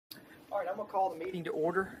All right, I'm going to call the meeting to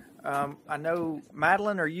order. I know,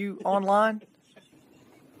 Madeline, are you online?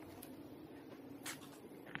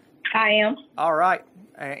 I am. All right.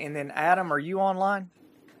 And then Adam, are you online?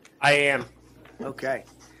 I am. Okay.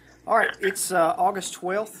 All right, it's August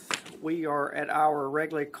 12th. We are at our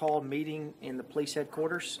regularly called meeting in the police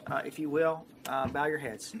headquarters. If you will, bow your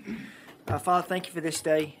heads. Father, thank you for this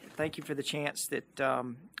day. Thank you for the chance that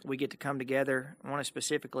we get to come together. I want to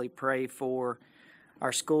specifically pray for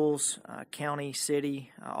our schools, county,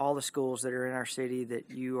 city, all the schools that are in our city, that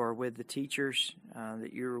you are with the teachers,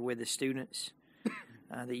 that you're with the students,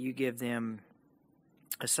 that you give them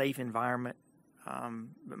a safe environment,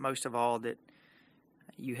 but most of all, that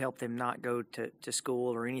you help them not go to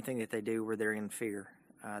school or anything that they do where they're in fear,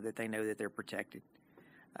 that they know that they're protected.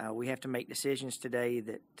 We have to make decisions today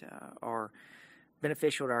that are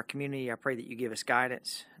beneficial to our community. I pray that you give us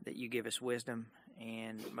guidance, that you give us wisdom,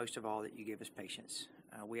 and most of all, that you give us patience.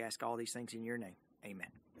 We ask all these things in your name. Amen.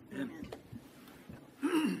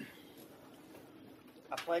 Amen.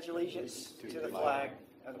 I pledge allegiance to the flag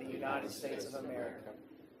of the United States of America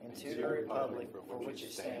and to the republic for which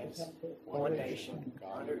it stands, one nation,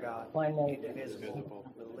 under God, indivisible,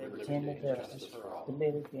 with liberty and justice for all.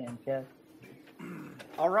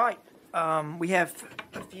 All right. We have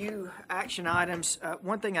a few action items.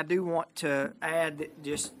 One thing I do want to add,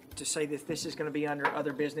 just to say that this is going to be under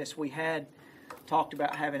other business. We had talked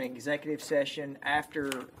about having an executive session after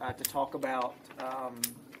to talk about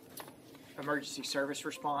emergency service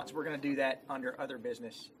response. We're going to do that under other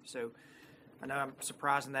business. So I know I'm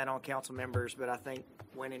surprising that on council members, but I think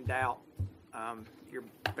when in doubt, you're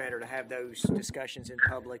better to have those discussions in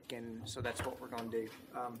public, and so that's what we're going to do.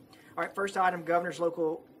 All right, first item,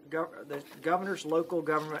 the Governor's Local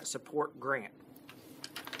Government Support Grant.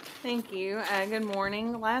 Thank you. Good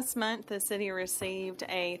morning. Last month, the city received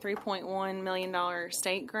a $3.1 million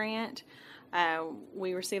state grant.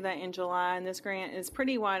 We received that in July, and this grant is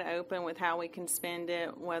pretty wide open with how we can spend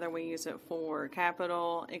it, whether we use it for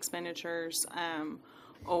capital expenditures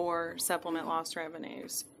or supplement lost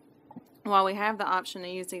revenues. While we have the option to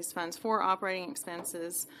use these funds for operating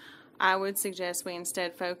expenses, I would suggest we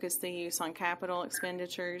instead focus the use on capital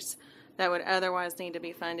expenditures that would otherwise need to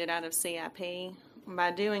be funded out of CIP.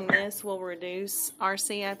 By doing this, we'll reduce our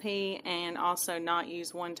CIP and also not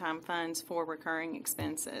use one-time funds for recurring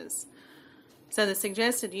expenses. So the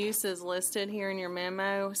suggested uses listed here in your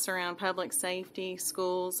memo surround public safety,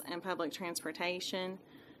 schools, and public transportation.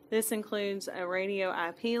 This includes a radio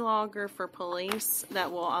IP logger for police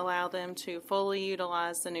that will allow them to fully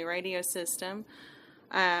utilize the new radio system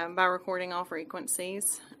by recording all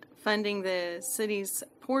frequencies. Funding the city's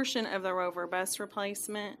portion of the Rover bus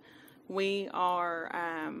replacement. We are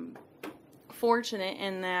fortunate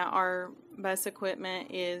in that our bus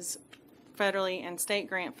equipment is federally and state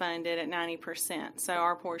grant funded at 90%, so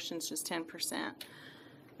our portion is just 10%.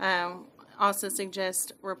 Also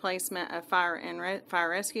suggest replacement of fire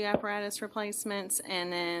rescue apparatus replacements,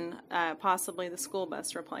 and then possibly the school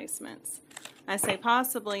bus replacements. I say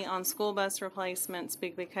possibly on school bus replacements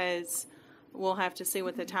because we'll have to see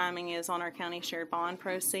what the timing is on our county shared bond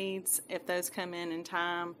proceeds. If those come in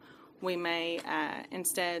time, we may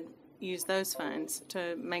instead use those funds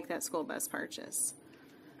to make that school bus purchase.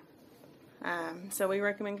 So we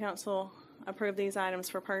recommend council approve these items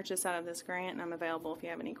for purchase out of this grant, and I'm available if you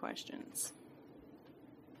have any questions.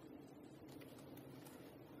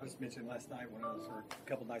 I just mentioned last night or a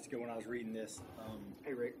couple nights ago when I was reading this.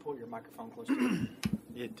 Hey, Rick, pull your microphone close to you.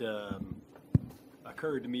 It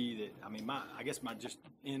occurred to me that, I guess my just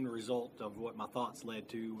end result of what my thoughts led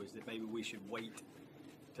to was that maybe we should wait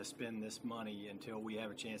to spend this money until we have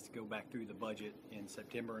a chance to go back through the budget in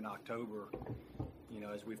September and October.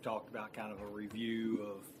 As we've talked about, kind of a review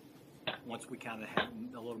of once we kind of have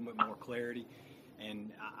a little bit more clarity.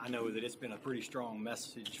 And I know that it's been a pretty strong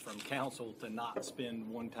message from council to not spend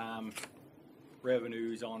one-time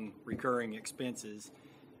revenues on recurring expenses.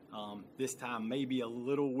 This time may be a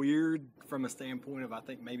little weird from a standpoint of, I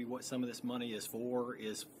think maybe what some of this money is for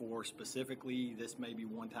specifically this may be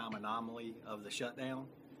one-time anomaly of the shutdown.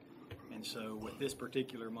 And so with this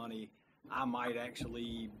particular money, I might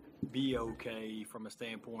actually be okay from a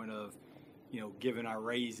standpoint of, given our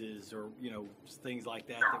raises or, things like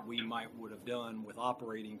that we would have done with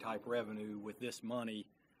operating type revenue with this money.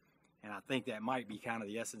 And I think that might be kind of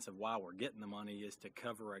the essence of why we're getting the money, is to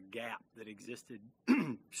cover a gap that existed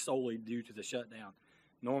solely due to the shutdown.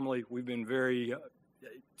 Normally, we've been very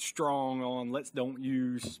strong on let's don't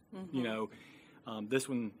use, this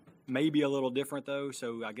one may be a little different though.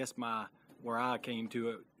 So I guess where I came to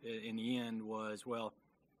it in the end was, well,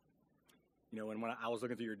 you know, and when I was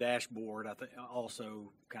looking through your dashboard, I think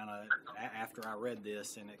also kind of after I read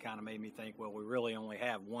this, and it kind of made me think, well, we really only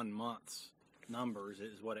have 1 month's numbers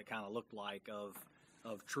is what it kind of looked like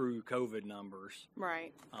of true COVID numbers.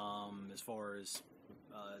 Right. As far as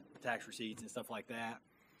tax receipts and stuff like that.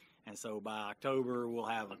 And so by October, we'll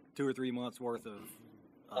have 2 or 3 months worth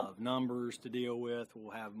of numbers to deal with.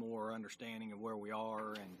 We'll have more understanding of where we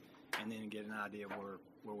are, and then get an idea of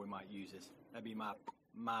where we might use this. That'd be my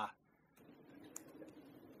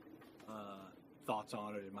thoughts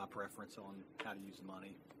on it and my preference on how to use the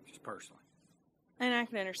money, just personally. And I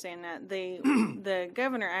can understand that. The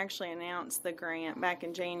governor actually announced the grant back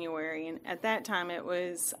in January, and at that time it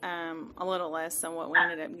was a little less than what we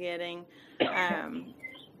ended up getting.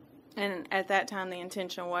 And at that time the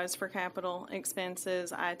intention was for capital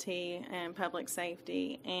expenses, IT, and public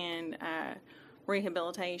safety, and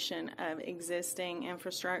rehabilitation of existing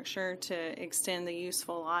infrastructure to extend the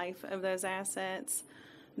useful life of those assets.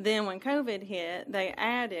 Then when COVID hit, they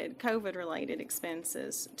added COVID-related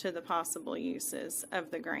expenses to the possible uses of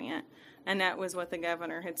the grant, and that was what the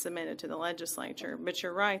governor had submitted to the legislature. But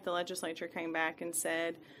you're right, the legislature came back and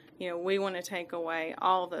said, you know, we want to take away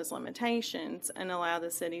all of those limitations and allow the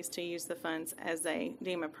cities to use the funds as they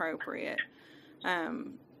deem appropriate.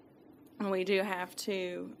 We do have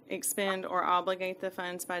to expend or obligate the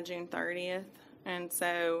funds by June 30th, and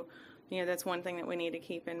so, you know, that's one thing that we need to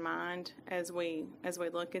keep in mind as we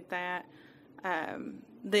look at that.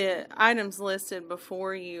 The items listed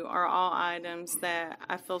before you are all items that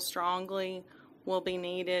I feel strongly will be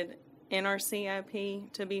needed in our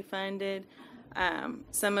CIP to be funded.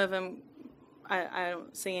 Some of them I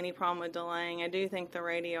don't see any problem with delaying. I do think the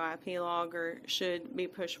radio IP logger should be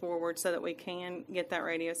pushed forward so that we can get that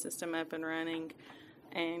radio system up and running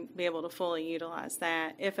and be able to fully utilize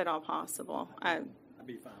that, if at all possible. I'd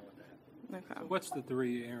be fine with that. Okay. So what's the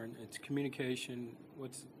 3, Aaron? It's communication.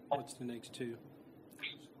 What's the next 2?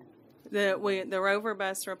 The Rover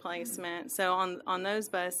bus replacement. So on those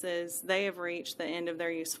buses, they have reached the end of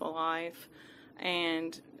their useful life,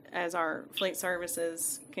 and as our fleet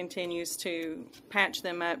services continues to patch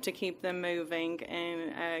them up to keep them moving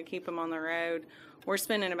and keep them on the road, we're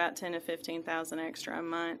spending about $10,000 to $15,000 extra a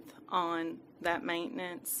month on that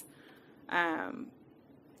maintenance.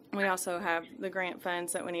 We also have the grant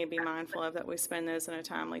funds that we need to be mindful of, that we spend those in a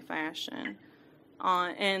timely fashion.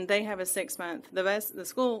 And they have a 6-month.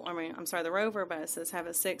 The Rover buses have a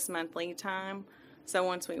 6-month lead time. So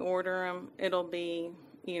once we order them, it'll be,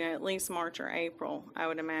 you know, at least March or April, I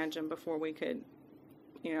would imagine, before we could,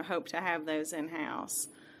 you know, hope to have those in-house.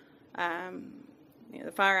 You know,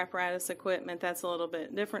 the fire apparatus equipment, that's a little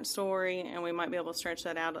bit different story, and we might be able to stretch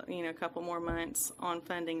that out, you know, a couple more months on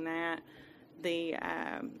funding that.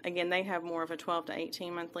 Again, they have more of a 12 to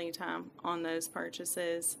 18 month lead time on those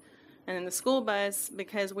purchases. And then the school bus,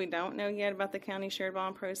 because we don't know yet about the county shared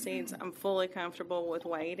bond proceeds, I'm fully comfortable with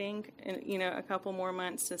waiting, you know, a couple more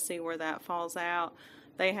months to see where that falls out.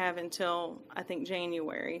 They have until, I think,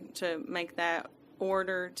 January to make that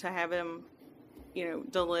order to have them, you know,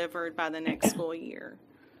 delivered by the next school year.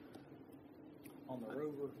 On the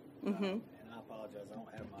Rover, and I apologize, I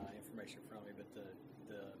don't have my information in front of me, but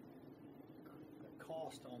the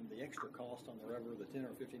cost on the extra cost on the Rover, the $10,000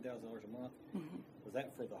 or $15,000 a month, was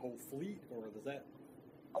that for the whole fleet, or was that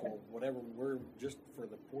for whatever just for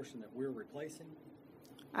the portion that we're replacing?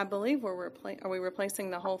 I believe are we replacing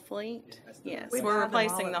the whole fleet? Yes, We we're buy them all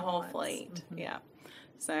replacing at the whole once. fleet. Yeah.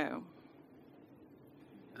 So,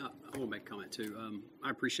 I want to make a comment too. I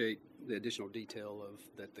appreciate the additional detail of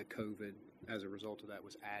that the COVID, as a result of that,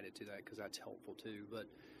 was added to that, because that's helpful too. But,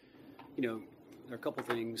 you know, there are a couple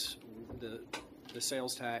things. The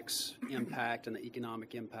sales tax impact and the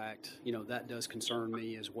economic impact, you know, that does concern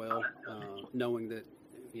me as well, knowing that,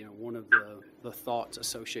 you know, one of the thoughts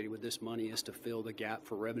associated with this money is to fill the gap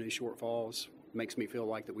for revenue shortfalls. Makes me feel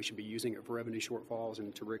like that we should be using it for revenue shortfalls.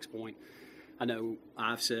 And to Rick's point, I know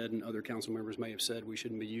I've said, and other council members may have said, we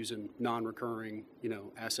shouldn't be using non-recurring, you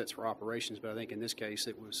know, assets for operations, but I think in this case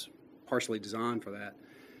it was partially designed for that.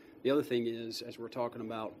 The other thing is, as we're talking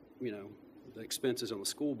about, you know, the expenses on the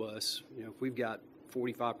school bus, you know, if we've got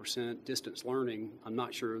 45% distance learning, I'm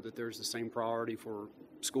not sure that there's the same priority for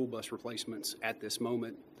school bus replacements at this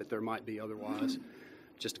moment that there might be otherwise.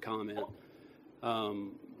 Just a comment.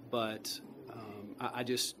 But I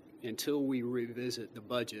just, until we revisit the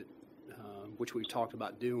budget, which we've talked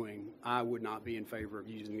about doing, I would not be in favor of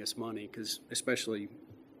using this money, because especially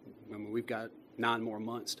when we've got 9 more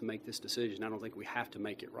months to make this decision. I don't think we have to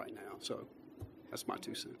make it right now. So that's my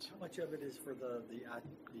 2 cents. How much of it is for the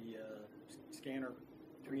scanner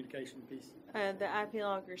communication piece? the IP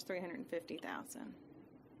logger is $350,000.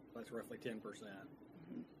 That's roughly 10%.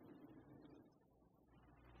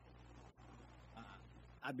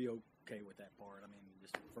 I'd be okay with that part. I mean,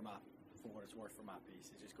 just for what it's worth for my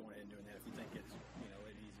piece, it's just going ahead and doing that. If you think it's,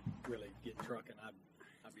 it needs to really get trucking, I'd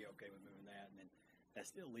be okay with moving that. And then that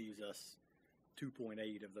still leaves us 2.8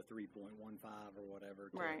 of the 3.15 or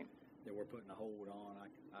whatever Right. that we're putting a hold on.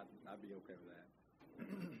 I'd be okay with that.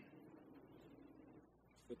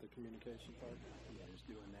 With the communication part. Yeah, just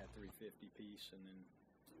doing that 350 piece and then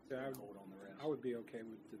So I would, hold on the rest. I would be okay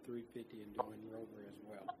with the 350 and doing Rover as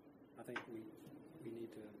well. I think we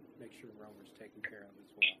need to make sure Rover's taken care of as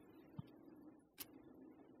well.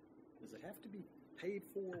 Does it have to be paid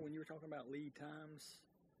for when you were talking about lead times?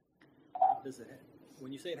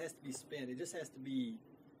 When you say it has to be spent, it just has to be,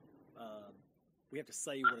 we have to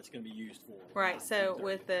say what it's going to be used for. Right. So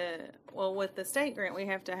with the state grant, we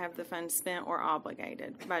have to have the funds spent or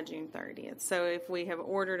obligated by June 30th. So if we have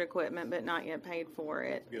ordered equipment but not yet paid for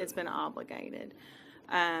it, it's been obligated.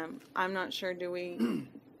 I'm not sure. Do we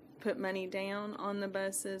put money down on the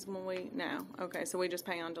buses when we? No. Okay. So we just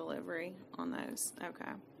pay on delivery on those.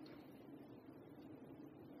 Okay.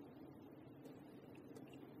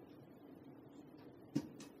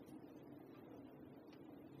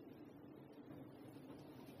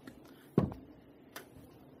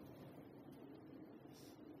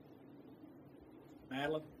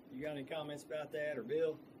 Madeline, you got any comments about that, or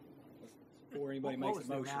Bill? Before anybody What makes was a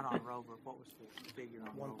the motion. amount on Rover? What was the figure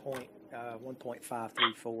on Rover?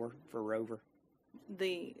 1.534 for Rover.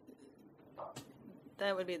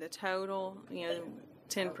 That would be the total,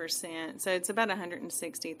 10%. So it's about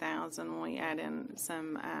 160,000 when we add in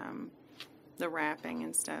some the wrapping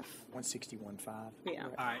and stuff. 161.5. Yeah.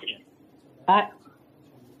 All right.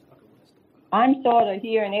 I'm sort of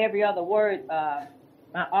hearing every other word. My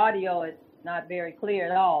audio is not very clear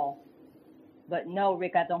at all. But no,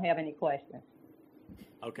 Rick, I don't have any questions.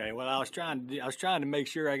 Okay. Well, I was trying to make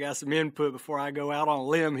sure I got some input before I go out on a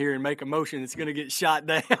limb here and make a motion that's going to get shot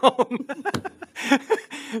down.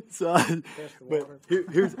 So, but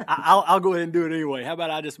I'll go ahead and do it anyway. How about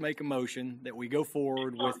I just make a motion that we go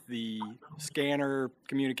forward with the scanner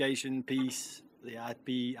communication piece, the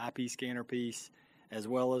IP scanner piece, as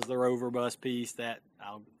well as the Rover bus piece.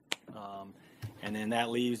 And then that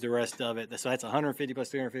leaves the rest of it. So that's 150 plus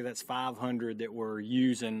 250. That's 500 that we're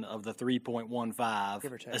using of the 3.15,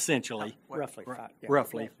 Give or take. essentially. Roughly.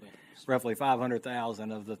 Roughly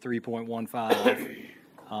 500,000 of the 3.15.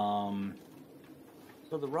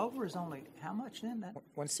 So the Rover is only, how much then? That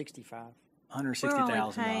 165. We're only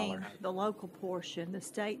paying $160,000. the local portion. The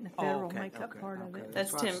state and the federal okay, make up okay, part of okay. it.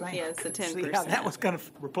 That's what I was 10. saying. Yeah, it's the 10%. See how that was going to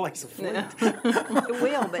replace a fleet. It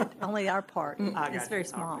will, but only our part. I got It's you. very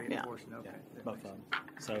small. Okay, Yeah. portion, okay. That Both of makes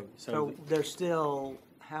them. sense. So So there's still,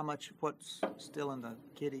 what's still in the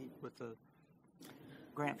kitty with the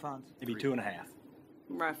grant funds? maybe 2.5,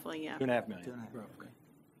 Roughly, yeah. 2.5 million. 2.5, okay.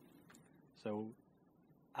 So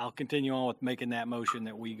I'll continue on with making that motion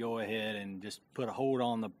that we go ahead and just put a hold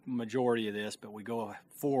on the majority of this, but we go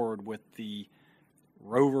forward with the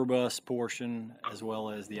Rover bus portion as well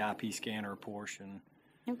as the IP scanner portion.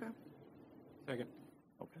 Okay. Second.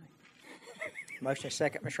 Okay. Motion is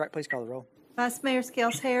second. Ms. Wright, please call the roll. Vice Mayor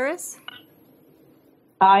Skels Harris,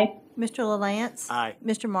 Aye. Mr. LaLance. Aye.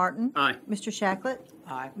 Mr. Martin. Aye. Mr. Shacklet.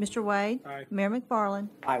 Aye. Mr. Wade. Aye. Mayor McFarland.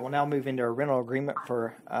 All right, we'll now move into a rental agreement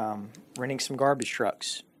for renting some garbage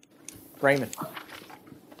trucks. Raymond.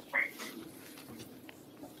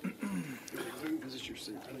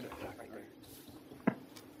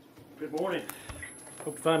 Good morning.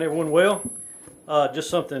 Hope you find everyone well. Just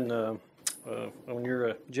something on your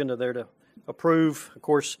agenda there to approve. Of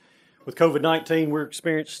course, with COVID-19, we're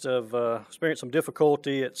experienced some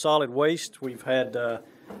difficulty at solid waste. We've had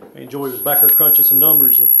Joey was back there crunching some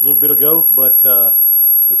numbers a little bit ago, but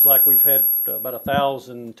looks like we've had about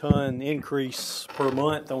 1,000-ton increase per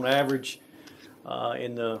month on average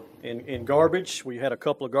in garbage. We had a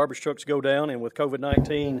couple of garbage trucks go down, and with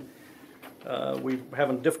COVID-19, we're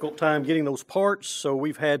having a difficult time getting those parts, so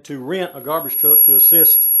we've had to rent a garbage truck to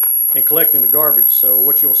assist in collecting the garbage. So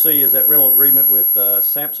what you'll see is that rental agreement with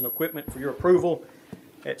Sampson Equipment for your approval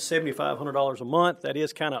at $7,500 a month. That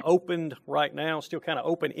is kind of opened right now, still kind of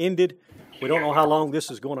open-ended. We don't know how long this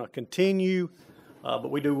is going to continue, but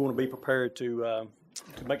we do want to be prepared to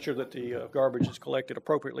make sure that the garbage is collected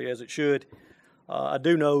appropriately as it should. I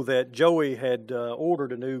do know that Joey had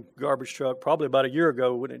ordered a new garbage truck probably about a year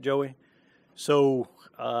ago, wouldn't it, Joey? So,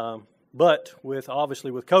 but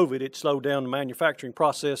obviously with COVID, it slowed down the manufacturing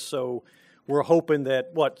process. So we're hoping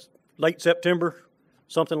that late September,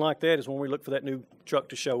 something like that, is when we look for that new truck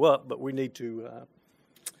to show up. But we need to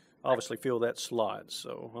obviously fill that slot.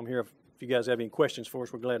 So I'm here if you guys have any questions for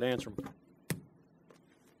us, we're glad to answer them. If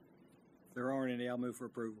there aren't any, I'll move for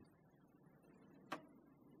approval.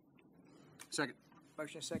 Second.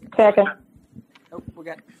 Motion second. Second. Oh, we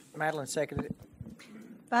got Madeline seconded it.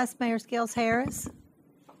 Vice Mayor Skels Harris.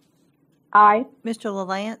 Aye. Mr.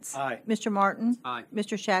 LaLance. Aye. Mr. Martin. Aye.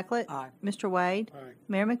 Mr. Shacklet. Aye. Mr. Wade. Aye.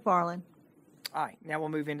 Mayor McFarland. Aye. Now we'll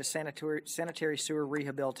move into sanitary sewer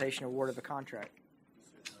rehabilitation award of the contract.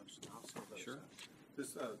 Sure.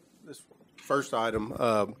 This first item,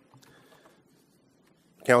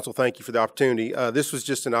 council, thank you for the opportunity. This was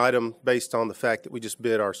just an item based on the fact that we just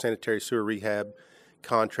bid our sanitary sewer rehab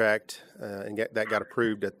contract, and that got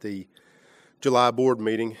approved at the July board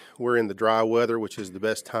meeting. We're in the dry weather, which is the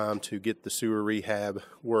best time to get the sewer rehab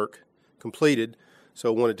work completed.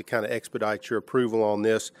 So I wanted to kind of expedite your approval on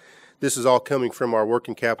this. This is all coming from our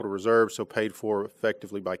working capital reserve, so paid for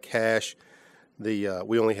effectively by cash.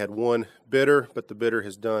 We only had one bidder, but the bidder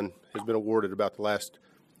has been awarded about the last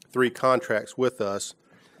 3 contracts with us.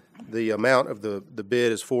 The amount of the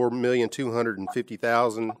bid is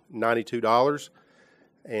 $4,250,092,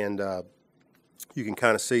 and you can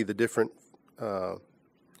kind of see the different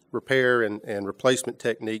repair and replacement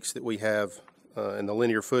techniques that we have and the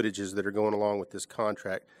linear footages that are going along with this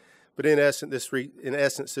contract. But in essence,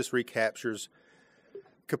 this recaptures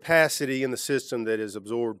capacity in the system that is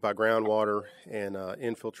absorbed by groundwater and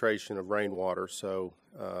infiltration of rainwater. So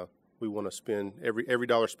we want to spend every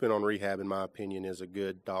dollar spent on rehab, in my opinion, is a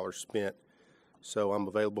good dollar spent. So I'm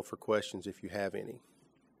available for questions if you have any.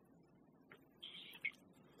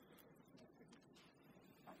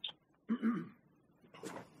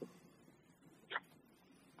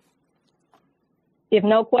 If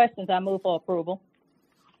no questions, I move for approval.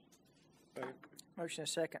 Motion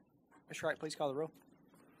is second. Ms. Wright, please call the roll.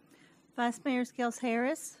 Vice Mayor Skels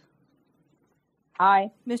Harris.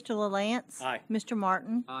 Aye. Mr. LaLance. Aye. Mr.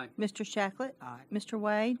 Martin. Aye. Mr. Shacklet. Aye. Mr.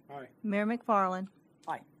 Wade. Aye. Mayor McFarland.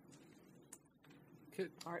 Aye.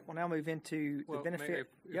 Could, All right, we'll now move into well, the benefit. Mayor, if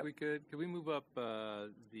Yep. we could we move up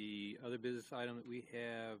the other business item that we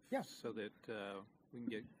have Yeah. so that we can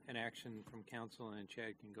get an action from council and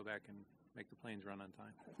Chad can go back and make the planes run on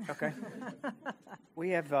time. Okay. We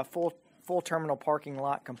have full terminal parking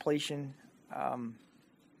lot completion.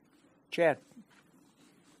 Chad.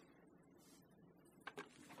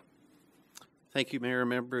 Thank you, Mayor and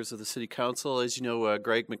members of the City Council. As you know,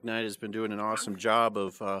 Greg McKnight has been doing an awesome job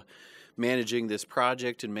of managing this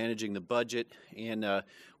project and managing the budget. And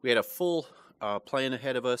we had a full plan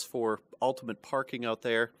ahead of us for ultimate parking out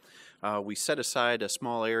there. We set aside a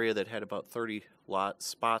small area that had about 30 lot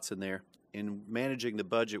spots in there. In managing the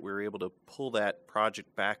budget, we were able to pull that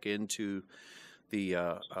project back into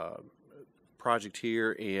the project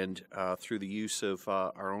here, and through the use of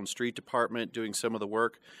our own street department doing some of the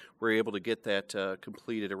work, we're able to get that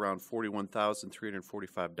completed around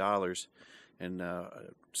 $41,345. And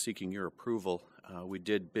seeking your approval, we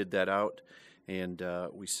did bid that out, and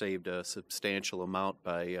we saved a substantial amount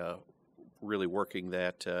by really working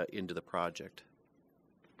that into the project.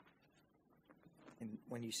 And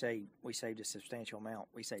when you say we saved a substantial amount,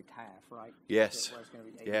 we saved half, right? Yes. So it was going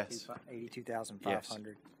to be Yes.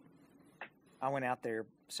 82,500. I went out there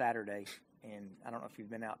Saturday, and I don't know if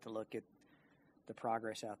you've been out to look at the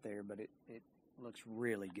progress out there, but it looks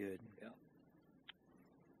really good. Yeah.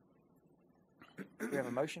 Do we have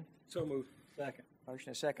a motion? So moved. Second.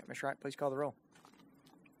 Motion is second. Ms. Wright, please call the roll.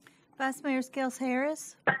 Vice Mayor Skels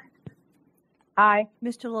Harris. Aye.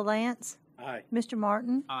 Mr. LaLance. Aye. Mr.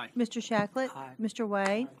 Martin. Aye. Mr. Shacklet. Aye. Mr.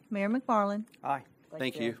 Wade. Mayor McFarland. Aye.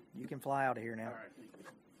 Thank you. You can fly out of here now.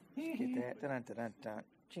 Get that. Dun, dun, dun, dun.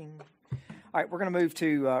 Ching. All right, we're going to move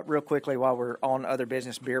to, real quickly while we're on other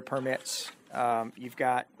business, beer permits. You've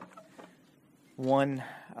got one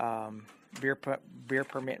beer permit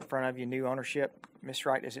in front of you, new ownership. Ms.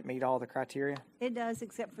 Wright, does it meet all the criteria? It does,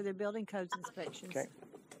 except for their building codes inspections. Okay.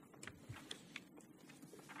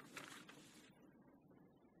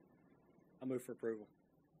 I move for approval.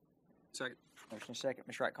 Second. Motion is second.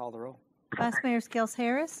 Ms. Wright, call the roll. Vice Mayor Skels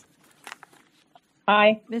Harris.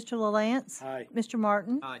 Aye. Mr. LaLance. Aye. Mr.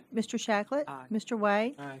 Martin. Aye. Mr. Shacklet. Aye. Mr.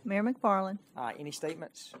 Wade. Aye. Mayor McFarland. Any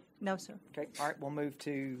statements? No, sir. Okay. All right, we'll move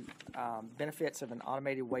to benefits of an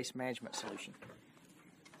automated waste management solution.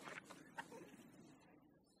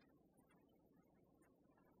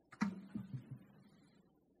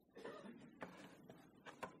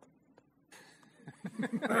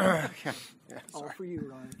 All for you,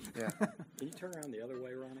 Ronnie. Yeah. Can you turn around the other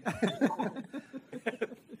way, Ronnie?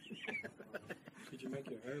 Did you make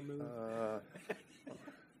your hair move?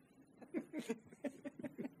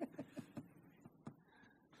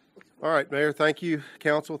 All right, Mayor, thank you.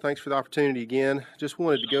 Council, thanks for the opportunity again. Just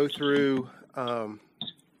wanted to go through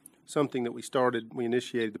something that we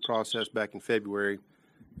initiated the process back in February,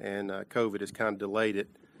 and COVID has kind of delayed it.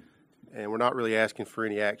 And we're not really asking for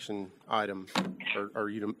any action item or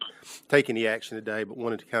you to take any action today, but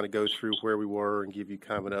wanted to kind of go through where we were and give you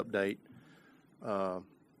kind of an update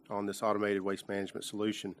on this automated waste management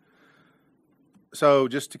solution. So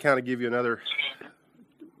just to kind of give you another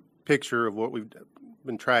picture of what we've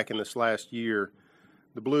been tracking this last year,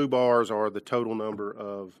 the blue bars are the total number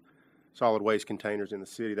of solid waste containers in the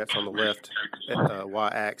city. That's on the left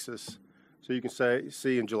y-axis. So you can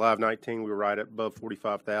see in July of 19 we were right up above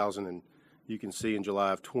 45,000, and you can see in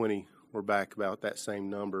July of 20 we're back about that same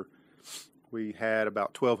number. We had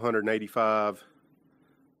about 1,285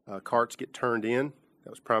 carts get turned in. That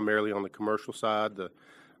was primarily on the commercial side, the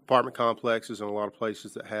apartment complexes, and a lot of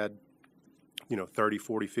places that had 30,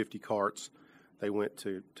 40, 50 carts. They went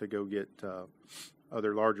to go get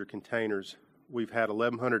other larger containers. We've had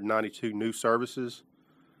 1,192 new services.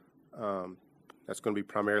 That's going to be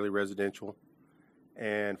primarily residential.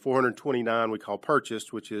 And 429 we call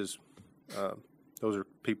purchased, which is those are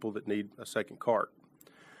people that need a second cart.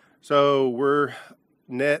 So we're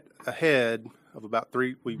net ahead of about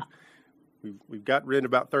we've got rid of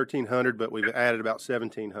about 1,300, but we've added about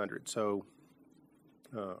 1,700. So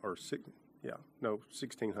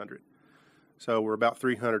 1,600. So we're about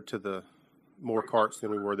 300 to the more carts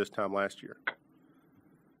than we were this time last year.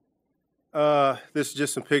 This is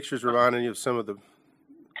just some pictures reminding you of some of the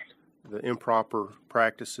improper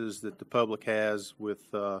practices that the public has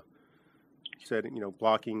with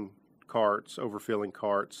blocking carts, overfilling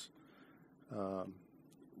carts.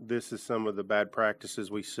 This is some of the bad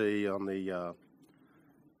practices we see on the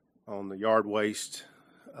yard waste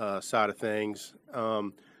side of things.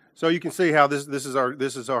 So you can see how this is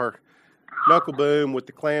our knuckle boom with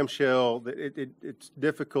the clamshell. It's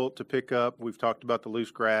difficult to pick up. We've talked about the loose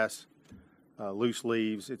grass, loose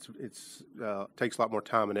leaves. It takes a lot more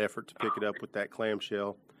time and effort to pick it up with that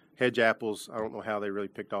clamshell. Hedge apples, I don't know how they really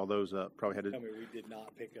picked all those up. Probably had to. Tell me we did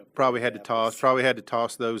not pick up. Probably had to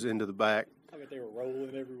toss those into the back. I bet they were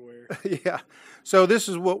rolling everywhere. Yeah. So this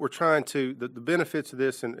is what we're trying to. The benefits of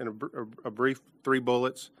this in a brief 3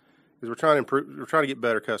 bullets is we're trying to improve. We're trying to get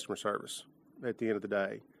better customer service at the end of the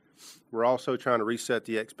day. We're also trying to reset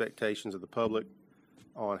the expectations of the public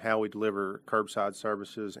on how we deliver curbside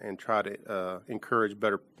services and try to encourage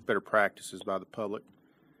better practices by the public.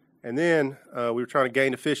 And then we were trying to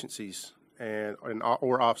gain efficiencies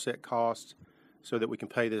or offset costs so that we can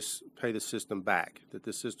pay this system back, that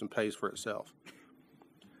this system pays for itself.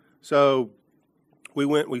 So we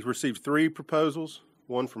received 3 proposals,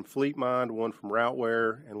 one from FleetMind, one from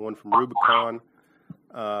Routeware, and one from Rubicon.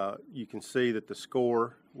 You can see that the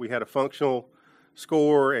score, we had a functional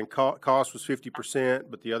score and cost was 50%,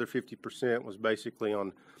 but the other 50% was basically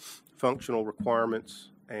on functional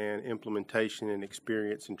requirements and implementation and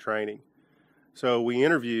experience and training. So we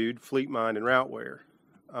interviewed FleetMind and Routeware.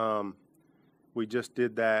 We just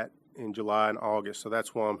did that in July and August, so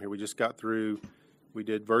that's why I'm here. We just got through. We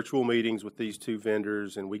did virtual meetings with these 2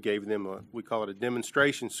 vendors, and we gave them we call it a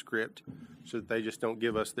demonstration script, so that they just don't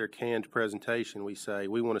give us their canned presentation. We say,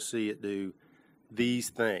 we want to see it do these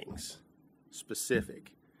things,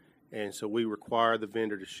 specific. And so we require the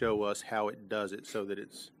vendor to show us how it does it so that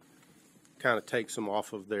it's kind of takes them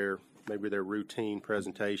off of maybe their routine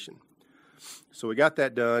presentation. So we got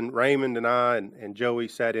that done. Raymond and I and Joey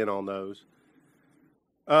sat in on those.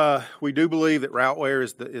 We do believe that Routeware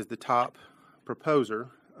is the top proposer.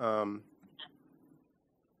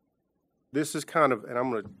 This is kind of, and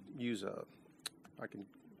I'm going to use I can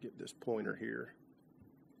get this pointer here.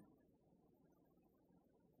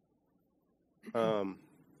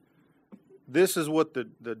 This is what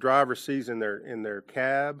the driver sees in their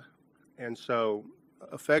cab, and so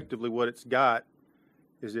effectively what it's got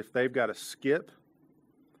is if they've got a skip,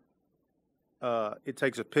 it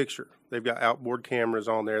takes a picture. They've got outboard cameras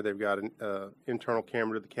on there. They've got an internal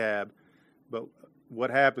camera to the cab. But what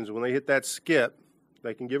happens when they hit that skip,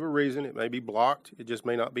 they can give a reason. It may be blocked. It just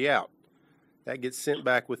may not be out. That gets sent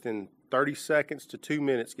back within 30 seconds to 2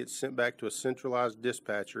 minutes, gets sent back to a centralized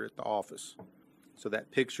dispatcher at the office. So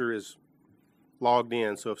that picture is logged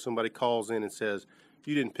in. So if somebody calls in and says,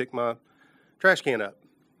 you didn't pick my trash can up,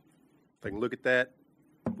 they can look at that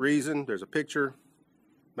reason. There's a picture.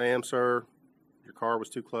 Ma'am, sir, your car was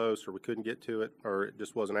too close, or we couldn't get to it, or it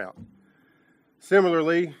just wasn't out.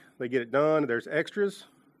 Similarly, they get it done. There's extras.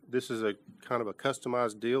 This is a kind of a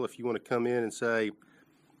customized deal. If you want to come in and say,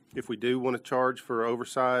 if we do want to charge for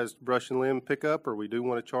oversized brush and limb pickup, or we do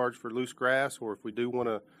want to charge for loose grass, or if we do want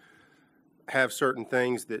to have certain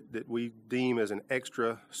things that we deem as an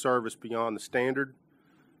extra service beyond the standard,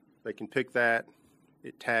 they can pick that,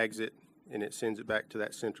 it tags it, and it sends it back to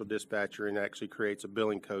that central dispatcher and actually creates a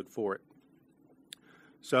billing code for it.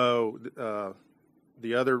 So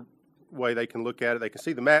the other way they can look at it, they can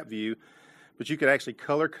see the map view, but you can actually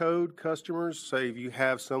color code customers. Say if you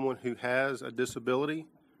have someone who has a disability,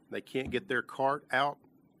 they can't get their cart out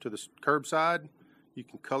to the curbside, you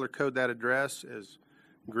can color code that address as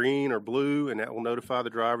green or blue, and that will notify the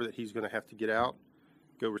driver that he's going to have to get out,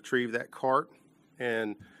 go retrieve that cart.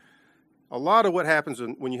 And a lot of what happens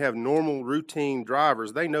when you have normal routine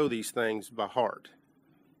drivers, they know these things by heart.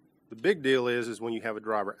 The big deal is when you have a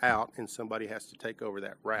driver out and somebody has to take over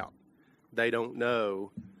that route. They don't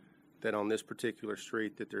know that on this particular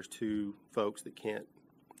street that there's two folks that can't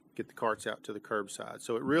get the carts out to the curbside.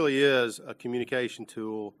 So it really is a communication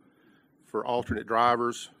tool for alternate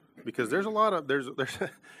drivers, because there's a lot of there's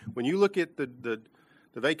when you look at the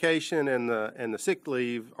vacation and the sick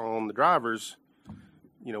leave on the drivers,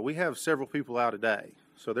 you know, we have several people out a day.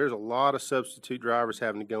 So there's a lot of substitute drivers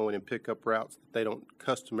having to go in and pick up routes that they don't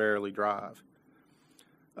customarily drive.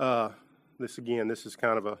 This is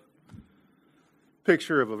kind of a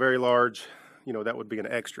picture of a very large, you know, that would be an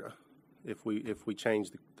extra if we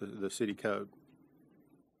change the city code.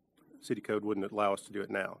 City code wouldn't allow us to do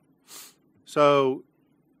it now. So,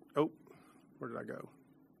 where did I go?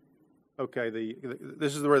 Okay,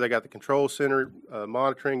 this is where they got the control center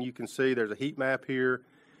monitoring. You can see there's a heat map here.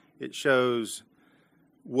 It shows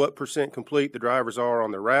what % complete the drivers are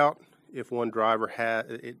on the route. If one driver has,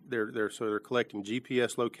 they're collecting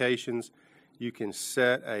GPS locations. You can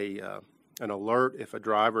set an alert if a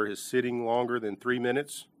driver is sitting longer than 3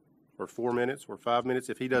 minutes, or 4 minutes, or 5 minutes.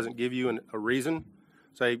 If he doesn't give you a reason,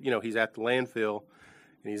 say he's at the landfill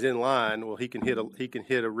and he's in line, well, he can hit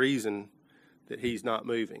a reason that he's not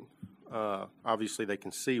moving. Obviously, they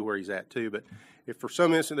can see where he's at too. But if for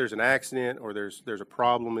some instance there's an accident or there's a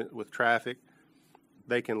problem with traffic,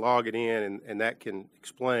 they can log it in, and that can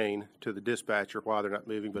explain to the dispatcher why they're not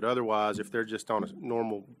moving. But otherwise, if they're just on a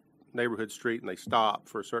normal neighborhood street and they stop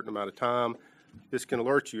for a certain amount of time, this can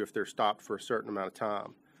alert you if they're stopped for a certain amount of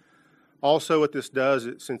time. Also, what this does,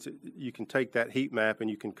 you can take that heat map and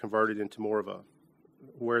you can convert it into more of a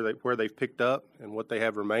where they've picked up and what they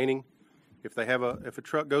have remaining. If a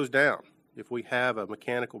truck goes down, if we have a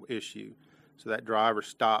mechanical issue, so that driver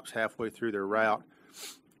stops halfway through their route,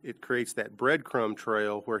 it creates that breadcrumb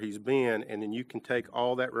trail where he's been, and then you can take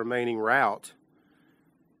all that remaining route,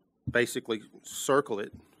 basically circle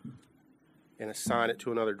it, and assign it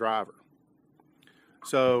to another driver.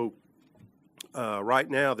 So right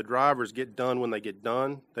now, the drivers get done when they get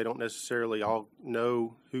done. They don't necessarily all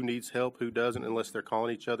know who needs help, who doesn't, unless they're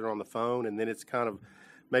calling each other on the phone, and then it's kind of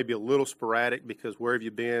maybe a little sporadic because where have you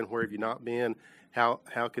been, where have you not been, how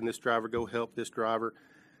can this driver go help this driver?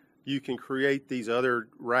 You can create these other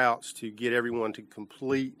routes to get everyone to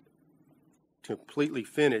completely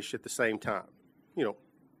finish at the same time,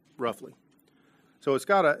 roughly. So it's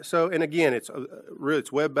got and again, it's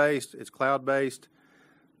web-based, it's cloud-based.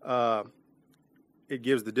 It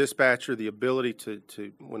gives the dispatcher the ability to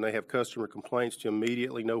when they have customer complaints, to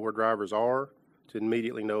immediately know where drivers are, to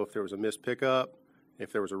immediately know if there was a missed pickup, if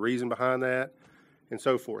there was a reason behind that, and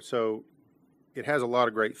so forth. So it has a lot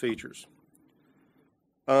of great features.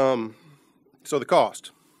 So the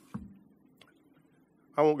cost.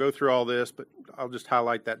 I won't go through all this, but I'll just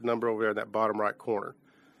highlight that number over there in that bottom right corner.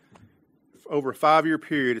 Over a 5-year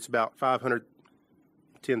period, it's about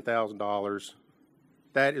 $510,000.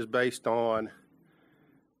 That is based on,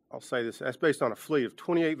 that's based on a fleet of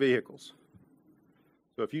 28 vehicles.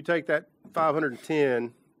 So if you take that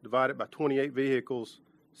 510, divide it by 28 vehicles,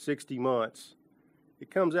 60 months, it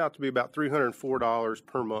comes out to be about $304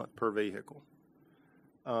 per month per vehicle.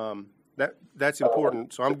 That's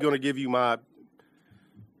important. So I'm going to give you my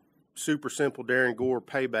super simple Darren Gore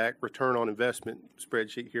payback return on investment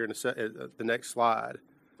spreadsheet here in the next slide.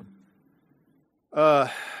 So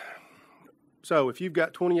if you've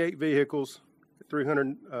got 28 vehicles,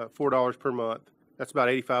 $304 per month, that's about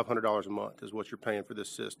 $8,500 a month is what you're paying for this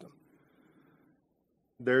system.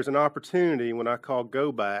 There's an opportunity when I call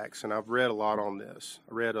go backs, and I've read a lot on this.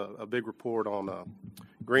 I read a big report on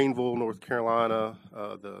Greenville, North Carolina,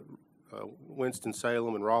 the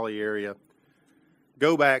Winston-Salem and Raleigh area.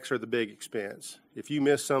 Go backs are the big expense. If you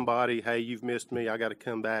miss somebody, hey, you've missed me, I got to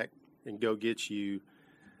come back and go get you.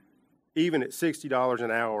 Even at $60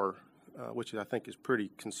 an hour, which I think is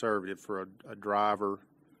pretty conservative for a driver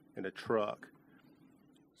and a truck.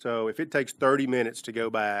 So if it takes 30 minutes to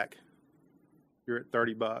go back, you're at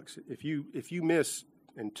 $30. If you miss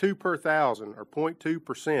in 2 per 1,000 or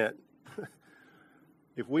 0.2%,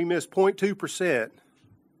 If we miss 0.2%,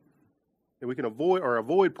 and we can avoid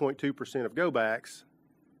 0.2% of go backs,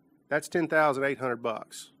 that's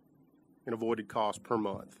 $10,800 in avoided costs per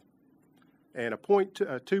month. And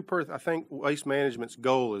two per, I think Waste Management's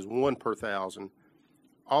goal is 1 per 1,000.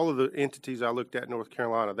 All of the entities I looked at in North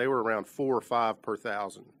Carolina, they were around 4 or 5 per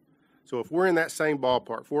 1,000. So if we're in that same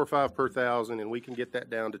ballpark, 4 or 5 per 1,000, and we can get that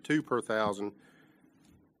down to 2 per 1,000,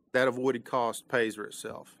 that avoided cost pays for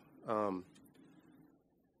itself.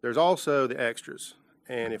 There's also the extras.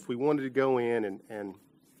 And if we wanted to go in and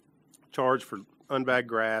charge for unbagged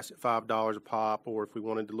grass at $5 a pop, or if we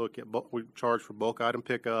wanted to look at, we charge for bulk item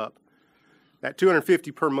pickup, that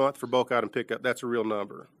 $250 per month for bulk item pickup, that's a real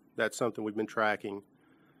number. That's something we've been tracking.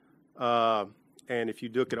 And if you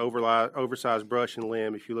look at oversized brush and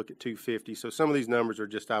limb, if you look at $250, so some of these numbers are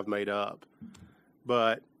just I've made up.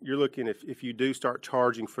 But you're looking, if you do start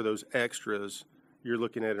charging for those extras, you're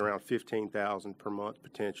looking at around $15,000 per month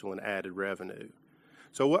potential in added revenue.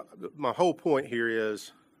 So my whole point here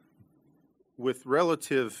is, with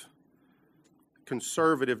relative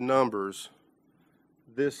conservative numbers,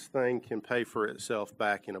 this thing can pay for itself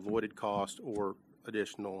back in avoided cost or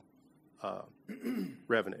additional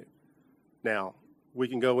revenue. Now, we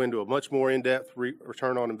can go into a much more in-depth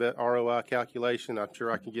return on ROI calculation. I'm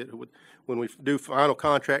sure I can get when we do final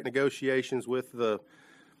contract negotiations with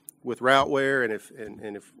Routeware,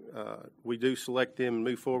 and if we do select them and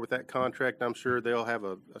move forward with that contract, I'm sure they'll have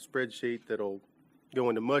a spreadsheet that'll go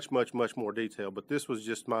into much more detail. But this was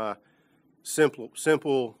just my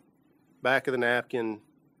simple back of the napkin.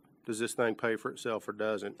 Does this thing pay for itself or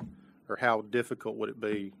doesn't? Or how difficult would it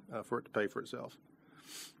be for it to pay for itself?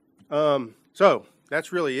 So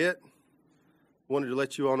that's really it. Wanted to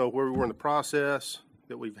let you all know where we were in the process,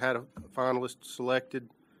 that we've had a finalist selected.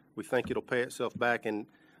 We think it'll pay itself back. And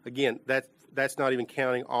again, that's not even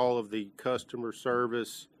counting all of the customer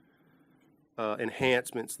service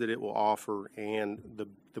enhancements that it will offer, and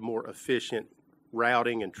the more efficient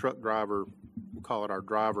routing and truck driver, we'll call it our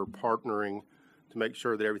driver partnering, to make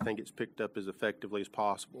sure that everything gets picked up as effectively as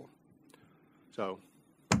possible. So.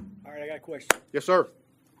 All right, I got a question. Yes, sir.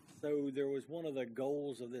 So there was one of the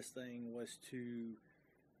goals of this thing was to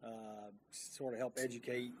sort of help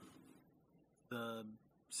educate the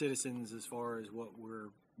citizens as far as what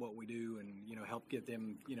we do, and help get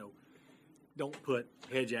them, don't put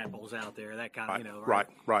hedge apples out there, that kind of, right.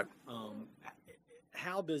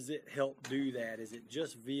 How does it help do that? Is it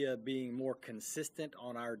just via being more consistent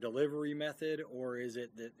on our delivery method, or is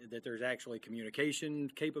it that there's actually communication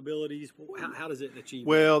capabilities? How does it achieve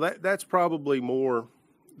well, that's probably more.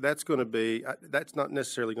 That's going to be, that's not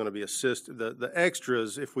necessarily going to be the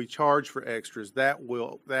extras. If we charge for extras, that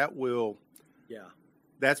will. Yeah.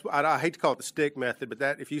 That's, I hate to call it the stick method, but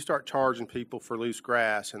that if you start charging people for loose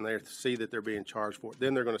grass and they see that they're being charged for it,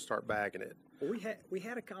 then they're going to start bagging it. Well, we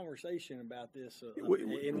had a conversation about this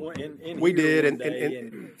we did,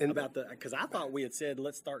 and about because I thought we had said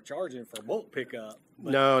let's start charging for bulk pickup.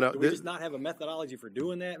 No. Do we just not have a methodology for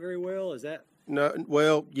doing that very well? Is that no?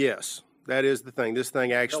 Well, yes. That is the thing. This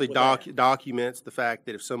thing actually documents the fact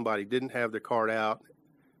that if somebody didn't have their card out,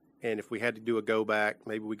 and if we had to do a go back,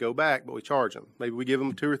 maybe we go back, but we charge them. Maybe we give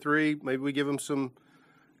them 2 or 3. Maybe we give them some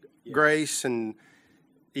grace. And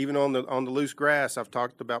even on the loose grass, I've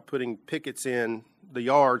talked about putting pickets in the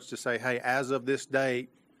yards to say, hey, as of this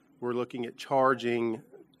date, we're looking at charging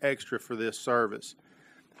extra for this service.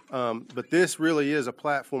 But this really is a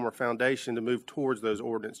platform or foundation to move towards those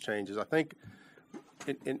ordinance changes. I think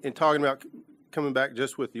in talking about coming back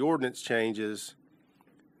just with the ordinance changes,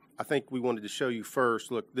 I think we wanted to show you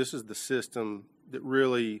first, look, this is the system that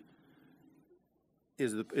really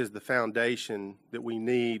is the foundation that we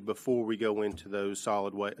need before we go into those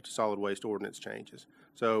solid waste ordinance changes.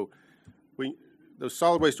 So those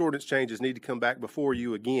solid waste ordinance changes need to come back before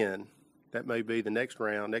you again. That may be the next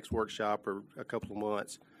round, next workshop, or a couple of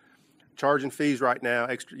months. Charging fees right now,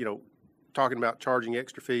 talking about charging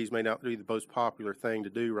extra fees may not be the most popular thing to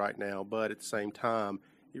do right now, but at the same time,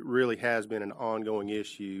 it really has been an ongoing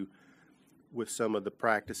issue with some of the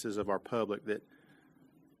practices of our public, that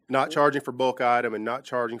not charging for bulk item and not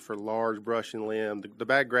charging for large brush and limb, the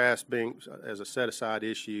bag grass being as a set-aside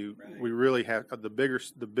issue, right. We really have the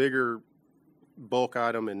bigger bulk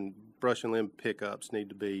item and brush and limb pickups need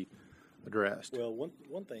to be addressed. Well,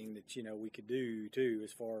 one thing that we could do too,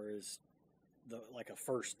 as far as like a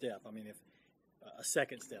first step. I mean, if a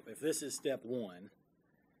second step, if this is step one,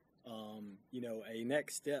 a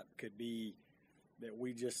next step could be that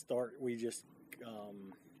we just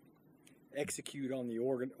execute on the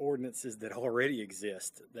ordinances that already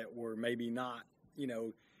exist that were maybe not,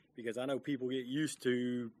 because I know people get used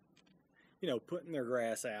to putting their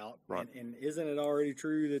grass out. Right. And isn't it already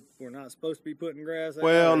true that we're not supposed to be putting grass out?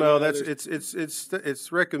 Well, Or, no, there's-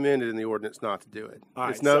 it's recommended in the ordinance not to do it. All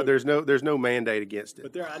right, It's no, so- there's no mandate against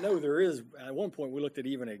it. But I know there is. At one point, we looked at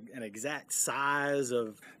even an exact size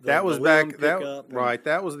of That was the back, limb that, pickup and- right,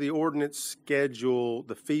 that was the ordinance schedule,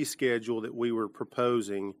 the fee schedule that we were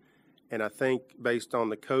proposing. And I think based on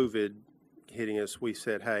the COVID hitting us, we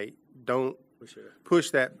said, hey, don't push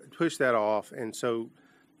that off. And so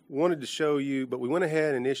wanted to show you, but we went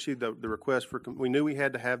ahead and issued the request for, we knew we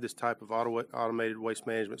had to have this type of automated waste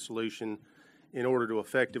management solution in order to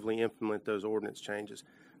effectively implement those ordinance changes.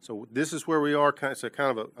 So this is where we are, kind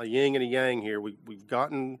of a yin and a yang here. We've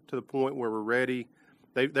gotten to the point where we're ready.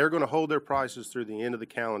 They're going to hold their prices through the end of the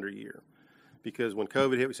calendar year. Because when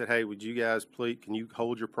COVID hit, we said, hey, would you guys please, can you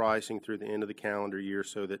hold your pricing through the end of the calendar year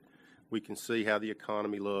so that we can see how the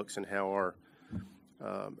economy looks and how our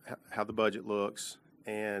how the budget looks.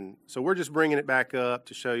 And so we're just bringing it back up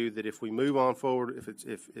to show you that if we move on forward,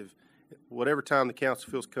 if whatever time the council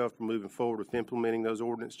feels comfortable moving forward with implementing those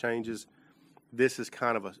ordinance changes, this is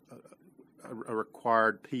kind of a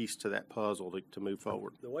required piece to that puzzle to move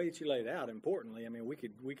forward. The way that you laid it out, importantly, I mean, we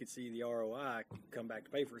could see the ROI come back to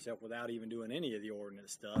pay for itself without even doing any of the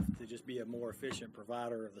ordinance stuff, to just be a more efficient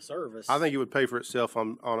provider of the service. I think it would pay for itself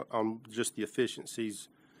on just the efficiencies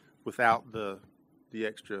without the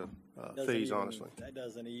extra fees, honestly. That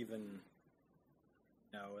doesn't even,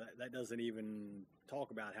 that doesn't even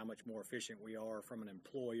talk about how much more efficient we are from an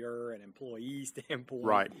employer and employee standpoint.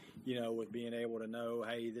 Right. With being able to know,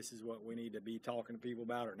 hey, this is what we need to be talking to people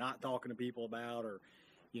about or not talking to people about, or,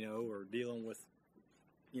 or dealing with,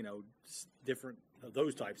 different of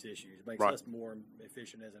those types of issues. It makes Right. us more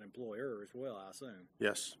efficient as an employer as well, I assume.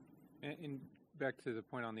 Yes. And back to the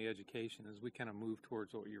point on the education, as we kind of move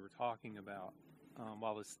towards what you were talking about,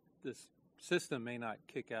 while this system may not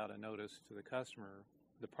kick out a notice to the customer,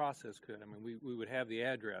 the process could. I mean, we would have the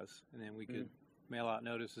address, and then we could mail out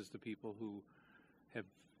notices to people who have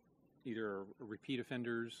either repeat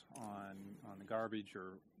offenders on the garbage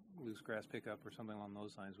or loose grass pickup or something along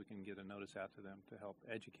those lines. We can get a notice out to them to help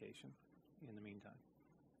education in the meantime.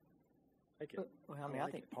 Well, I mean,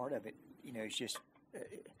 I think part of it, is just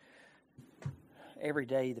every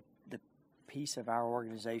day the piece of our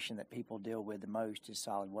organization that people deal with the most is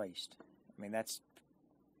solid waste. I mean,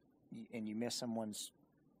 and you miss someone's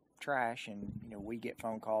trash, and we get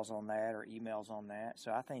phone calls on that or emails on that.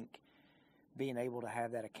 So I think being able to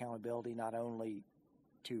have that accountability not only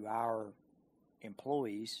to our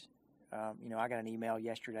employees. I got an email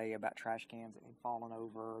yesterday about trash cans that had fallen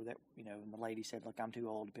over that, and the lady said, look, I'm too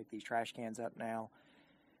old to pick these trash cans up now.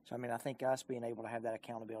 So, I mean, I think us being able to have that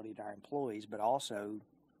accountability to our employees, but also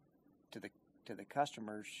to the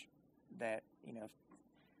customers that,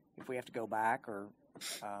 if we have to go back or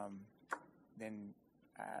then,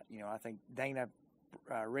 I think Dana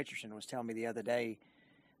Richardson was telling me the other day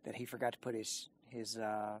that he forgot to put his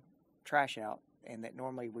trash out, and that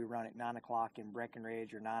normally we run at 9 o'clock in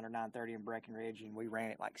Breckenridge or 9 or 9:30 in Breckenridge, and we ran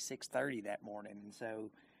at like 6:30 that morning. And so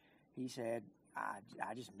he said,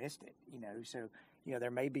 I just missed it, So,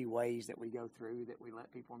 there may be ways that we go through that we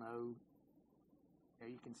let people know.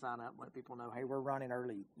 You can sign up and let people know, hey, we're running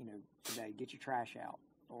early, today. Get your trash out,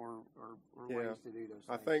 or ways to do those things.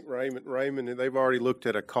 I think Raymond, they've already looked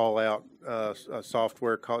at a call-out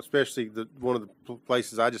software call, especially one of the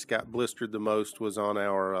places I just got blistered the most was on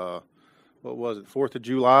our, 4th of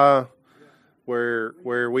July,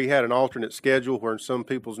 where we had an alternate schedule where some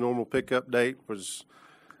people's normal pickup date was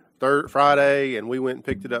Friday, and we went and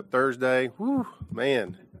picked it up Thursday. Whew,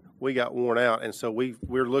 man, we got worn out, and so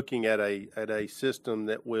we're looking at a system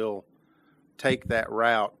that will take that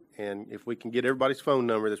route. And if we can get everybody's phone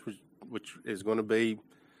number, which is going to be,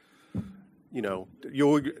 you'll.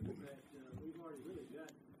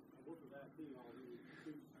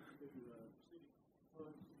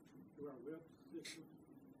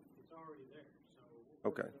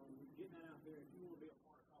 Okay.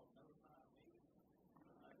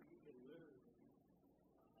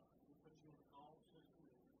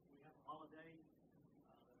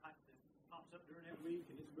 Up during that week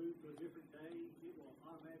and it's moved to a different day, it will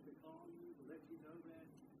automatically call you to let you know that.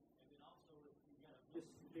 And then also, if you got a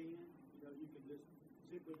missed scan, you can just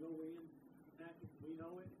simply go in, tap it, we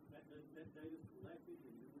know it, that data's collected,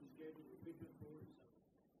 and then we schedule the pickup for it. So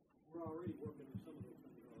we're already working on some of those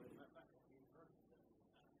things already. Matter of fact, what we heard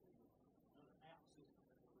another app system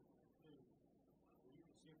that we're looking at too, where you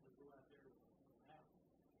can simply go out there with an app,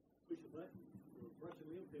 push a button, or brush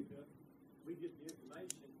and limb pickup, we get the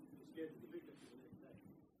information to schedule the pickup for the next day.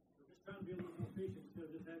 We're just trying to be a little more efficient instead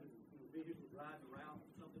of just having vehicles drive around.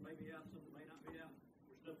 Something may be out, something may not be out.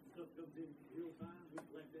 Where stuff comes in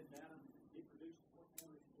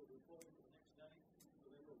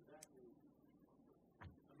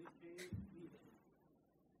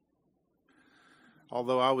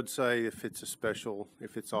Although I would say if it's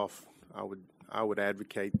if it's off, I would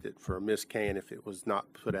advocate that for a missed can, if it was not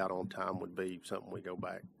put out on time, would be something we go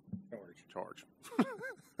back charge.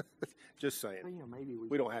 Just saying. Well, you know, maybe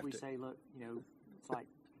we don't have we to. say, look, you know, it's like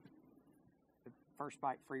the first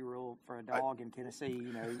bite free rule for a dog in Tennessee.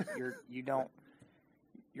 You know,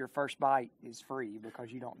 your first bite is free because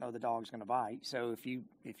you don't know the dog's going to bite. So if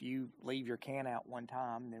you leave your can out one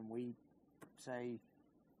time, then we say,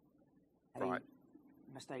 hey, right,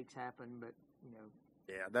 mistakes happen, but you know.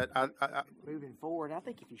 Yeah, that moving forward, I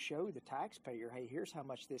think if you show the taxpayer, hey, here's how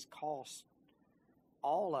much this costs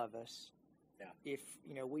all of us. Yeah. If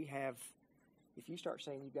you start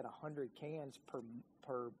saying you've got 100 cans per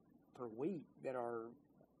week that are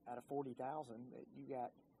out of 40,000, that you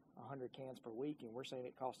got 100 cans per week, and we're saying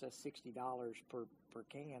it costs us $60 per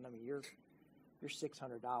can. I mean, you're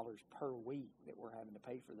 $600 per week that we're having to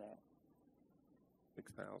pay for that.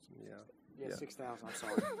 6,000, yeah. Yeah, 6,000. I'm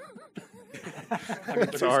sorry.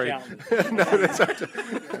 Sorry. No, that's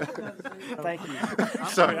Thank you.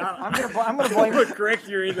 Sorry. I'm gonna blame. I'm correct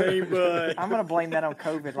you or anything, but I'm gonna blame that on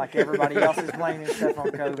COVID, like everybody else is blaming stuff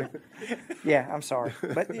on COVID. Yeah, I'm sorry,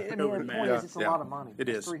 but I mean, the point is, it's a lot of money. It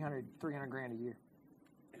is. 300 grand a year.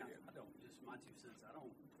 And I don't, just my 2 cents, I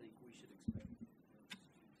don't think we should expect,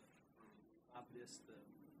 I missed the,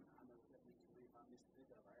 I know that means to me, if I missed the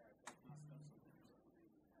pickup, I had to my stuff somewhere, so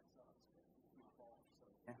that sucks, but it's my fault, so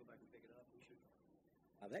go back and pick it up, we should.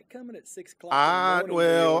 that coming at 6 o'clock. in the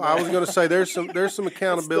morning, I was going to say there's some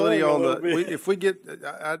accountability on if we get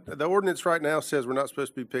the ordinance right now says we're not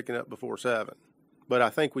supposed to be picking up before 7, but I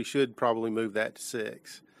think we should probably move that to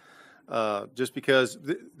 6, just because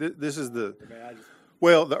this is the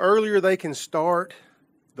the earlier they can start,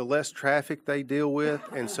 the less traffic they deal with,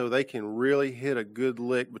 and so they can really hit a good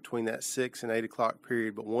lick between that 6 and 8 o'clock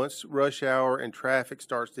period. But once rush hour and traffic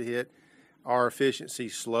starts to hit, our efficiency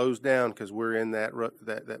slows down because we're in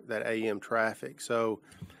that AM traffic. So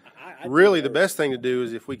really the best thing to do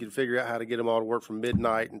is if we could figure out how to get them all to work from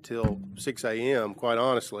midnight until 6 a.m., quite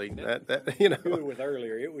honestly, that you know. With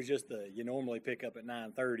earlier, it was just you normally pick up at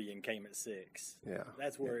 9:30 and came at 6. Yeah.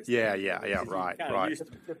 That's where it's. Yeah, right.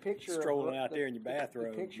 The picture strolling out there in your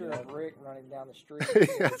bathrobe. The picture of Rick running down the street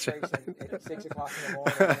That's at 6 o'clock in the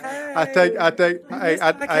morning.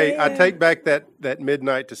 I take back that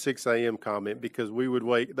midnight to 6 a.m. comment because we would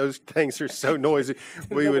wake. Those things are so noisy.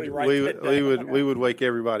 We would wake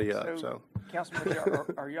everybody up. So, Councilman,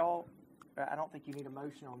 are y'all? I don't think you need a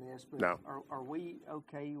motion on this, but no. Are we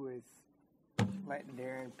okay with letting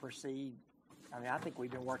Darren proceed? I mean, I think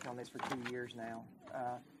we've been working on this for 2 years now.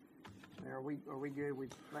 Are we good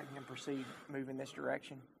with letting him proceed, move in this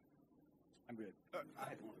direction? I'm good. I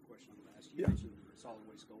had one other question I'm going to ask. You mentioned solid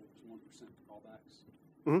waste goal was 1% callbacks.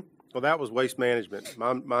 Mm-hmm. Well, that was waste management.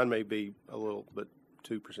 Mine may be a little, but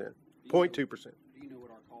 2%, 0.2%. Do you know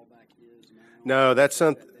what our callback is now? No, that's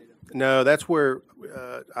something. No, that's where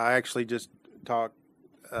I actually just talked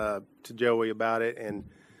to Joey about it, and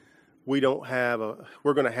we don't have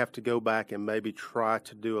we're going to have to go back and maybe try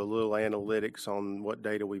to do a little analytics on what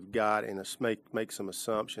data we've got and make some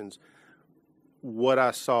assumptions. What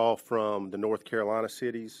I saw from the North Carolina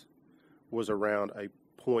cities was around a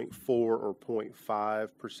 0.4 or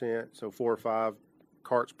 0.5%, so 4 or 5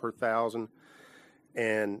 carts per 1,000,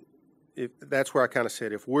 and that's where I kind of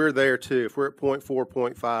said, if we're there too, if we're at 0.4,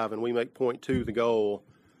 0.5, and we make 0.2 the goal,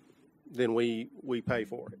 then we pay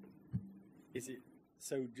for it. Is it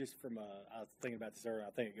so? Just from I was thinking about this earlier.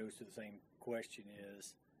 I think it goes to the same question.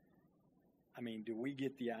 Is I mean, do we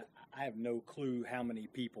get the? I have no clue how many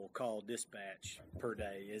people call dispatch per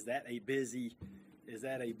day. Is that a busy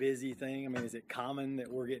thing? I mean, is it common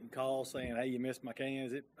that we're getting calls saying, "Hey, you missed my can"?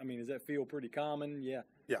 Does that feel pretty common? Yeah.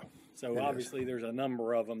 Yeah. So obviously, there's a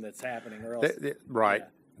number of them that's happening. Or else, right. Yeah.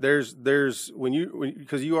 There's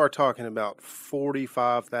because you are talking about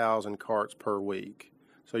 45,000 carts per week,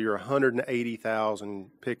 so you're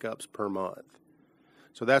 180,000 pickups per month.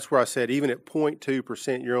 So that's where I said even at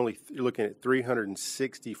 0.2%, you're looking at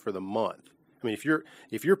 360 for the month. I mean, if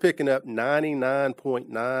you're picking up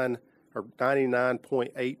 99.9 or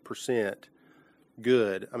 99.8%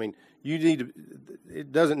 good, I mean,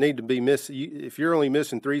 it doesn't need to be if you're only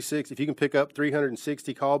missing 360, if you can pick up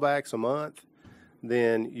 360 callbacks a month,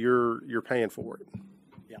 then you're paying for it.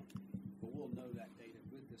 Yeah. But we'll know that data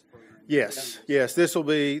with this program. Yes.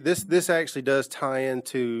 This actually does tie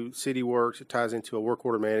into CityWorks. It ties into a work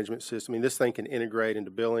order management system. I mean, this thing can integrate into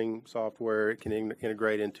billing software. It can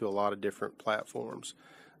integrate into a lot of different platforms.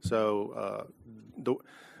 So,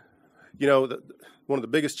 one of the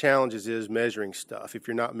biggest challenges is measuring stuff. If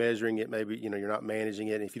you're not measuring it, maybe you're not managing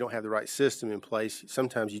it. And if you don't have the right system in place,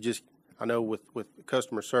 sometimes I know with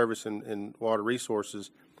customer service and water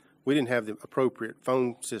resources, we didn't have the appropriate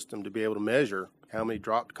phone system to be able to measure how many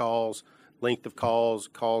dropped calls, length of calls,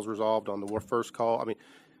 calls resolved on the first call. I mean,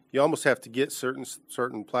 you almost have to get certain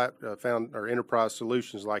found or enterprise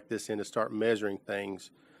solutions like this in to start measuring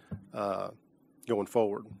things going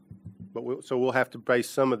forward. But we'll have to base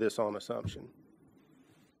some of this on assumption.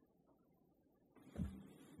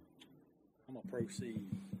 I'm gonna proceed.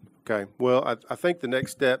 Okay. Well, I think the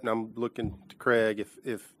next step, and I'm looking to Craig,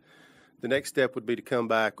 if the next step would be to come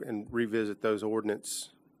back and revisit those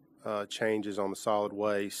ordinance changes on the solid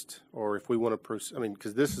waste, or if we want to proceed, I mean,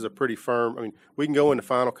 because this is a pretty firm, I mean, we can go into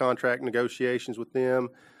final contract negotiations with them.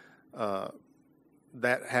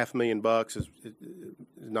 That $500,000 is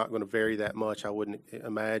not going to vary that much, I wouldn't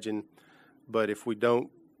imagine. But if we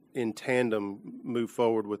don't in tandem move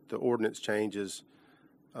forward with the ordinance changes,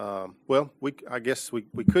 well, I guess we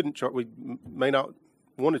couldn't we may not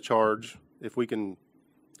want to charge if we can.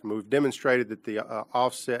 I mean, we've demonstrated that the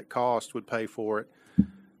offset cost would pay for it.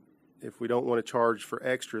 If we don't want to charge for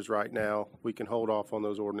extras right now, we can hold off on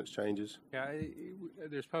those ordinance changes. Yeah,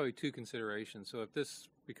 there's probably two considerations. So if this,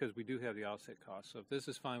 because we do have the offset cost, so if this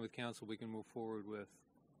is fine with council, we can move forward with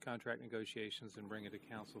contract negotiations and bring it to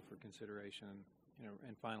council for consideration,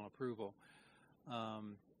 and final approval.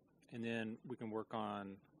 And then we can work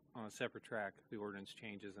on a separate track the ordinance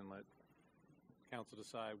changes and let council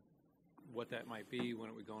decide what that might be, when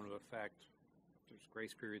it would go into effect, if there's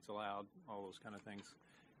grace periods allowed, all those kind of things.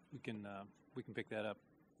 We can pick that up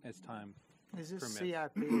as time Is this permits.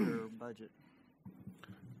 CIP or budget?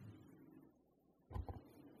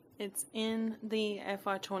 It's in the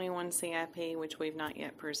FY21 CIP, which we've not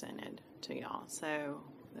yet presented to y'all. So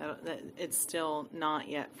it's still not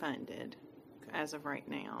yet funded as of right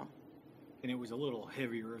now. And it was a little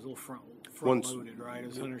heavier, it was a little front loaded, right? It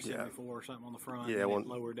was 174 or something on the front. Yeah, and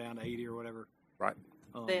lowered down to 80 or whatever. Right.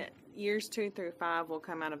 The years 2 through 5 will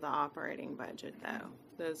come out of the operating budget, though.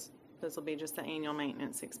 Those will be just the annual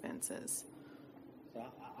maintenance expenses. So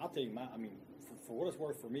I'll tell you, for what it's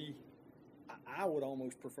worth for me, I would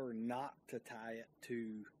almost prefer not to tie it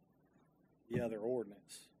to the other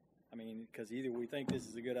ordinance. I mean, because either we think this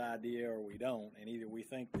is a good idea or we don't, and either we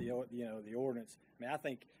think the ordinance. I mean,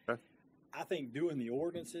 I think doing the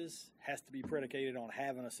ordinances has to be predicated on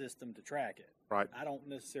having a system to track it. Right. I don't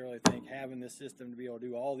necessarily think having this system to be able to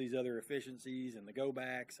do all these other efficiencies and the go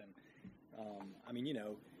backs and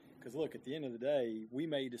because look, at the end of the day, we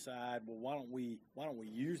may decide, well, why don't we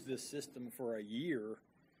use this system for a year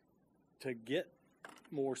to get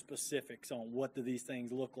more specifics on what do these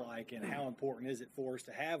things look like and how important is it for us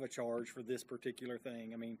to have a charge for this particular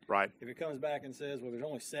thing. I mean, right. If it comes back and says, well, there's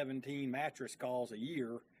only 17 mattress calls a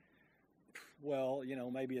year, well,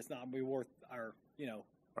 maybe it's not be worth our,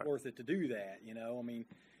 right. worth it to do that. I mean,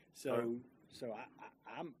 so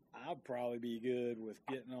I'll probably be good with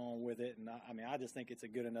getting on with it, and I just think it's a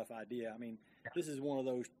good enough idea. I mean, this is one of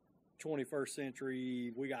those 21st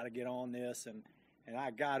century, we got to get on this, and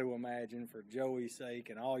I got to imagine for Joey's sake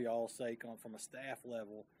and all y'all's sake from a staff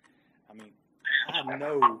level, I mean, I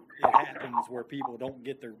know it happens where people don't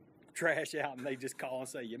get their trash out and they just call and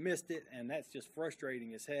say you missed it, and that's just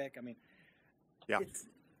frustrating as heck. I mean, it's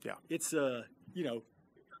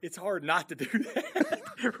it's hard not to do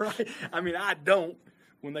that, right? I mean, I don't.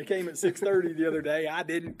 When they came at 6:30 the other day, I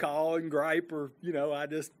didn't call and gripe or, I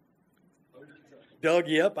just dug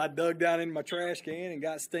you up. I dug down in my trash can and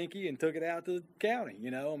got stinky and took it out to the county.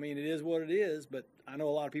 I mean, it is what it is, but I know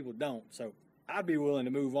a lot of people don't. So I'd be willing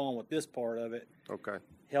to move on with this part of it. Okay.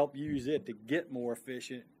 Help use it to get more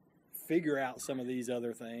efficient, figure out some of these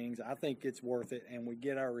other things. I think it's worth it, and we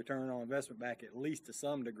get our return on investment back at least to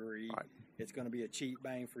some degree. Right. It's going to be a cheap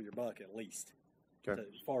bang for your buck at least, Okay.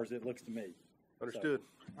 as far as it looks to me. Understood.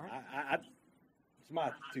 So, it's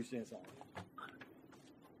my 2 cents on it.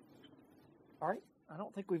 All right. I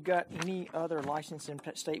don't think we've got any other licensing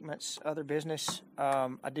statements, other business.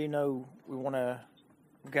 I do know we've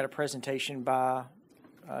got a presentation by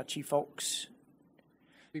Chief Folks.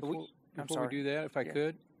 Before we do that, if I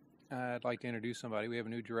could, I'd like to introduce somebody. We have a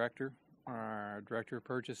new director, our director of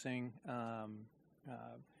purchasing, and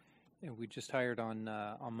we just hired on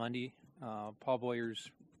Monday. Paul Boyer's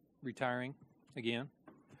retiring again.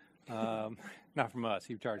 Not from us.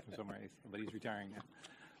 He retired from somewhere else, but he's retiring now.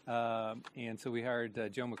 And so we hired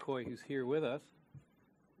Joe McCoy, who's here with us.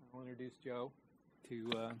 I'll introduce Joe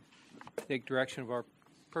to take direction of our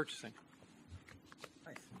purchasing.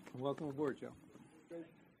 Nice. Welcome aboard, Joe.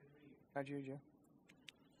 How'd you,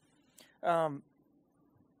 Joe?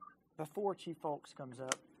 Before Chief Folks comes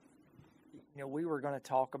up, we were going to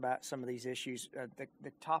talk about some of these issues.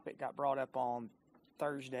 The topic got brought up on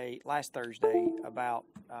last Thursday, about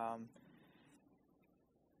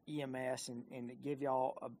EMS, and to give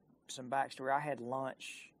y'all some backstory. I had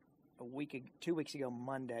lunch 2 weeks ago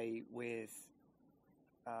Monday with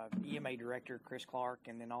EMA Director Chris Clark,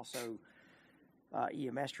 and then also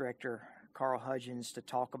EMS Director Carl Hudgens, to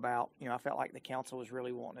talk about, I felt like the council was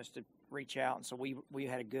really wanting us to reach out, and so we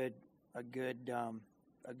had a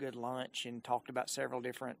good lunch and talked about several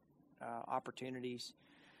different opportunities.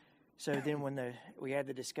 So then when we had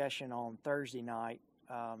the discussion on Thursday night,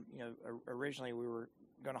 originally we were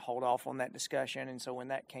going to hold off on that discussion, and so when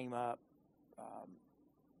that came up,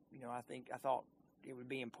 I thought it would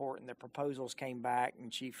be important. The proposals came back,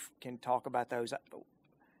 and Chief can talk about those.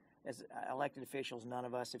 As elected officials, none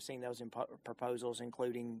of us have seen those proposals,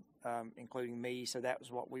 including me. So that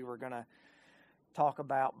was what we were going to talk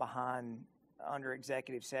about under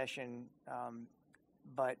executive session.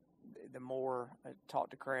 But the more I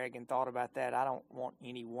talked to Craig and thought about that, I don't want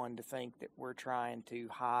anyone to think that we're trying to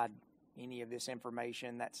hide any of this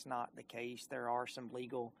information. That's not the case. There are some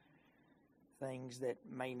legal things that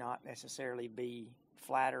may not necessarily be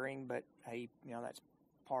flattering, but hey, that's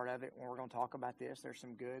part of it. When we're going to talk about this, there's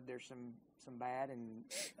some good, there's some bad, and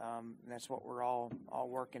that's what we're all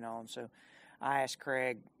working on. So I asked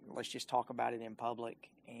Craig, let's just talk about it in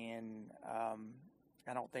public, and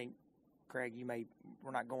I don't think, Craig,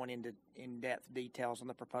 we're not going into in-depth details on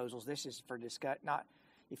the proposals. This is for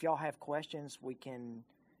if y'all have questions, we can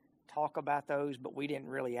talk about those, but we didn't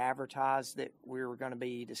really advertise that we were going to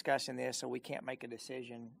be discussing this, so we can't make a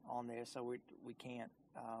decision on this, so we can't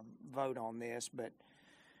vote on this. But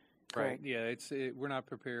Craig. Right, yeah, we're not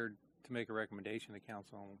prepared to make a recommendation to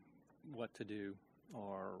council on what to do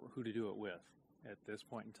or who to do it with at this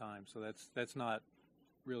point in time. So that's not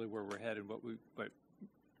really where we're headed. But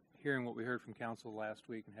hearing what we heard from council last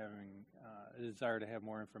week and having a desire to have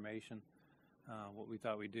more information, what we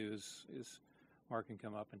thought we'd do is Mark can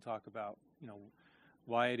come up and talk about,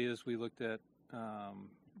 why it is we looked at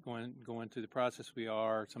going through the process we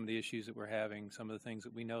are, some of the issues that we're having, some of the things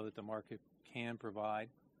that we know that the market can provide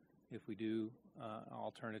if we do an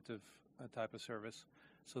alternative type of service.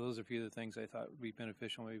 So those are a few of the things I thought would be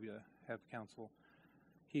beneficial maybe to have council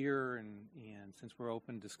hear and since we're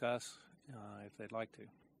open, discuss if they'd like to.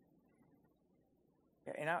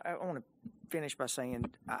 And I want to finish by saying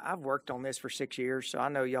I've worked on this for 6 years, so I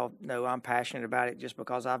know y'all know I'm passionate about it just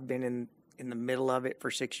because I've been in the middle of it for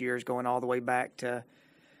 6 years, going all the way back to,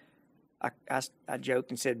 I joked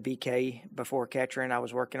and said BK before Ketron. I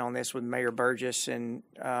was working on this with Mayor Burgess, and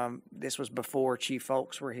this was before Chief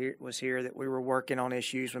Folks was here, that we were working on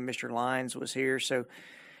issues when Mr. Lyons was here. So,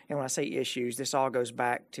 and when I say issues, this all goes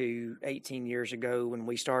back to 18 years ago when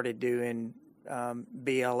we started doing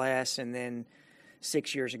BLS, and then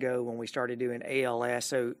 6 years ago when we started doing ALS.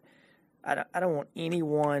 So I don't want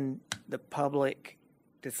anyone, the public,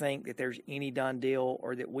 to think that there's any done deal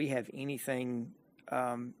or that we have anything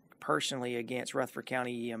personally against Rutherford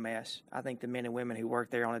County EMS. I think the men and women who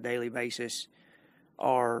work there on a daily basis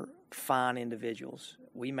are fine individuals.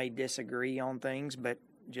 We may disagree on things, but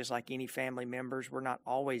just like any family members, we're not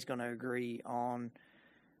always going to agree on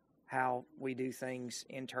how we do things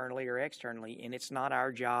internally or externally, and it's not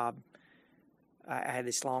our job. I had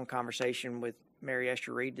this long conversation with Mary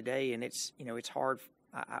Esther Reed today, and it's hard.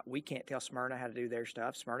 We can't tell Smyrna how to do their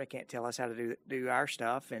stuff. Smyrna can't tell us how to do our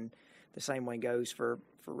stuff, and the same way goes for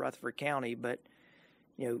Rutherford County. But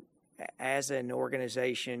as an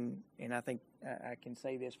organization, and I think I can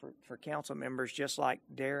say this for council members, just like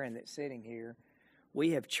Darren that's sitting here,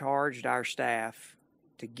 we have charged our staff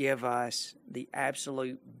to give us the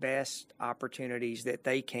absolute best opportunities that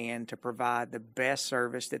they can to provide the best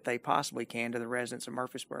service that they possibly can to the residents of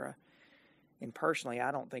Murfreesboro. And personally,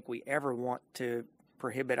 I don't think we ever want to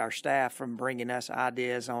prohibit our staff from bringing us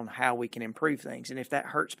ideas on how we can improve things. And if that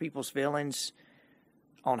hurts people's feelings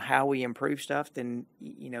on how we improve stuff, then,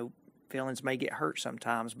 feelings may get hurt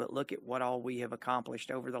sometimes. But look at what all we have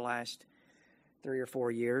accomplished over the last 3 or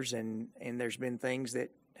 4 years. And there's been things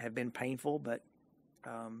that have been painful, but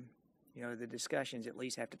the discussions at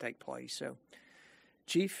least have to take place. So,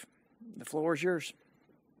 Chief, the floor is yours.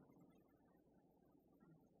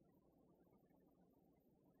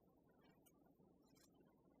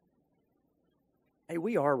 Hey,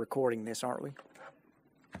 we are recording this, aren't we?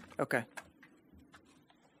 Okay.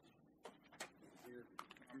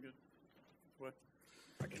 I'm good. What?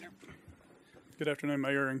 Good afternoon,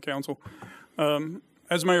 Mayor and Council.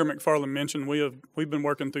 As Mayor McFarland mentioned, we've been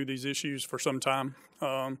working through these issues for some time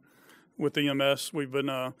with EMS. We've been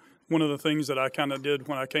one of the things that I kind of did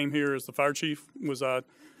when I came here as the fire chief was I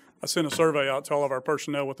sent a survey out to all of our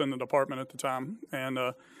personnel within the department at the time, and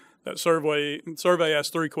That survey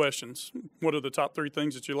asked 3 questions. What are the top 3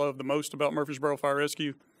 things that you love the most about Murfreesboro Fire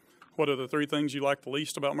Rescue? What are the 3 things you like the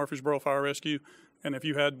least about Murfreesboro Fire Rescue? And if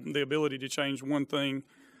you had the ability to change one thing,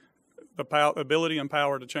 ability and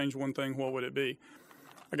power to change one thing, what would it be?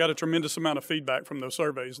 I got a tremendous amount of feedback from those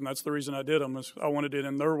surveys, and that's the reason I did them. Is I wanted it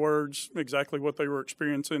in their words, exactly what they were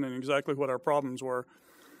experiencing and exactly what our problems were.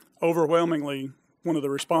 Overwhelmingly, one of the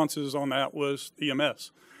responses on that was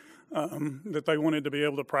EMS, that they wanted to be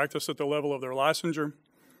able to practice at the level of their licensure,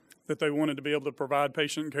 that they wanted to be able to provide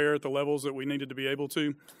patient care at the levels that we needed to be able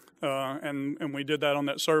to, and we did that on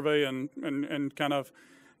that survey and kind of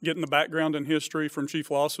getting the background and history from Chief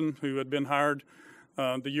Lawson, who had been hired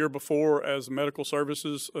the year before as medical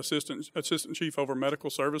services assistant chief over medical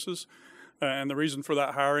services. And the reason for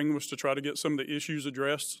that hiring was to try to get some of the issues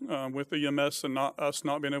addressed with EMS and us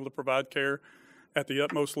not being able to provide care at the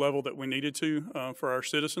utmost level that we needed to for our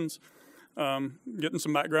citizens. Getting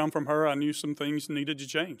some background from her, I knew some things needed to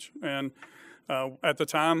change. And at the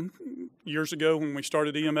time, years ago, when we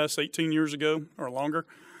started EMS 18 years ago or longer,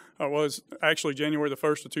 was actually January the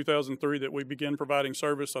 1st of 2003 that we began providing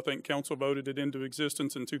service. I think council voted it into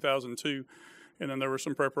existence in 2002, and then there was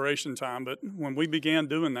some preparation time. But when we began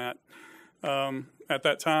doing that, at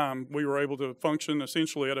that time, we were able to function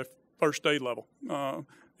essentially at a first aid level.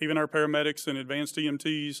 Even our paramedics and advanced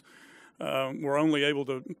EMTs were only able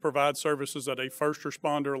to provide services at a first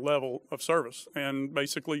responder level of service, and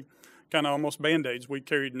basically kind of almost Band-Aids. We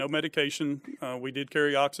carried no medication. We did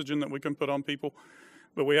carry oxygen that we can put on people,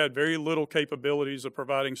 but we had very little capabilities of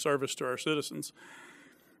providing service to our citizens.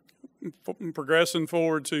 Progressing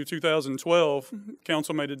forward to 2012,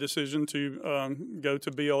 council made a decision to go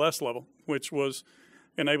to BLS level, which was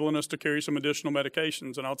enabling us to carry some additional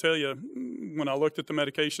medications. And I'll tell you, when I looked at the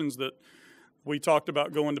medications that we talked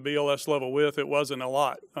about going to BLS level with, it wasn't a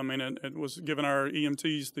lot. I mean, it was giving our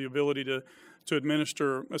EMTs the ability to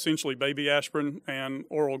administer essentially baby aspirin and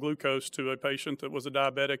oral glucose to a patient that was a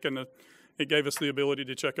diabetic, and it gave us the ability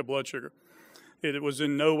to check a blood sugar. It was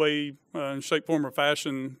in no way, shape, form, or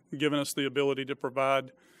fashion giving us the ability to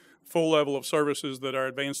provide full level of services that our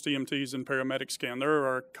advanced EMTs and paramedics can. There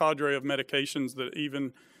are a cadre of medications that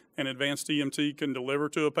even an advanced EMT can deliver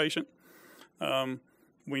to a patient.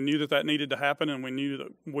 We knew that needed to happen, and we knew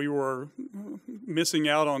that we were missing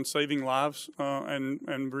out on saving lives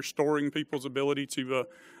and restoring people's ability to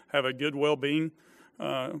have a good well-being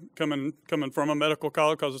coming from a medical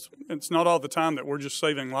college, because it's not all the time that we're just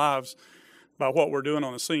saving lives by what we're doing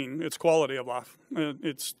on the scene. It's quality of life.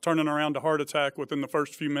 It's turning around a heart attack within the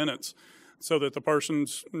first few minutes so that the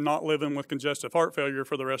person's not living with congestive heart failure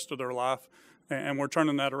for the rest of their life, and we're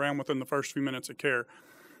turning that around within the first few minutes of care.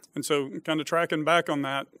 And so kind of tracking back on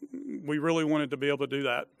that, we really wanted to be able to do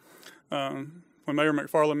that. When Mayor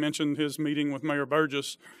McFarland mentioned his meeting with Mayor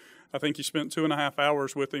Burgess, I think he spent 2.5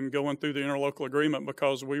 hours with him going through the interlocal agreement,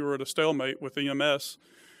 because we were at a stalemate with EMS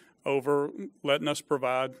over letting us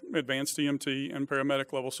provide advanced EMT and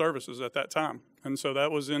paramedic level services at that time. And so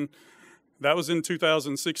that was in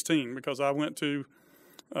 2016, because I went to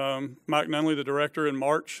Mike Nunley, the director, in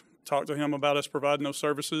March, talked to him about us providing those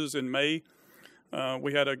services in May.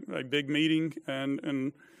 We had a big meeting,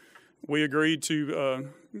 and we agreed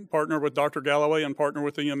to partner with Dr. Galloway and partner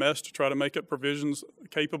with EMS to try to make it provisions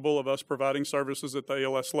capable of us providing services at the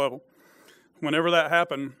ALS level. Whenever that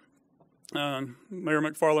happened, Mayor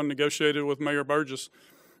McFarland negotiated with Mayor Burgess.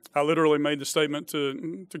 I literally made the statement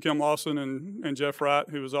to Kim Lawson and Jeff Wright,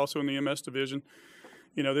 who was also in the EMS division.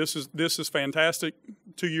 You know, this is fantastic.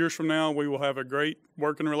 2 years from now, we will have a great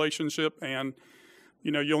working relationship, and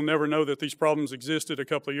you know, you'll never know that these problems existed a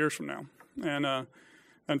couple of years from now. And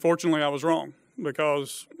unfortunately, I was wrong,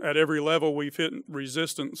 because at every level we've hit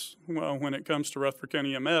resistance when it comes to Rutherford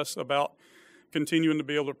County EMS about continuing to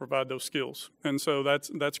be able to provide those skills. And so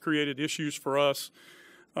that's created issues for us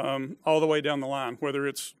all the way down the line, whether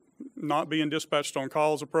it's not being dispatched on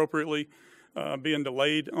calls appropriately, being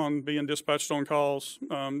delayed on being dispatched on calls,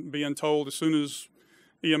 being told as soon as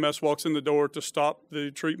EMS walks in the door to stop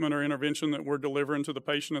the treatment or intervention that we're delivering to the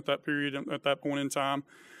patient at that period, at that point in time.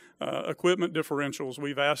 Equipment differentials,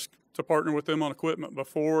 we've asked to partner with them on equipment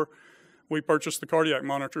before we purchased the cardiac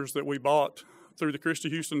monitors that we bought through the Christy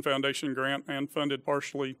Houston Foundation grant and funded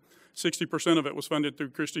partially. 60% of it was funded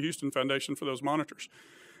through Christy Houston Foundation for those monitors.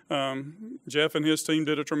 Jeff and his team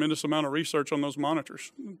did a tremendous amount of research on those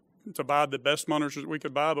monitors to buy the best monitors that we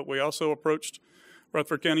could buy, but we also approached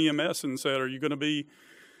Rutherford County EMS and said, are you going to be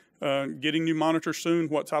getting new monitors soon?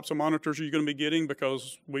 What types of monitors are you going to be getting?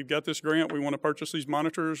 Because we've got this grant, we want to purchase these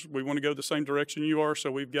monitors, we want to go the same direction you are,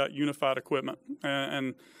 so we've got unified equipment.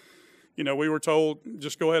 And we were told,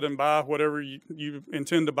 just go ahead and buy whatever you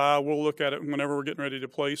intend to buy. We'll look at it whenever we're getting ready to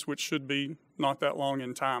place, which should be not that long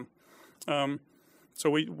in time. So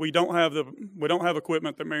we don't have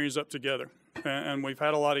equipment that marries up together, and we've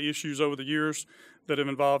had a lot of issues over the years that have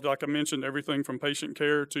involved, like I mentioned, everything from patient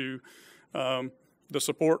care to the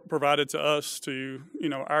support provided to us to,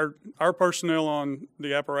 our personnel on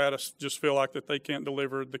the apparatus just feel like that they can't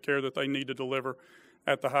deliver the care that they need to deliver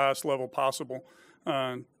at the highest level possible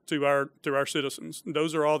to our citizens.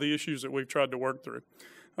 Those are all the issues that we've tried to work through.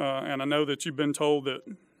 And I know that you've been told that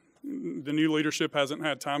the new leadership hasn't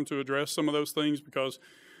had time to address some of those things because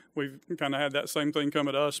we've kind of had that same thing come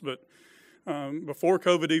at us. But before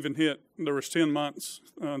COVID even hit, there was 10 months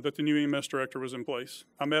that the new EMS director was in place.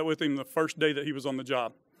 I met with him the first day that he was on the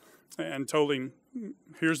job and told him,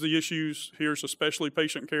 here's the issues, here's especially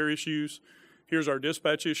patient care issues, here's our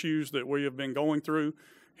dispatch issues that we have been going through,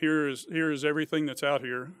 here is everything that's out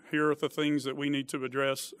here, here are the things that we need to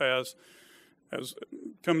address as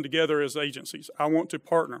come together as agencies. I want to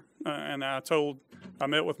partner, and I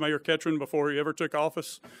met with Mayor Ketron before he ever took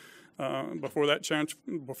office, before that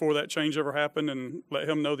change ever happened, and let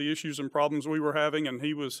him know the issues and problems we were having, and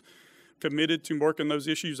he was committed to working those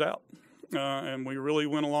issues out. And we really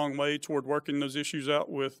went a long way toward working those issues out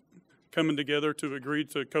with coming together to agree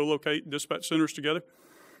to co-locate dispatch centers together.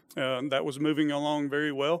 That was moving along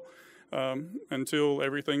very well until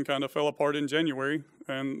everything kind of fell apart in January,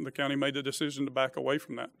 and the county made the decision to back away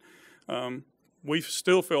from that. We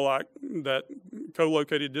still feel like that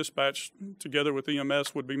co-located dispatch together with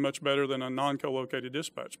EMS would be much better than a non-co-located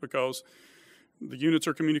dispatch because the units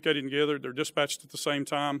are communicating together, they're dispatched at the same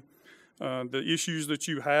time. The issues that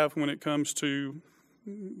you have when it comes to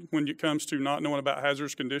not knowing about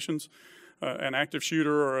hazardous conditions, an active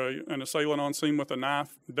shooter or an assailant on scene with a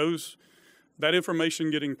knife, that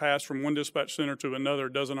information getting passed from one dispatch center to another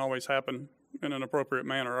doesn't always happen in an appropriate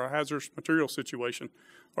manner, or a hazardous material situation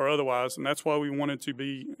or otherwise, and that's why we wanted to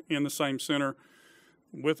be in the same center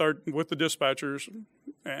with the dispatchers,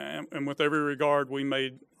 and with every regard, we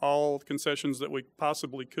made all concessions that we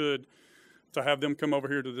possibly could to have them come over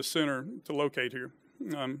here to the center to locate here.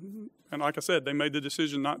 And like I said, they made the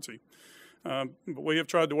decision not to. But we have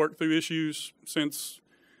tried to work through issues since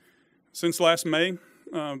last May.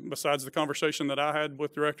 Besides the conversation that I had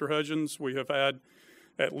with Director Hudgens, we have had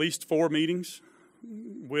at least 4 meetings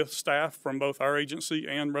with staff from both our agency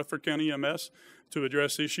and Rutherford County EMS to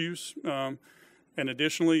address issues. And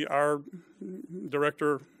additionally, our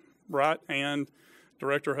Director Wright and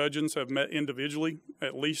Director Hudgens have met individually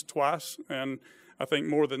at least twice, and I think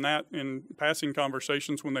more than that in passing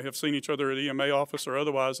conversations when they have seen each other at EMA office or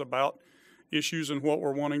otherwise about issues and what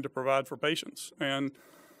we're wanting to provide for patients. And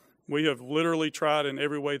we have literally tried in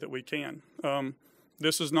every way that we can.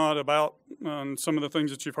 This is not about some of the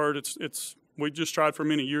things that you've heard. We just tried for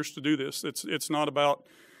many years to do this. It's not about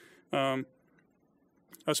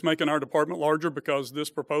us making our department larger because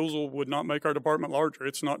this proposal would not make our department larger.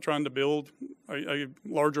 It's not trying to build a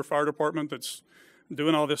larger fire department that's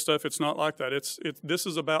doing all this stuff. It's not like that. This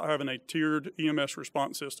is about having a tiered EMS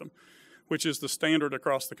response system, which is the standard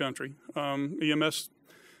across the country. EMS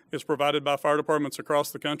is provided by fire departments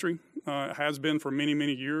across the country. It has been for many,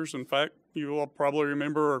 many years. In fact, you all probably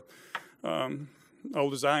remember,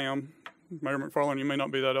 old as I am, Mayor McFarland, you may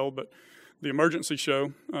not be that old, but the emergency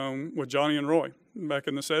show with Johnny and Roy back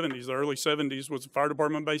in the 70s, the early 70s, was a fire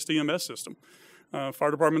department-based EMS system.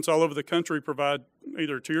 Fire departments all over the country provide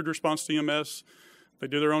either tiered response to EMS, they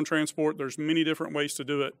do their own transport. There's many different ways to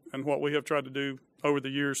do it, and what we have tried to do over the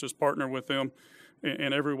years is partner with them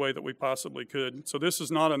in every way that we possibly could. So this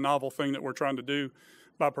is not a novel thing that we're trying to do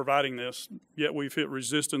by providing this, yet we've hit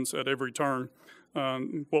resistance at every turn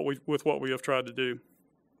with what we have tried to do.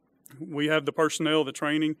 We have the personnel, the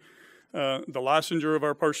training, the licensure of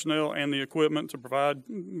our personnel, and the equipment to provide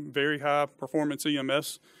very high performance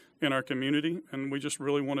EMS in our community, and we just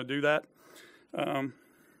really want to do that. And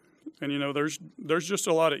there's just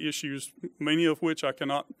a lot of issues, many of which I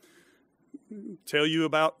cannot tell you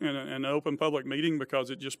about in an open public meeting because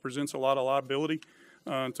it just presents a lot of liability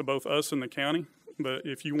to both us and the county. But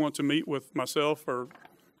if you want to meet with myself or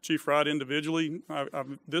Chief Wright individually,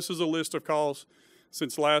 this is a list of calls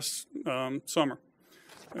since last summer.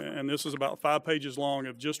 And this is about 5 pages long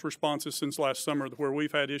of just responses since last summer where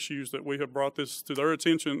we've had issues that we have brought this to their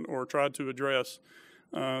attention or tried to address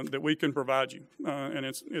that we can provide you. And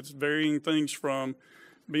it's varying things from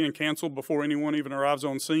being canceled before anyone even arrives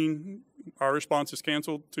on scene, our response is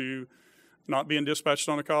canceled, to not being dispatched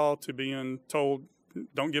on a call, to being told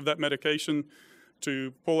don't give that medication,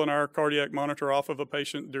 to pulling our cardiac monitor off of a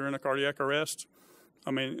patient during a cardiac arrest.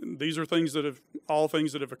 I mean, these are all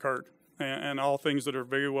things that have occurred. and all things that are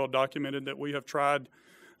very well documented that we have tried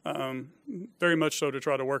very much so to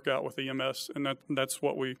try to work out with EMS, and that's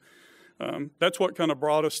what kind of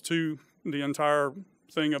brought us to the entire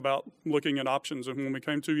thing about looking at options. And when we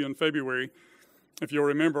came to you in February, if you'll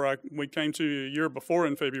remember, we came to you a year before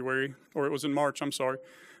in February, or it was in March, I'm sorry,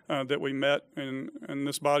 that we met, and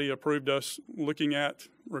this body approved us looking at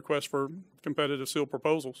requests for competitive seal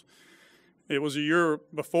proposals. It was a year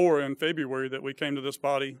before in February that we came to this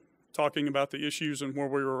body talking about the issues and where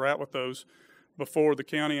we were at with those before the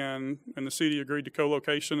county and the city agreed to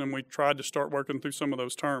co-location, and we tried to start working through some of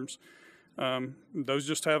those terms. We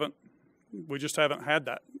just haven't had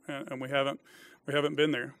that, and we haven't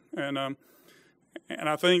been there. And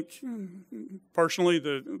I think personally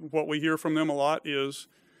what we hear from them a lot is,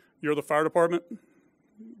 you're the fire department,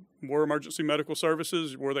 we're emergency medical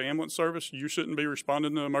services, we're the ambulance service, you shouldn't be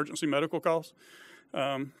responding to emergency medical calls.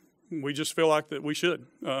 We just feel like that we should.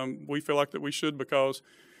 We feel like that we should because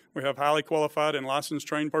we have highly qualified and licensed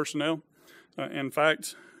trained personnel. In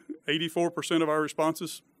fact, 84% of our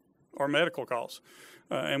responses are medical calls,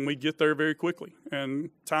 and we get there very quickly.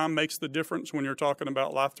 And time makes the difference when you're talking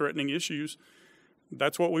about life-threatening issues.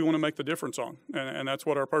 That's what we want to make the difference on, and that's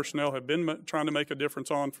what our personnel have been trying to make a difference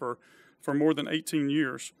on for more than 18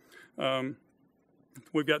 years.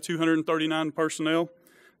 We've got 239 personnel.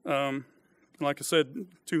 Like I said,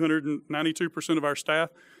 292% of our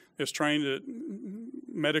staff is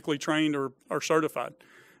medically trained or certified.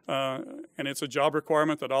 And it's a job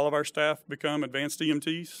requirement that all of our staff become advanced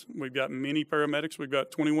EMTs. We've got many paramedics. We've got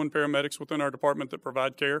 21 paramedics within our department that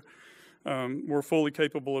provide care. We're fully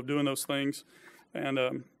capable of doing those things,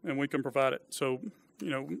 and we can provide it. So,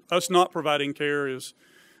 us not providing care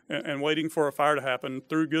and waiting for a fire to happen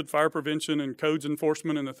through good fire prevention and codes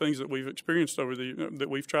enforcement and the things that we've experienced that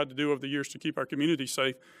we've tried to do over the years to keep our community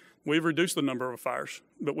safe, we've reduced the number of fires.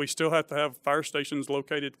 But we still have to have fire stations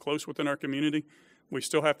located close within our community. We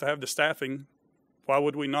still have to have the staffing. Why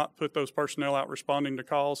would we not put those personnel out responding to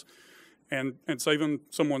calls and saving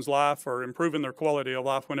someone's life or improving their quality of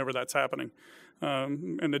life whenever that's happening?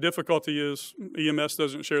 And the difficulty is EMS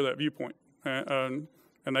doesn't share that viewpoint.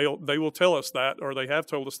 And they will tell us that, or they have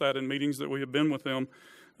told us that in meetings that we have been with them,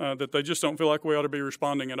 that they just don't feel like we ought to be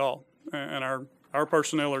responding at all. And our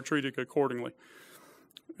personnel are treated accordingly.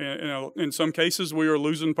 And, in some cases, we are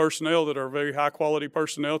losing personnel that are very high quality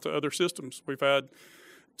personnel to other systems. We've had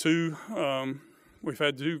two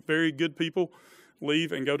very good people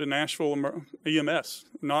leave and go to Nashville EMS,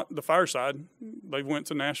 not the fire side. They went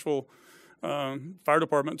to Nashville Fire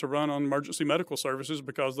Department to run on emergency medical services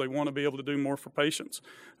because they want to be able to do more for patients,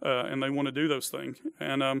 and they want to do those things.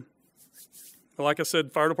 And like I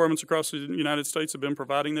said, fire departments across the United States have been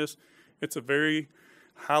providing this. It's a very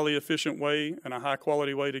highly efficient way and a high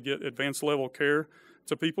quality way to get advanced level care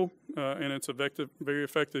to people, and it's very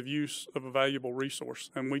effective use of a valuable resource.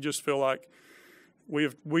 And we just feel like we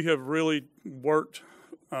have really worked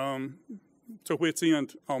to wit's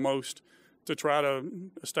end almost to try to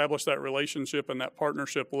establish that relationship and that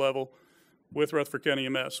partnership level with Rutherford County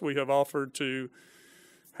EMS. We have offered to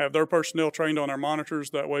have their personnel trained on our monitors,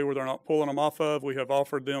 that way where they're not pulling them off of. We have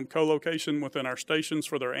offered them co-location within our stations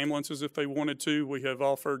for their ambulances if they wanted to. We have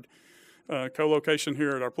offered co-location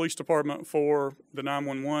here at our police department for the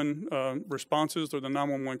 911 responses or the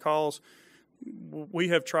 911 calls. We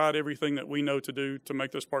have tried everything that we know to do to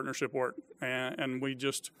make this partnership work, and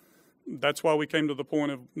that's why we came to the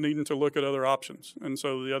point of needing to look at other options. And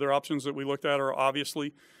so the other options that we looked at are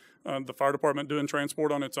obviously the fire department doing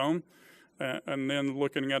transport on its own, and then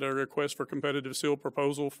looking at a request for competitive seal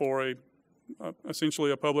proposal for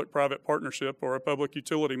essentially a public-private partnership or a public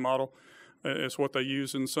utility model is what they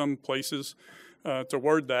use in some places to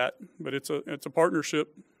word that. But it's a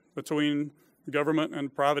partnership between government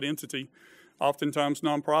and private entity, oftentimes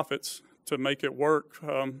nonprofits, to make it work,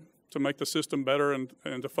 to make the system better and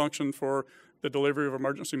to function for the delivery of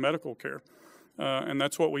emergency medical care. And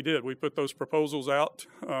that's what we did. We put those proposals out.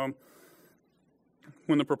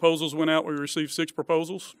 When the proposals went out, we received 6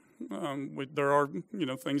 proposals. There are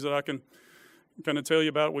things that I can kind of tell you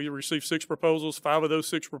about. We received 6 proposals. 5 of those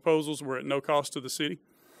 6 proposals were at no cost to the city.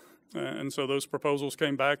 And so those proposals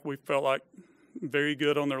came back. We felt like very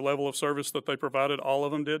good on their level of service that they provided. All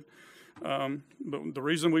of them did. But the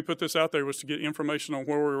reason we put this out there was to get information on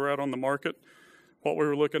where we were at on the market, what we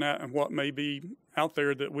were looking at, and what may be out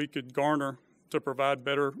there that we could garner to provide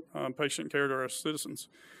better patient care to our citizens.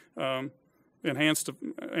 Enhanced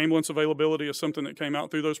ambulance availability is something that came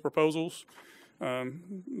out through those proposals.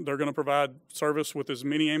 They're going to provide service with as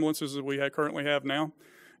many ambulances as we currently have now.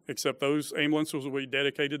 except those ambulances will be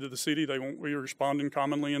dedicated to the city. They won't be responding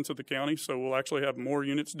commonly into the county, so we'll actually have more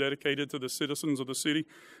units dedicated to the citizens of the city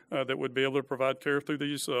that would be able to provide care through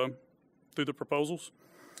these through the proposals.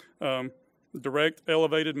 Direct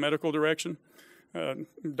elevated medical direction.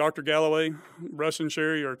 Dr. Galloway, Russ and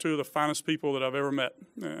Sherry are two of the finest people that I've ever met.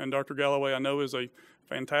 And Dr. Galloway, I know, is a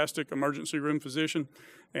fantastic emergency room physician,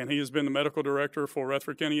 and he has been the medical director for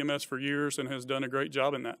Rutherford County EMS for years and has done a great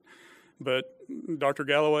job in that. But Dr.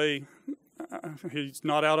 Galloway, he's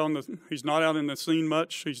not out in the scene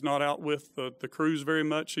much. He's not out with the crews very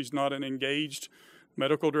much. He's not an engaged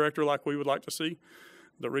medical director like we would like to see.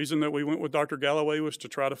 The reason that we went with Dr. Galloway was to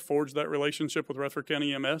try to forge that relationship with Rutherford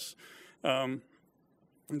County EMS.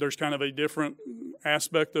 There's kind of a different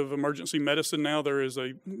aspect of emergency medicine now. There is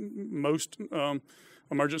most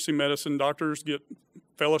emergency medicine doctors get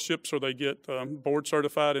fellowships or they get board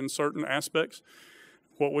certified in certain aspects.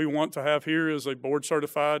 What we want to have here is a board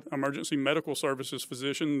certified emergency medical services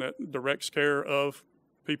physician that directs care of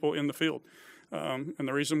people in the field. And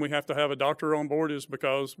the reason we have to have a doctor on board is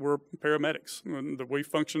because we're paramedics and we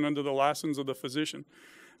function under the license of the physician.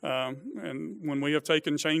 And when we have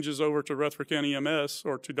taken changes over to Rutherford County EMS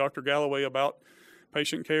or to Dr. Galloway about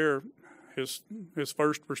patient care, his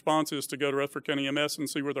first response is to go to Rutherford County EMS and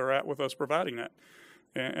see where they're at with us providing that.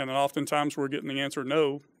 And oftentimes we're getting the answer,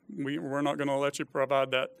 no, we're not going to let you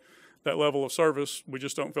provide that level of service. We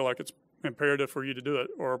just don't feel like it's imperative for you to do it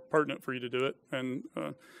or pertinent for you to do it. And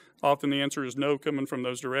often the answer is no, coming from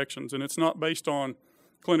those directions. And it's not based on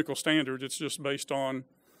clinical standards. It's just based on,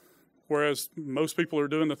 whereas most people are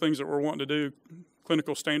doing the things that we're wanting to do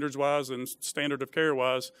clinical standards wise and standard of care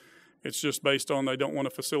wise, it's just based on they don't want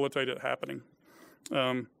to facilitate it happening.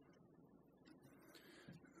 Some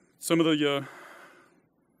of the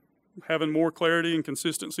having more clarity and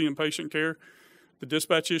consistency in patient care, the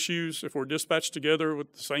dispatch issues, if we're dispatched together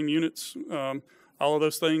with the same units, all of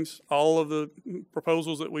those things, all of the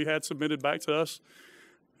proposals that we had submitted back to us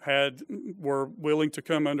were willing to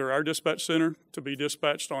come under our dispatch center, to be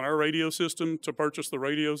dispatched on our radio system, to purchase the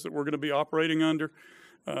radios that we're going to be operating under,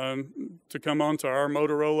 to come onto our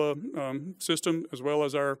Motorola system, as well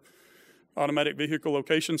as our automatic vehicle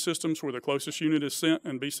location systems where the closest unit is sent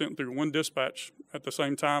and be sent through one dispatch at the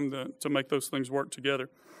same time to make those things work together.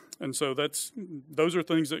 And so those are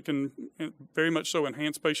things that can very much so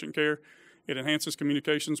enhance patient care. It enhances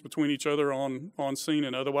communications between each other on scene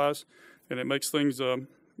and otherwise, and it makes things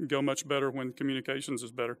go much better when communications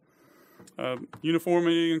is better.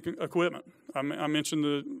 Uniformity and equipment. I mentioned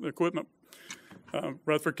the equipment.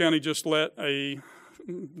 Rutherford County just they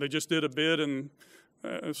just did a bid, and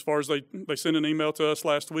as far as they sent an email to us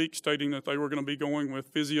last week stating that they were going to be going with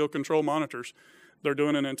Physio Control monitors. They're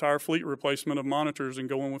doing an entire fleet replacement of monitors and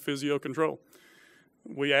going with Physio Control.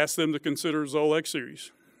 We asked them to consider Zoll X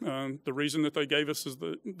Series. The reason that they gave us is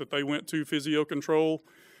that they went to Physio Control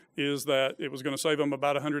is that it was going to save them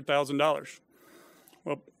about $100,000.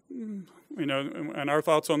 Well, you know, and our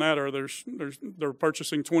thoughts on that are they're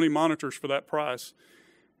purchasing 20 monitors for that price.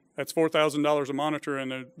 That's $4,000 a monitor,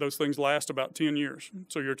 and those things last about 10 years.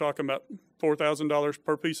 So you're talking about $4,000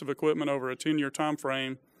 per piece of equipment over a 10-year time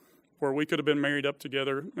frame where we could have been married up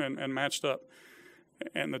together and matched up.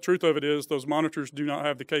 And the truth of it is those monitors do not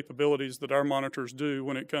have the capabilities that our monitors do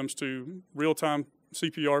when it comes to real-time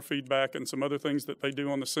CPR feedback and some other things that they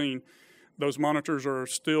do on the scene. Those monitors are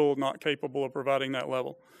still not capable of providing that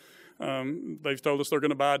level. They've told us they're going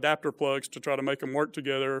to buy adapter plugs to try to make them work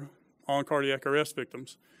together on cardiac arrest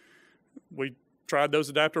victims. We tried those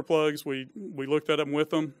adapter plugs. We looked at them with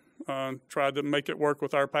them, tried to make it work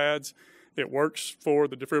with our pads. It works for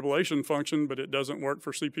the defibrillation function, but it doesn't work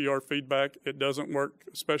for CPR feedback. It doesn't work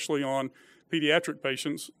especially on pediatric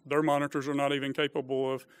patients. Their monitors are not even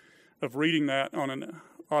capable of reading that on an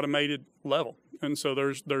automated level. And so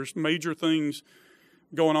there's major things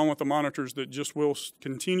going on with the monitors that just will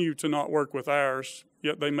continue to not work with ours,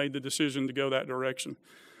 yet they made the decision to go that direction.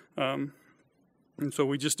 And so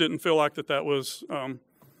we just didn't feel like that was,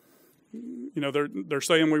 they're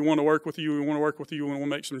saying we want to work with you, and we'll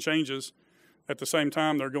make some changes. At the same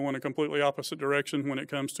time, they're going a completely opposite direction when it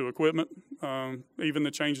comes to equipment. Even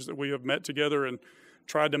the changes that we have met together and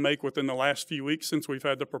tried to make within the last few weeks since we've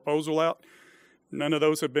had the proposal out, none of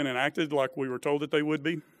those have been enacted like we were told that they would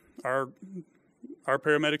be. Our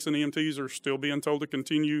paramedics and EMTs are still being told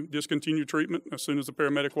to discontinue treatment as soon as the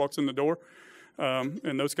paramedic walks in the door.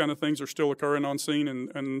 And those kind of things are still occurring on scene,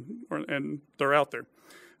 and they're out there.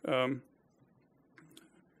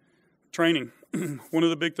 Training. One of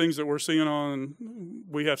the big things that we're seeing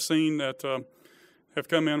we have seen that have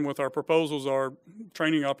come in with our proposals are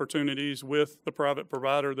training opportunities with the private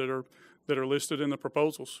provider that are that are listed in the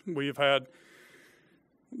proposals. We have had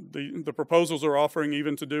the proposals are offering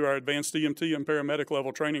even to do our advanced EMT and paramedic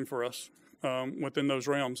level training for us within those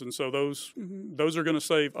realms. And so those are going to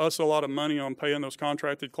save us a lot of money on paying those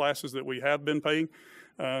contracted classes that we have been paying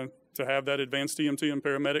to have that advanced EMT and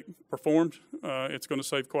paramedic performed. It's going to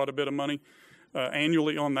save quite a bit of money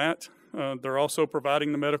annually on that. They're also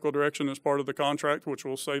providing the medical direction as part of the contract, which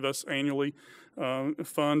will save us annually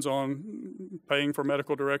funds on paying for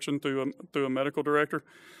medical direction through a medical director.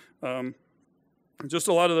 Just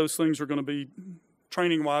a lot of those things are going to be,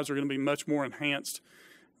 training-wise, are going to be much more enhanced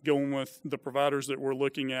going with the providers that we're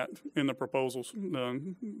looking at in the proposals.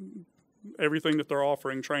 Everything that they're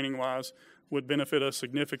offering training-wise would benefit us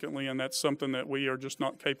significantly, and that's something that we are just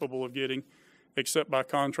not capable of getting except by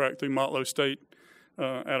contract through Motlow State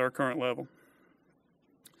at our current level.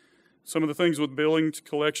 Some of the things with billing,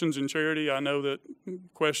 collections, and charity, I know that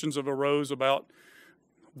questions have arose about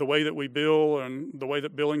the way that we bill and the way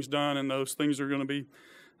that billing's done, and those things are going to be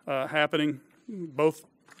happening. Both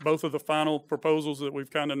of the final proposals that we've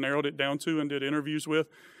kind of narrowed it down to and did interviews with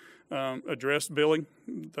addressed billing.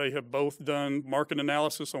 They have both done market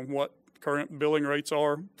analysis on what current billing rates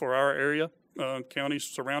are for our area, counties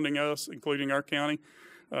surrounding us, including our county,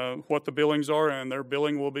 what the billings are, and their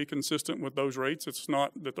billing will be consistent with those rates. It's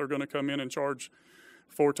not that they're going to come in and charge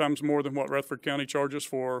 4 times more than what Rutherford County charges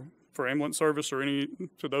for ambulance service or any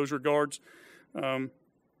to those regards.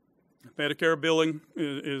 Medicare billing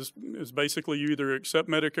is basically you either accept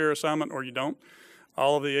Medicare assignment or you don't.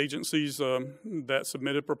 All of the agencies that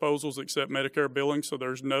submitted proposals accept Medicare billing, so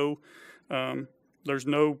there's no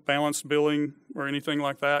balanced billing or anything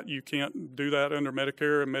like that. You can't do that under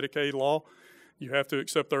Medicare and Medicaid law. You have to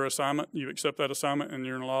accept their assignment. You accept that assignment, and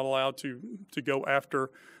you're not allowed to go after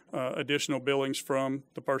additional billings from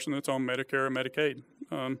the person that's on Medicare or Medicaid.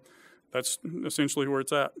 That's essentially where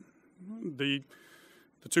it's at.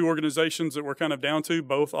 The 2 organizations that we're kind of down to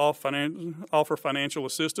both offer financial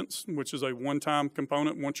assistance, which is a one-time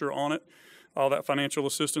component. Once you're on it, all that financial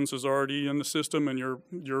assistance is already in the system, and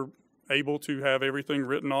you're able to have everything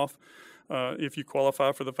written off if you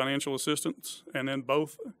qualify for the financial assistance. And then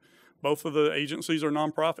both of the agencies are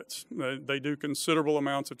nonprofits. They do considerable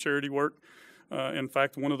amounts of charity work. In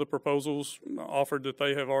fact, one of the proposals offered that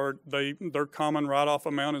they have their common write-off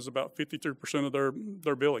amount is about 53% of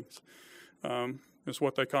their billings. Is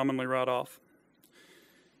what they commonly write off.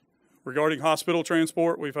 Regarding hospital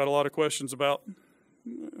transport, we've had a lot of questions about,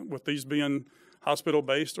 with these being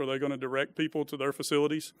hospital-based, are they going to direct people to their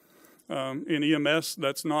facilities? In EMS,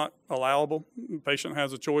 that's not allowable. The patient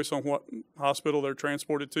has a choice on what hospital they're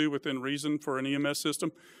transported to within reason for an EMS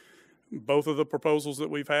system. Both of the proposals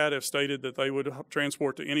that we've had have stated that they would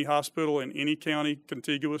transport to any hospital in any county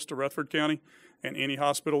contiguous to Rutherford County and any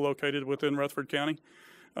hospital located within Rutherford County.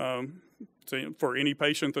 For any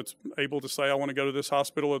patient that's able to say, I want to go to this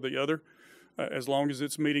hospital or the other, as long as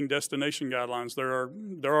it's meeting destination guidelines. There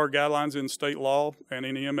are guidelines in state law and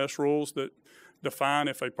in EMS rules that define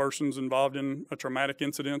if a person's involved in a traumatic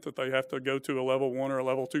incident that they have to go to a level 1 or a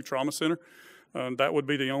level 2 trauma center. That would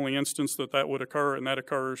be the only instance that would occur, and that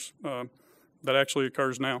actually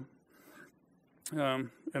occurs now.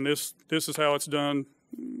 And this is how it's done.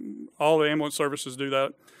 All the ambulance services do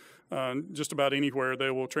that. Just about anywhere they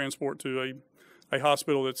will transport to a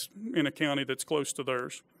hospital that's in a county that's close to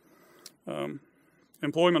theirs.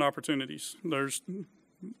 Employment opportunities.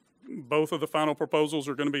 Both of the final proposals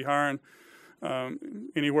are going to be hiring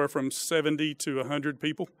anywhere from 70 to 100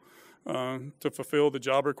 people to fulfill the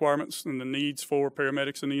job requirements and the needs for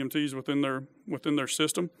paramedics and EMTs within their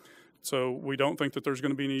system. So we don't think that there's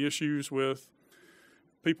going to be any issues with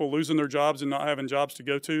people losing their jobs and not having jobs to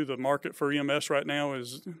go to. The market for EMS right now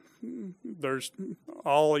is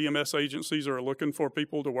all EMS agencies are looking for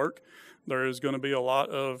people to work. There is going to be a lot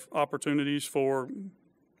of opportunities for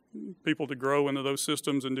people to grow into those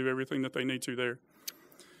systems and do everything that they need to there.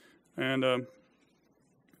 And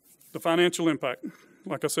the financial impact,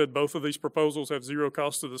 like I said, both of these proposals have zero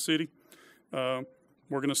cost to the city. We're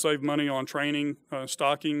going to save money on training,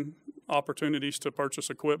 stocking, opportunities to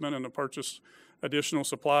purchase equipment and to purchase additional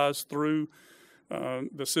supplies through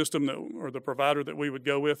the system or the provider that we would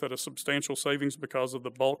go with at a substantial savings because of the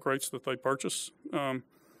bulk rates that they purchase.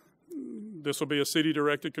 This will be a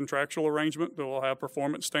city-directed contractual arrangement that will have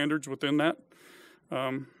performance standards within that.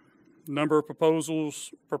 Number of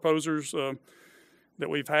proposers that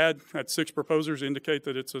we've had 6 proposers indicate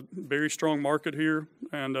that it's a very strong market here,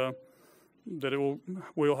 and that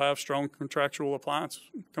we'll have strong contractual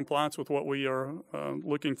compliance with what we are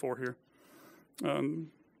looking for here.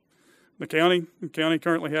 The county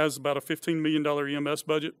currently has about a $15 million EMS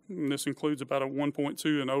budget, and this includes about a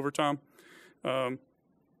 1.2 in overtime.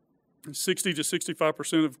 60 to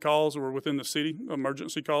 65% of calls were within the city,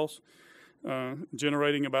 emergency calls,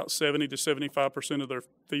 generating about 70 to 75% of their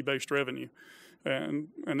fee-based revenue. And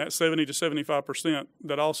that 70 to 75%,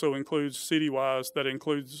 that also includes city-wise,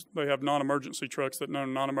 they have non-emergency trucks that know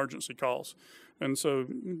non-emergency calls. And so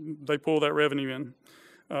they pull that revenue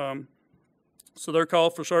in. So their call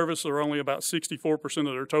for service are only about 64% of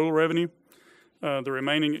their total revenue. The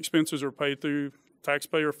remaining expenses are paid through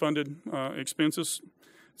taxpayer-funded expenses.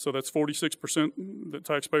 So that's 46% that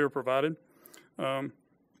taxpayer provided.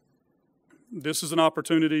 This is an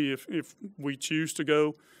opportunity if we choose to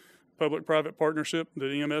go public-private partnership, that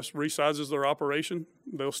EMS resizes their operation.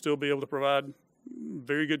 They'll still be able to provide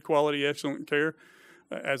very good quality, excellent care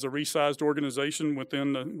as a resized organization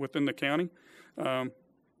within the county.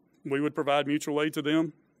 We would provide mutual aid to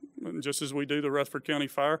them, just as we do the Rutherford County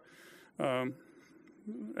Fire,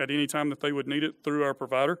 at any time that they would need it through our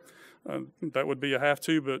provider. That would be a have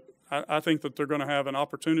to, but I think that they're going to have an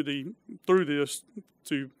opportunity through this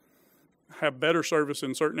to have better service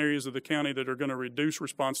in certain areas of the county that are going to reduce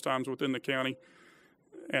response times within the county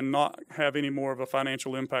and not have any more of a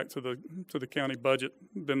financial impact to the county budget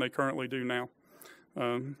than they currently do now,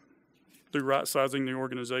 through right-sizing the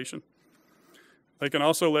organization. They can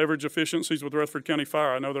also leverage efficiencies with Rutherford County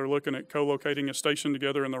Fire. I know they're looking at co-locating a station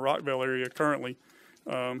together in the Rockville area currently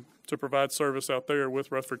to provide service out there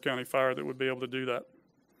with Rutherford County Fire that would be able to do that.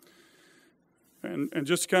 And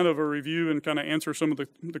just kind of a review and kind of answer some of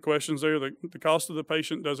the questions there, the cost of the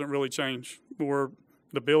patient doesn't really change.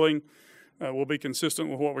 The billing will be consistent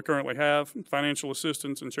with what we currently have. Financial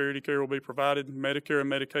assistance and charity care will be provided. Medicare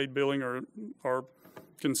and Medicaid billing are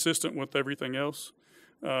consistent with everything else.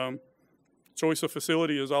 Choice of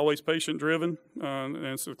facility is always patient-driven, and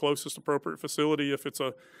it's the closest appropriate facility if it's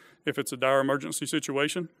a dire emergency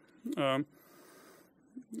situation.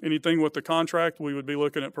 Anything with the contract, we would be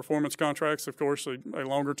looking at performance contracts. Of course, a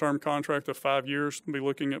longer-term contract of 5 years, we'll be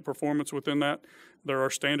looking at performance within that. There are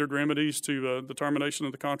standard remedies to the termination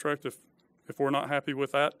of the contract if we're not happy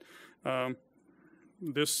with that.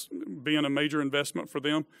 This being a major investment for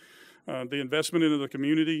them. The investment into the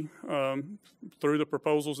community through the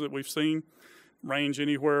proposals that we've seen range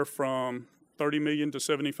anywhere from $30 million to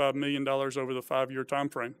 $75 million over the 5-year time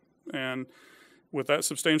frame. And with that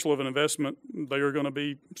substantial of an investment, they are going to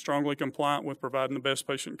be strongly compliant with providing the best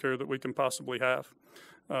patient care that we can possibly have.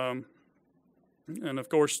 And of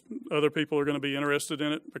course, other people are going to be interested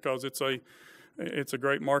in it because it's a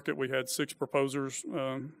great market. We had 6 proposers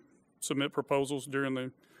submit proposals during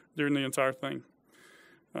the entire thing.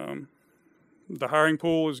 The hiring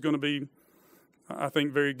pool is going to be, I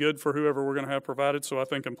think, very good for whoever we're going to have provided. So I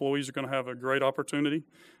think employees are going to have a great opportunity.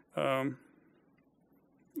 And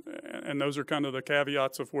those are kind of the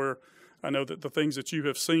caveats of where I know that the things that you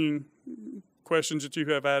have seen, questions that you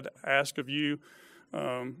have had asked of you,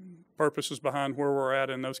 purposes behind where we're at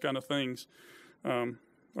and those kind of things.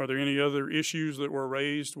 Are there any other issues that were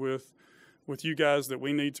raised with you guys that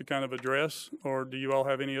we need to kind of address, or do you all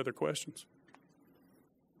have any other questions?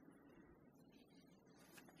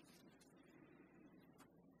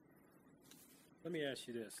 Let me ask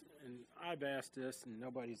you this, and I've asked this and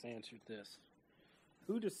nobody's answered this.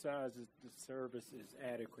 Who decides if the service is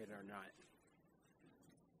adequate or not?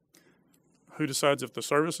 Who decides if the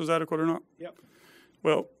service is adequate or not? Yep.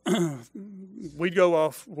 Well,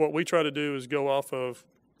 what we try to do is go off of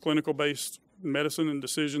clinical-based medicine and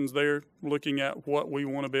decisions there, looking at what we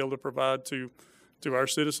want to be able to provide to our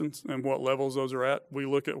citizens and what levels those are at. We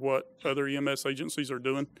look at what other EMS agencies are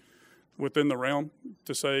doing within the realm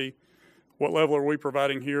to say, what level are we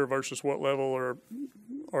providing here versus what level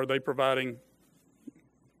are they providing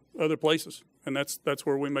other places? And that's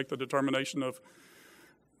where we make the determination of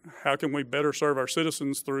how can we better serve our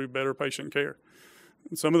citizens through better patient care.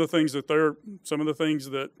 And some of the things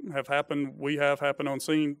that have happened, we have happened on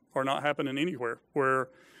scene, are not happening anywhere. Where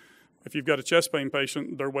if you've got a chest pain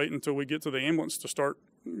patient, they're waiting until we get to the ambulance to start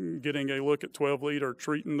getting a look at 12 lead or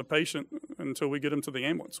treating the patient until we get them to the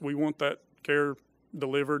ambulance. We want that care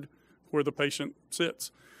delivered where the patient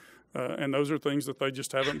sits. And those are things that they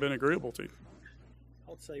just haven't been agreeable to. I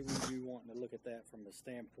would say we do want to look at that from the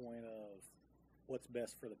standpoint of what's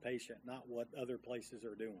best for the patient, not what other places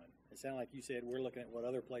are doing. It sounded like you said we're looking at what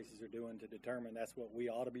other places are doing to determine that's what we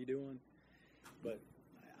ought to be doing. But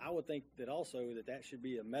I would think that also that should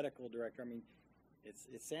be a medical director. I mean, I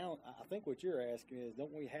think what you're asking is,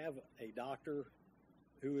 don't we have a doctor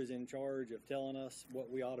who is in charge of telling us what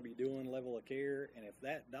we ought to be doing, level of care? And if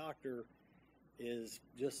that doctor is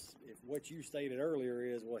just, if what you stated earlier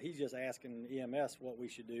is, well, he's just asking EMS what we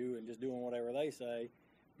should do and just doing whatever they say,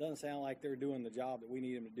 doesn't sound like they're doing the job that we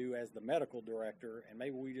need them to do as the medical director, and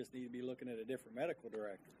maybe we just need to be looking at a different medical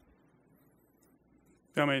director.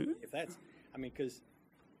 I mean, If that's, I mean, because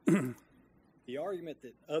the argument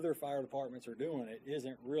that other fire departments are doing it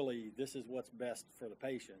isn't really, this is what's best for the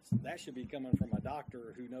patients. That should be coming from a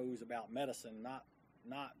doctor who knows about medicine, not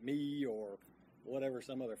me or whatever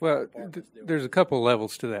some other fire department's doing. There's a couple of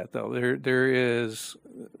levels to that, though. There is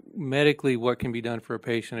medically what can be done for a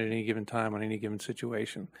patient at any given time on any given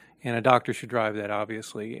situation, and a doctor should drive that,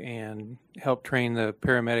 obviously, and help train the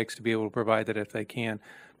paramedics to be able to provide that if they can.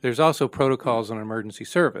 There's also protocols on emergency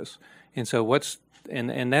service, and so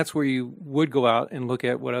and that's where you would go out and look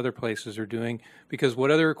at what other places are doing, because what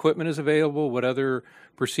other equipment is available, what other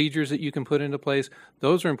procedures that you can put into place,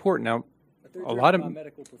 those are important. Now, But they're a driven lot of by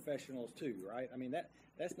medical professionals too, right? I mean,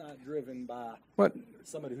 that's not driven by what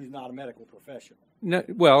somebody who's not a medical professional. no,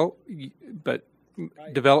 well, but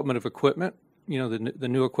Right. development of equipment, the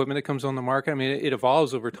new equipment that comes on the market. I mean, it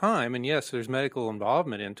evolves over time, and yes, there's medical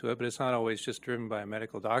involvement into it, but it's not always just driven by a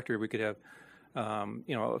medical doctor. We could have,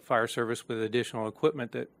 a fire service with additional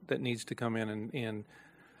equipment that needs to come in, and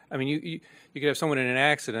I mean, you could have someone in an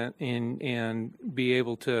accident and be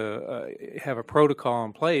able to have a protocol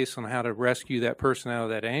in place on how to rescue that person out of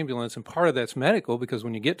that ambulance, and part of that's medical, because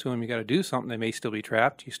when you get to them, you got to do something. They may still be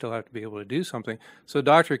trapped. You still have to be able to do something. So a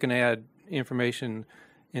doctor can add information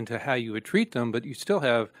into how you would treat them, but you still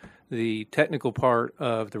have the technical part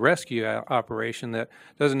of the rescue operation that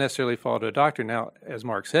doesn't necessarily fall to a doctor. Now, as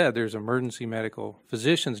Mark said, there's emergency medical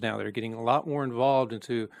physicians now that are getting a lot more involved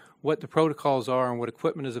into what the protocols are and what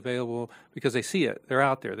equipment is available, because they see it. They're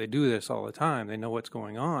out there. They do this all the time. They know what's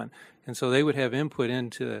going on. And so they would have input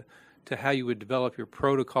into how you would develop your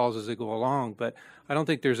protocols as they go along. But I don't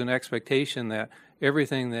think there's an expectation that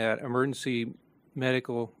everything that emergency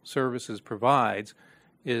medical services provides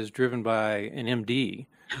is driven by an MD,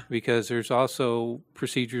 because there's also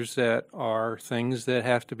procedures that are things that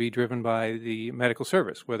have to be driven by the medical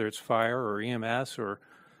service, whether it's fire or EMS or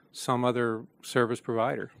some other service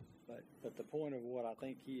provider. But the point of what I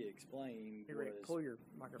think he explained was, pull your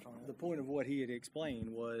microphone up. The point of what he had explained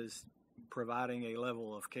was providing a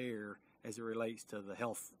level of care as it relates to the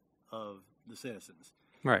health of the citizens.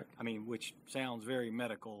 Right. I mean, which sounds very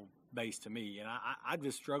medical based to me. And I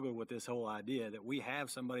just struggle with this whole idea that we have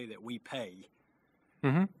somebody that we pay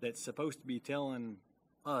that's supposed to be telling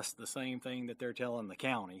us the same thing that they're telling the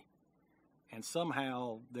county. And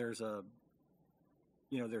somehow there's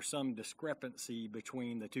some discrepancy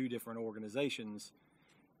between the two different organizations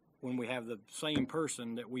when we have the same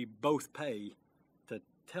person that we both pay to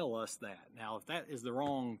tell us that. Now, if that is the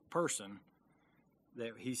wrong person,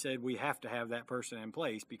 that he said we have to have that person in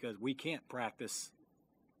place, because we can't practice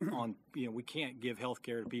on, we can't give health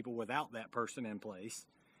care to people without that person in place.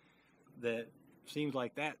 That seems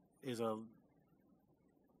like that is a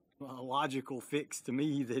logical fix to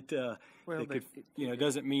me that,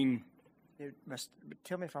 doesn't mean. It must,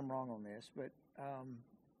 tell me if I'm wrong on this, but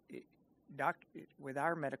with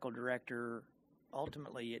our medical director,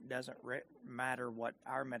 ultimately it doesn't matter what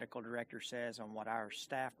our medical director says on what our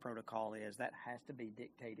staff protocol is. That has to be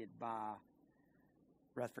dictated by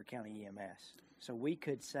Rutherford County EMS. So we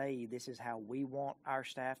could say this is how we want our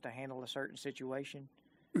staff to handle a certain situation,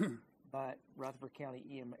 but Rutherford County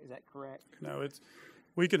EMS, is that correct? No,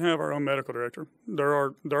 we can have our own medical director. There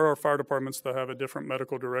are fire departments that have a different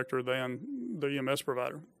medical director than the EMS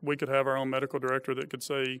provider. We could have our own medical director that could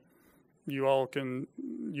say, you all can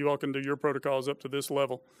do your protocols up to this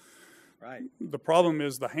level. Right. The problem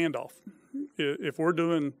is the handoff. If we're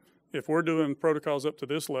doing protocols up to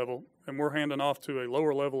this level and we're handing off to a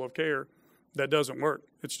lower level of care, that doesn't work.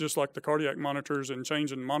 It's just like the cardiac monitors and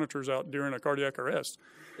changing monitors out during a cardiac arrest.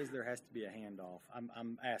 There has to be a handoff.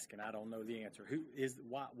 I'm asking. I don't know the answer.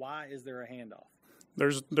 Why is there a handoff?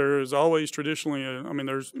 There's always traditionally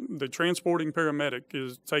there's the transporting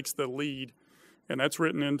paramedic takes the lead, and that's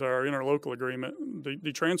written into our interlocal agreement.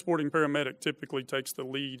 The transporting paramedic typically takes the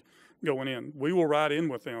lead going in. We will ride in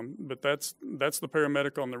with them, but that's the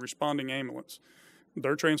paramedic on the responding ambulance.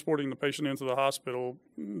 They're transporting the patient into the hospital.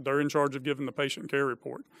 They're in charge of giving the patient care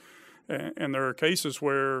report. And there are cases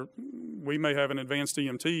where we may have an advanced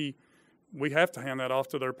EMT. We have to hand that off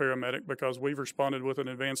to their paramedic because we've responded with an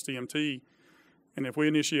advanced EMT. And if we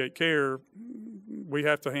initiate care, we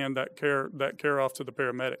have to hand that care off to the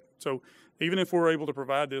paramedic. So even if we're able to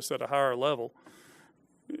provide this at a higher level,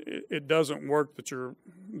 it doesn't work that you're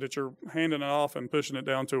handing it off and pushing it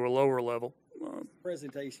down to a lower level.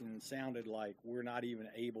 Presentation sounded like we're not even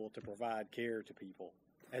able to provide care to people.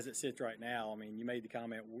 As it sits right now, I mean, you made the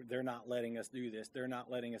comment, they're not letting us do this, they're not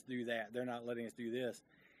letting us do that, they're not letting us do this.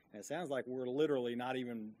 And it sounds like we're literally not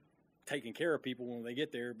even taking care of people when they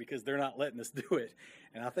get there because they're not letting us do it.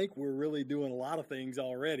 And I think we're really doing a lot of things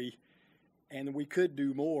already, and we could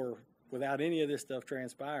do more without any of this stuff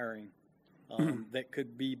transpiring that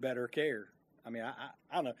could be better care. I mean,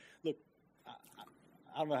 I don't know. Look,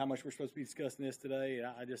 I don't know how much we're supposed to be discussing this today.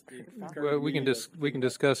 I just well, we can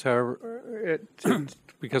discuss however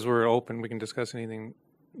because we're open. We can discuss anything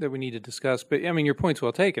that we need to discuss. But I mean, your point's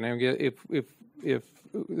well taken. I mean, if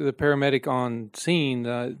the paramedic on scene,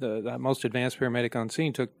 the most advanced paramedic on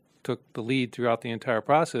scene, took the lead throughout the entire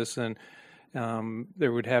process, then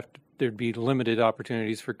there'd be limited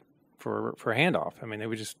opportunities for handoff. I mean, they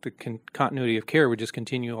would just the continuity of care would just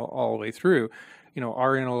continue all the way through. You know,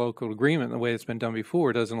 our interlocal agreement, the way it's been done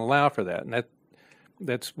before, doesn't allow for that, and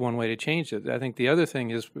that's one way to change it. I think the other thing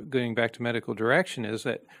is, going back to medical direction, is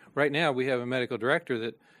that right now we have a medical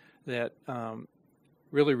director that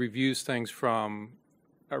really reviews things from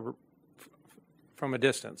a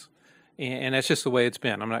distance, and that's just the way it's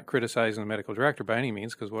been. I'm not criticizing the medical director by any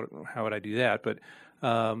means, because how would I do that? But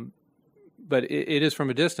it is from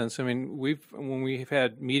a distance. I mean, when we've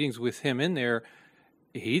had meetings with him in there,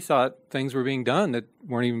 he thought things were being done that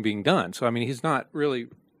weren't even being done. So I mean, he's not really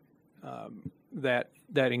that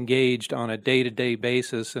engaged on a day-to-day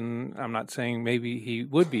basis, and I'm not saying maybe he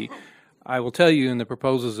would be. I will tell you, in the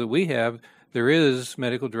proposals that we have, there is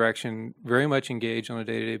medical direction very much engaged on a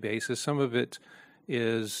day-to-day basis. Some of it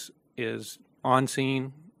is on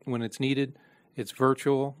scene when it's needed. It's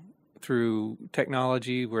virtual through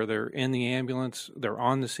technology where they're in the ambulance, they're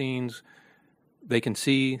on the scenes, they can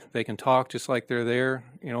see, they can talk just like they're there,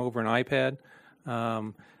 over an iPad.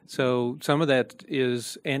 So some of that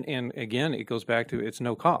is, and again, it goes back to it's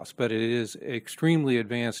no cost, but it is extremely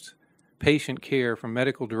advanced patient care from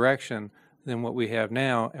medical direction than what we have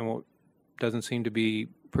now, and what doesn't seem to be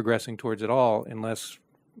progressing towards it all unless,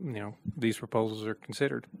 these proposals are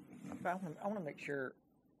considered. I want to make sure,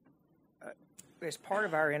 as part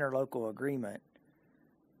of our interlocal agreement,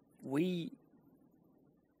 we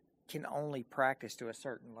can only practice to a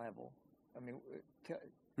certain level. I mean,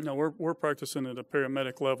 no, we're practicing at a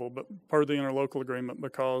paramedic level, but part of the interlocal agreement,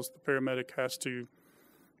 because the paramedic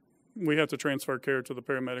we have to transfer care to the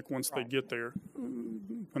paramedic once they get there.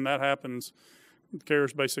 When that happens, care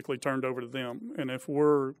is basically turned over to them. And if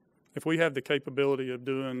we have the capability of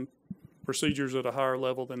doing procedures at a higher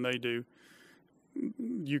level than they do,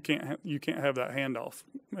 you can't have that handoff,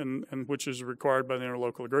 and which is required by the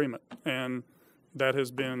interlocal agreement. And that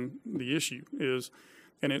has been the issue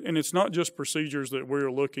and it's not just procedures that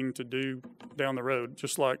we're looking to do down the road.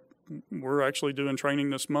 Just like we're actually doing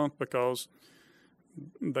training this month because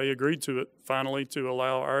they agreed to it finally, to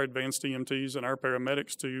allow our advanced EMTs and our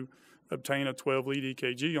paramedics to obtain a 12-lead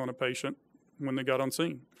EKG on a patient when they got on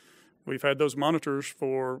scene. We've had those monitors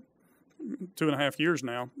for 2.5 years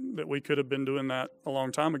now, that we could have been doing that a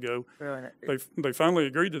long time ago. They finally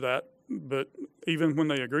agreed to that, but even when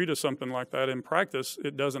they agree to something like that in practice,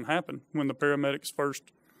 it doesn't happen. When the paramedic's first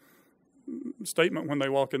statement when they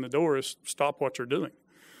walk in the door is, "Stop what you're doing."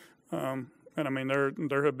 And I mean,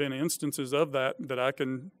 there have been instances of that I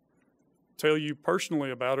can tell you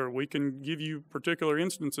personally about, or we can give you particular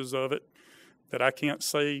instances of it that I can't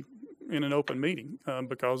say in an open meeting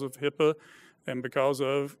because of HIPAA and because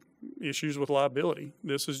of issues with liability.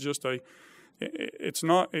 This is just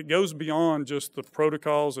it goes beyond just the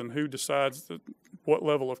protocols and who decides what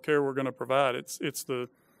level of care we're going to provide. It's the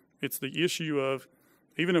issue of,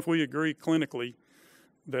 even if we agree clinically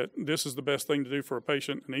that this is the best thing to do for a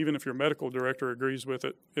patient, and even if your medical director agrees with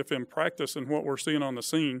it, if in practice and what we're seeing on the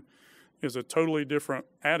scene is a totally different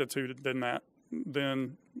attitude than that,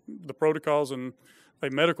 then the protocols and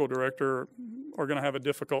a medical director are going to have a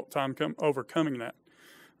difficult time overcoming that.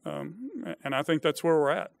 And I think that's where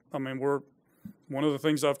we're at. I mean, one of the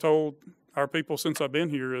things I've told our people since I've been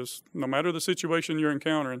here is, no matter the situation you're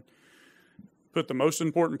encountering, put the most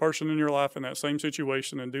important person in your life in that same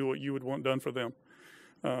situation and do what you would want done for them.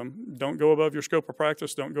 Don't go above your scope of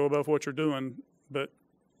practice. Don't go above what you're doing. But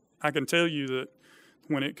I can tell you that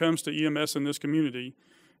when it comes to EMS in this community,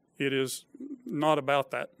 it is not about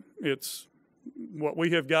that. It's what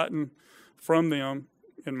we have gotten from them,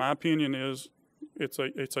 in my opinion, is it's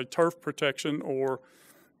a turf protection, or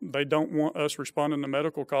they don't want us responding to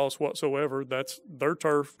medical calls whatsoever. That's their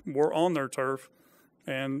turf. We're on their turf,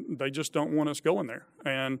 and they just don't want us going there.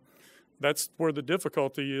 And that's where the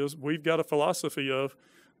difficulty is. We've got a philosophy of,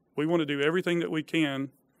 we want to do everything that we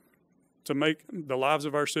can to make the lives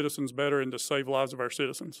of our citizens better and to save lives of our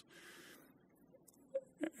citizens.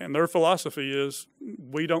 And their philosophy is,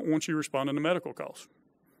 we don't want you responding to medical calls.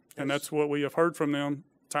 And that's what we have heard from them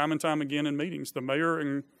time and time again in meetings. The mayor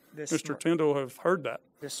and Mr. Tyndall have heard that.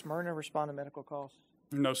 Does Smyrna respond to medical calls?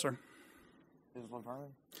 No, sir. Does Laverne?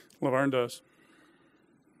 Laverne does.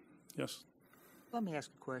 Yes. Let me ask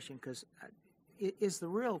a question, because is the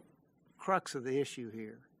real crux of the issue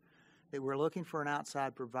here that we're looking for an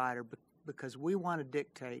outside provider because we want to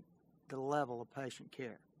dictate the level of patient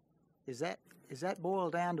care? Is that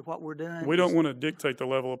boiled down to what we're doing? We don't want to dictate the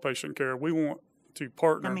level of patient care. We want to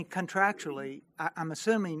partner. I mean, contractually, I'm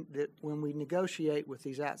assuming that when we negotiate with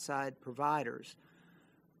these outside providers,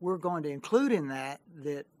 we're going to include in that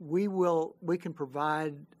we can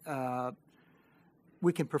provide,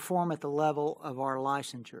 we can perform at the level of our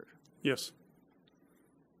licensure. Yes.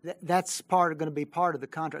 That's going to be part of the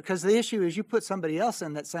contract. Because the issue is you put somebody else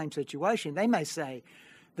in that same situation, they may say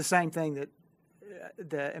the same thing that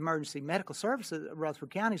the emergency medical services, Rutherford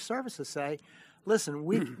County services say, listen,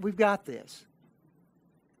 we've got this.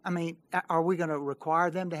 I mean, are we going to require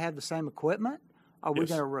them to have the same equipment? Are we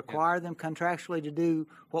going to require them contractually to do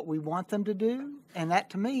what we want them to do? And that,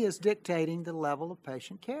 to me, is dictating the level of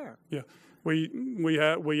patient care. Yeah, we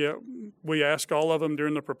ask all of them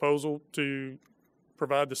during the proposal to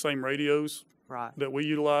provide the same radios that we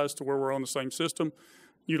utilize to where we're on the same system,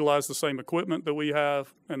 utilize the same equipment that we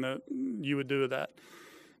have, and that you would do that.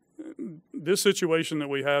 This situation that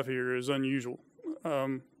we have here is unusual.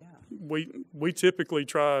 We typically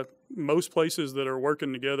try, most places that are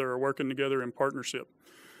working together in partnership.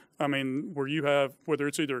 I mean, where you have, whether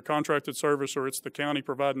it's either a contracted service or it's the county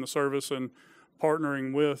providing the service and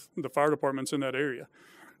partnering with the fire departments in that area.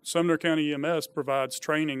 Sumner County EMS provides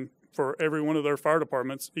training for every one of their fire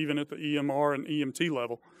departments, even at the EMR and EMT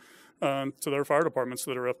level, to their fire departments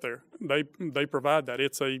that are up there. They provide that.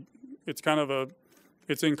 It's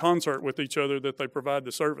in concert with each other that they provide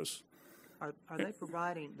the service. Are they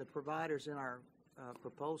providing, the providers in our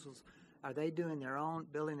proposals, are they building their own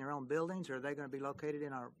buildings, or are they going to be located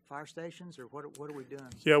in our fire stations, or what are we doing?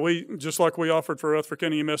 Yeah, just like we offered for Rutherford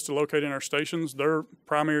County EMS to locate in our stations, their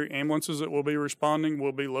primary ambulances that will be responding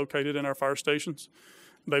will be located in our fire stations.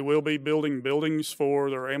 They will be building buildings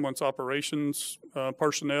for their ambulance operations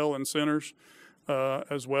personnel and centers,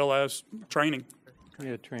 as well as training.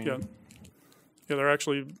 Yeah, training. Yeah, they're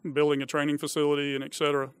actually building a training facility and et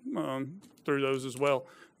cetera through those as well.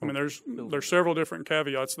 I mean, there's several different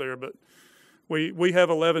caveats there, but we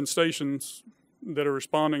have 11 stations that are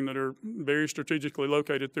responding that are very strategically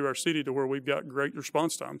located through our city to where we've got great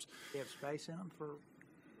response times. Do you have space in them for?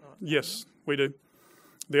 Yes, we do.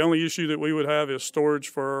 The only issue that we would have is storage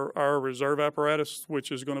for our reserve apparatus,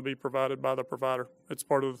 which is going to be provided by the provider. It's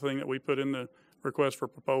part of the thing that we put in the request for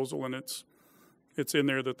proposal, and it's in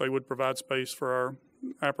there that they would provide space for our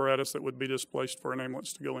apparatus that would be displaced for an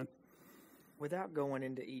ambulance to go in. Without going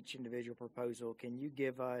into each individual proposal, can you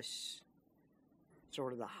give us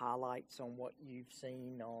sort of the highlights on what you've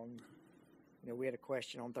seen on, we had a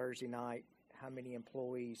question on Thursday night, how many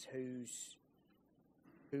employees, who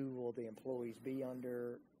will the employees be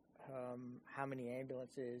under, how many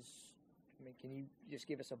ambulances? I mean, can you just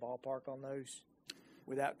give us a ballpark on those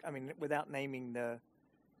without naming the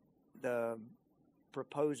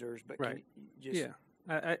proposers, but can you just...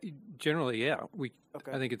 Yeah, generally, yeah.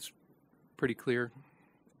 I think it's pretty clear.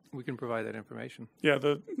 We can provide that information. Yeah,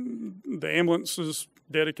 the ambulances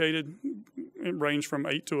dedicated range from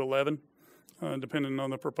 8 to 11, depending on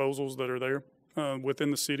the proposals that are there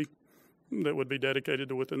within the city that would be dedicated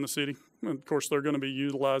to within the city. And of course, they're going to be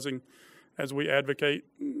utilizing as we advocate.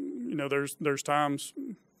 There's times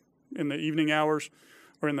in the evening hours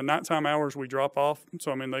or in the nighttime hours we drop off.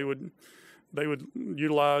 So I mean, they would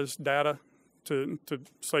utilize data to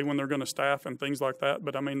say when they're going to staff and things like that.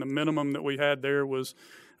 But I mean, the minimum that we had there was,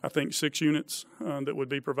 I think, 6 units that would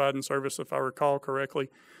be providing service, if I recall correctly,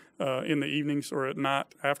 in the evenings or at night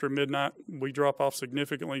after midnight. We drop off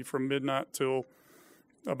significantly from midnight till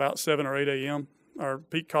about 7 or 8 a.m. Our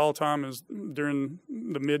peak call time is during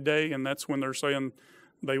the midday, and that's when they're saying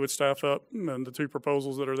they would staff up. And the two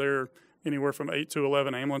proposals that are there, anywhere from 8 to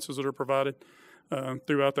 11 ambulances that are provided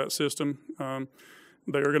throughout that system.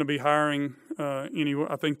 They are going to be hiring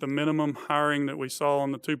I think the minimum hiring that we saw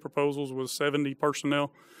on the two proposals was 70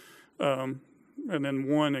 personnel. And then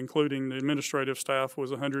one, including the administrative staff,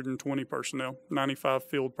 was 120 personnel. 95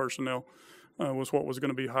 field personnel was what was going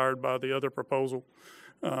to be hired by the other proposal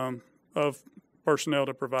of personnel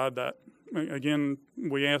to provide that. Again,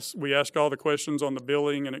 we ask all the questions on the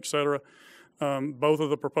billing and et cetera. Both of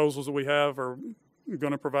the proposals that we have are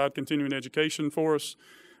going to provide continuing education for us.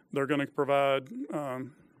 They're going to provide.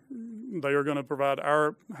 They are going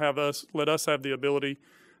to let us have the ability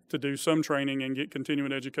to do some training and get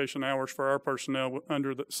continuing education hours for our personnel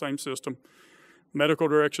under the same system. Medical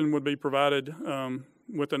direction would be provided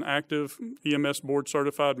with an active EMS board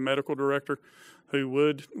certified medical director who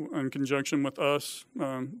would, in conjunction with us,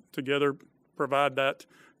 together provide that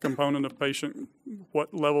component of patient,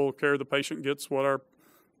 what level of care the patient gets, what our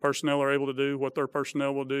personnel are able to do, what their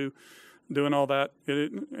personnel will do, doing all that.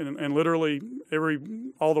 And literally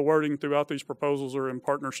all the wording throughout these proposals are in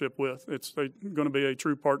partnership with. It's going to be a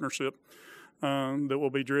true partnership that will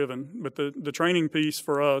be driven. But the training piece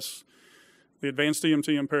for us, the advanced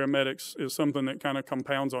EMT and paramedics, is something that kind of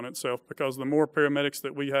compounds on itself, because the more paramedics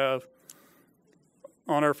that we have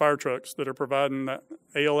on our fire trucks that are providing that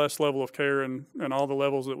ALS level of care and all the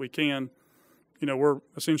levels that we can, we're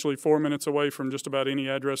essentially 4 minutes away from just about any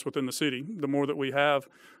address within the city. The more that we have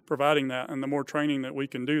providing that and the more training that we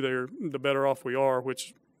can do there, the better off we are,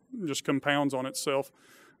 which just compounds on itself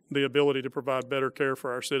the ability to provide better care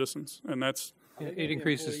for our citizens. And that's... It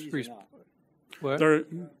increases... What?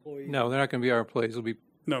 Employees. No, they're not going to be our employees. It'll be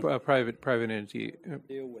a private entity.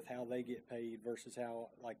 Deal with how they get paid versus how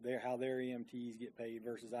their EMTs get paid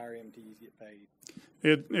versus our EMTs get paid.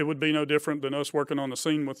 It would be no different than us working on the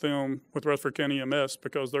scene with them with Rutherford County EMS,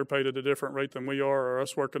 because they're paid at a different rate than we are, or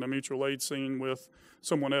us working a mutual aid scene with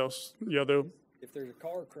someone else. Yeah, if there's a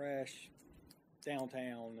car crash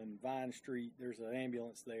downtown in Vine Street, there's an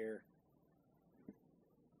ambulance there.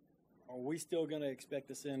 Are we still going to expect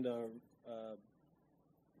to send a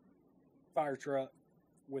fire truck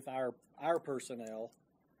with our personnel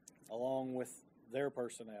along with their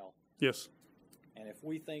personnel? Yes. And if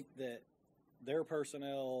we think that their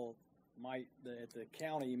personnel that the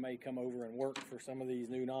county may come over and work for some of these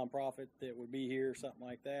new nonprofit that would be here, something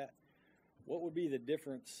like that, what would be the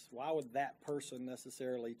difference? Why would that person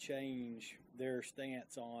necessarily change their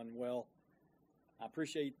stance on, well, I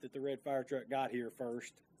appreciate that the red fire truck got here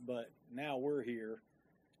first, but now we're here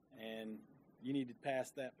and you need to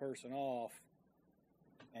pass that person off,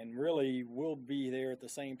 and really we'll be there at the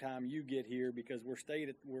same time you get here because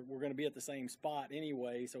we're going to be at the same spot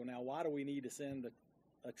anyway. So now why do we need to send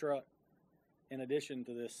a truck in addition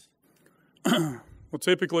to this? Well,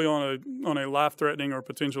 typically on a life-threatening or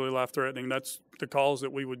potentially life-threatening, that's the calls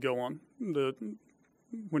that we would go on.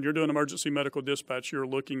 When you're doing emergency medical dispatch, you're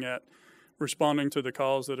looking at responding to the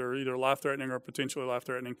calls that are either life-threatening or potentially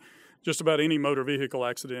life-threatening. Just about any motor vehicle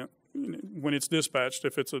accident, when it's dispatched,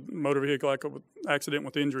 if it's a motor vehicle accident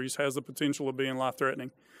with injuries, has the potential of being life-threatening.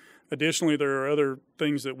 Additionally, there are other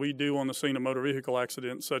things that we do on the scene of motor vehicle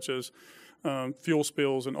accidents, such as fuel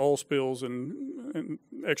spills and oil spills and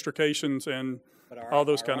extrications and all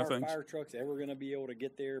those kind of things. Are fire trucks ever going to be able to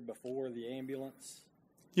get there before the ambulance?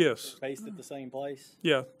 Yes. Based at the same place?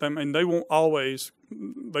 Yeah. I mean, they won't always.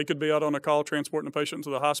 They could be out on a call transporting a patient to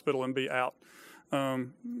the hospital and be out.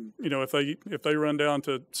 If they run down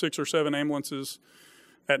to 6 or 7 ambulances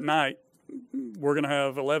at night, we're going to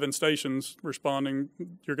have 11 stations responding.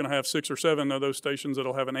 You're going to have 6 or 7 of those stations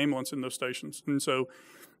that'll have an ambulance in those stations. And so,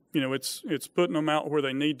 it's putting them out where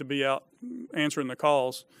they need to be out answering the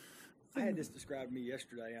calls. I had this described to me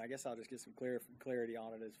yesterday, and I guess I'll just get some clarity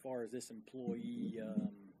on it as far as this employee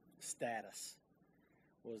status,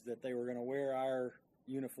 was that they were going to wear our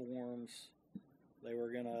uniforms. They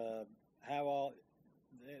were going to have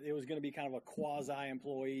it was going to be kind of a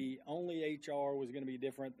quasi-employee. Only HR was going to be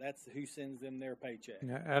different. That's who sends them their paycheck.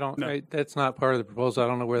 Yeah, that's not part of the proposal. I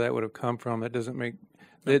don't know where that would have come from. It doesn't make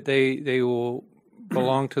that they will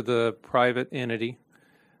belong to the private entity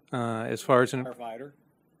as far as firefighter.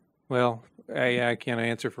 Well, I can't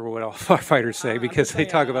answer for what all firefighters say because they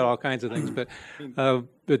talk about all kinds of things. But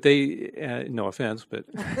they, no offense, but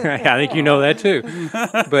I think you know that too.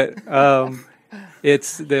 But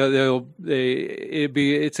it's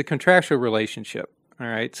a contractual relationship. All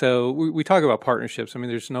right. So we talk about partnerships. I mean,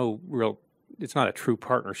 there's no real. It's not a true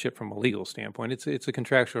partnership from a legal standpoint. It's a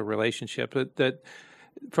contractual relationship that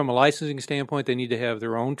from a licensing standpoint, they need to have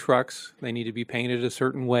their own trucks. They need to be painted a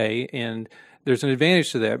certain way, and there's an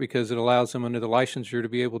advantage to that because it allows them under the licensure to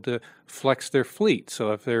be able to flex their fleet.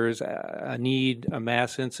 So if there is a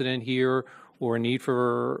mass incident here, or a need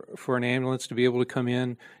for an ambulance to be able to come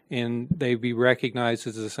in and they be recognized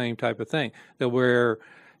as the same type of thing. They'll wear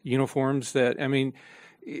uniforms that, I mean,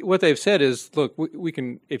 what they've said is, look, we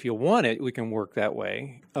can, if you want it, we can work that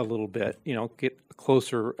way a little bit, get a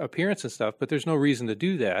closer appearance and stuff, but there's no reason to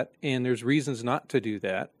do that, and there's reasons not to do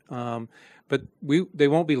that. But they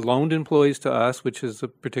won't be loaned employees to us, which is a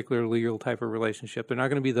particular legal type of relationship. They're not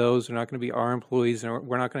going to be those. They're not going to be our employees, and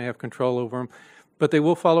we're not going to have control over them. But they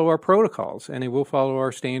will follow our protocols, and they will follow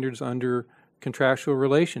our standards under contractual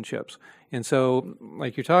relationships. And so,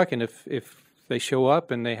 like you're talking, if they show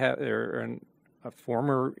up and they're a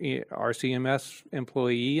former RCMS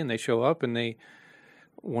employee and they show up and they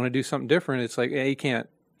want to do something different, it's like, hey, you can't,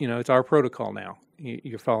 it's our protocol now.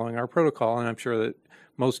 You're following our protocol, and I'm sure that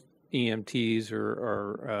most EMTs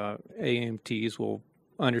or AMTs will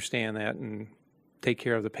understand that and take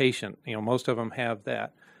care of the patient. Most of them have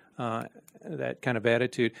that kind of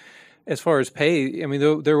attitude. As far as pay, I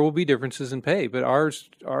mean, there will be differences in pay, but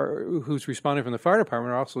who's responding from the fire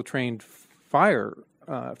department are also trained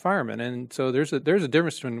firemen, and so there's a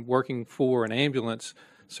difference between working for an ambulance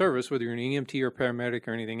service, whether you're an EMT or paramedic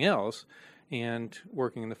or anything else, and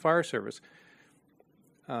working in the fire service.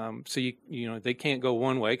 So they can't go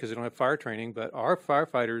one way because they don't have fire training. But our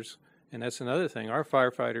firefighters, and that's another thing, our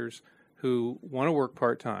firefighters who want to work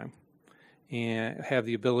part-time and have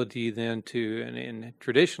the ability then to, and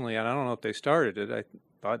traditionally, and I don't know if they started it, I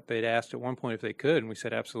thought they'd asked at one point if they could, and we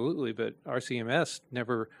said absolutely, but our CMS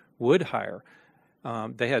never would hire.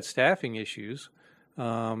 They had staffing issues.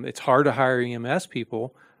 It's hard to hire EMS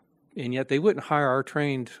people, and yet they wouldn't hire our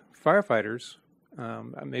trained firefighters.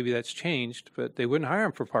 Maybe that's changed, but they wouldn't hire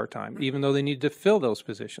them for part-time, even though they need to fill those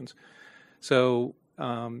positions. So,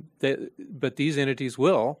 but these entities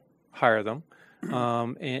will hire them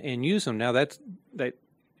and use them. Now that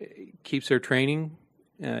keeps their training,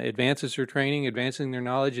 advances their training, advancing their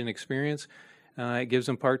knowledge and experience. It gives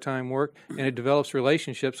them part-time work, and it develops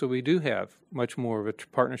relationships, so we do have much more of a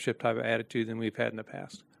partnership type of attitude than we've had in the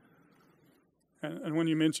past. And when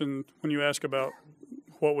you ask about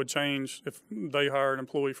what would change if they hire an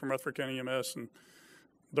employee from Rutherford County EMS and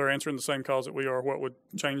they're answering the same calls that we are, what would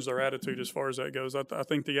change their attitude as far as that goes? I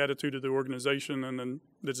think the attitude of the organization and the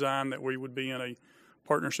design that we would be in a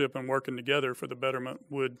partnership and working together for the betterment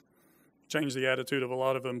would change the attitude of a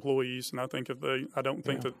lot of employees. And I think I don't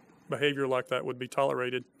think that behavior like that would be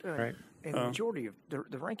tolerated. Right. And the majority of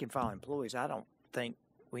the rank and file employees, I don't think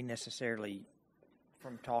we necessarily,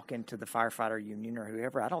 from talking to the firefighter union or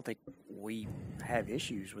whoever, I don't think we have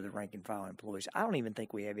issues with the rank and file employees. I don't even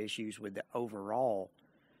think we have issues with the overall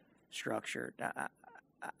structure.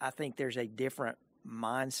 I think there's a different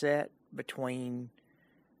mindset between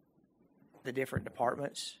the different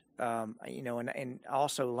departments, and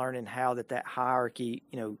also learning how that hierarchy,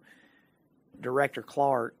 Director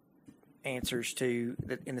Clark answers to,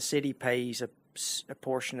 in the city pays a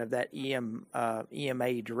portion of that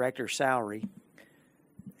EMA director salary.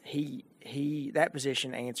 That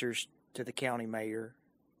position answers to the county mayor,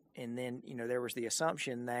 and then there was the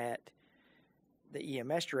assumption that the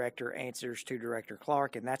EMS director answers to Director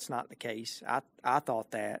Clark, and that's not the case. I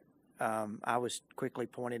thought that. I was quickly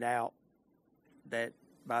pointed out that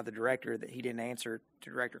by the director that he didn't answer to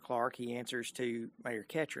Director Clark, he answers to Mayor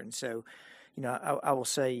Ketron. So, I will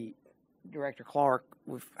say Director Clark,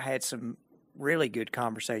 we've had some really good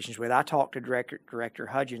conversations with. I talked to Director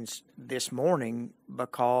Hudgens this morning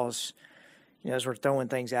because, as we're throwing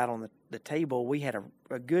things out on the table, we had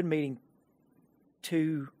a good meeting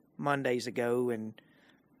 2 Mondays ago, and,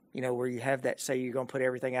 where you have that, say you're going to put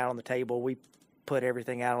everything out on the table. We put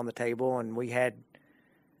everything out on the table, and we had,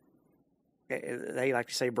 they like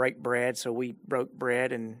to say break bread, so we broke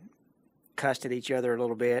bread and cussed at each other a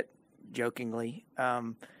little bit, jokingly.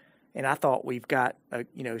 And I thought we've got,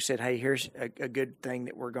 said, hey, here's a good thing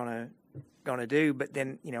that we're going to do. But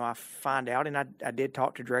then, I find out, and I did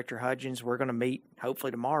talk to Director Hudgens. We're going to meet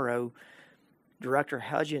hopefully tomorrow. Director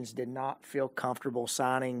Hudgens did not feel comfortable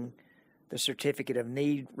signing the certificate of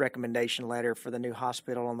need recommendation letter for the new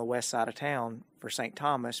hospital on the west side of town for St.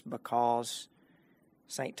 Thomas because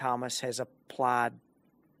St. Thomas has applied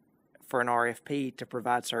for an RFP to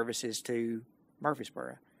provide services to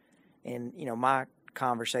Murfreesboro. And, my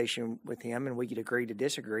conversation with him, and we could agree to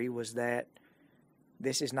disagree, was that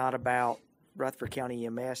this is not about Rutherford County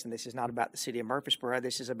EMS, and this is not about the city of Murfreesboro.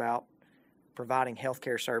 This is about providing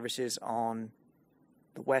healthcare services on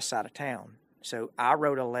the west side of town. So I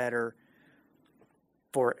wrote a letter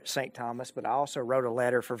for St. Thomas, but I also wrote a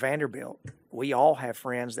letter for Vanderbilt. We all have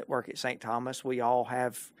friends that work at St. Thomas.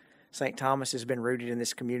 St. Thomas has been rooted in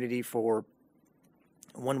this community for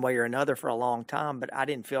one way or another for a long time, but I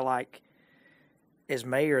didn't feel like as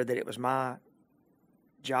mayor that it was my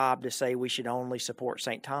job to say we should only support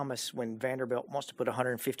St. Thomas when Vanderbilt wants to put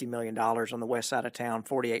 $150 million on the west side of town,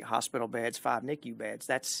 48 hospital beds, 5 NICU beds.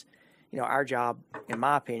 That's, our job, in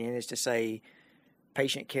my opinion, is to say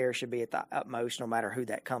patient care should be at the utmost no matter who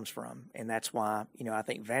that comes from. And that's why, I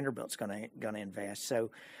think Vanderbilt's going to invest.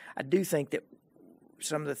 So I do think that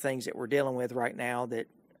some of the things that we're dealing with right now that,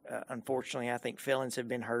 unfortunately, I think felons have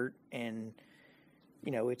been hurt and,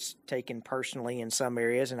 it's taken personally in some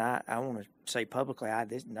areas. And I want to say publicly,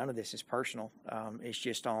 none of this is personal. It's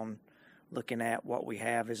just on looking at what we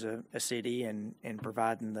have as a city and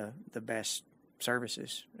providing the best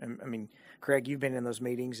services. I mean, Craig, you've been in those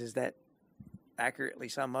meetings. Does that accurately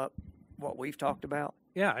sum up what we've talked about?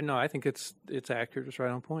 Yeah, no, I think it's accurate. It's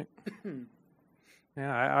right on point.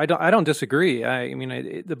 Yeah, I don't disagree. I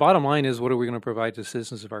mean, the bottom line is, what are we going to provide to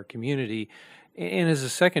citizens of our community? And as a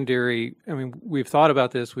secondary, I mean, we've thought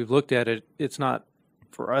about this. We've looked at it. It's not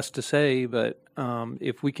for us to say, but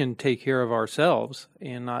if we can take care of ourselves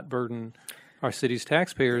and not burden our city's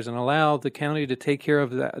taxpayers and allow the county to take care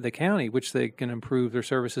of the county, which they can improve their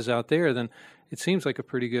services out there, then it seems like a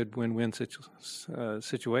pretty good win-win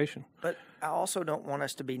situation. But I also don't want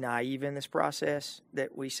us to be naive in this process,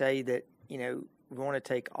 that we say that, you know, we want to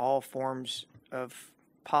take all forms of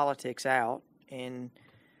politics out, and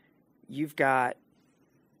you've got,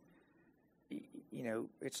 you know,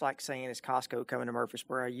 it's like saying it's Costco coming to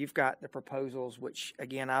Murfreesboro. You've got the proposals, which,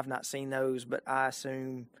 again, I've not seen those, but I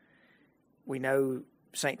assume we know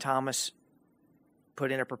St. Thomas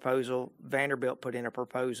put in a proposal, Vanderbilt put in a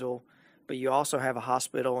proposal, but you also have a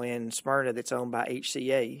hospital in Smyrna that's owned by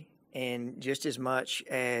HCA. And just as much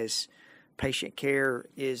as patient care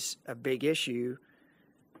is a big issue,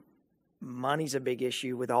 money's a big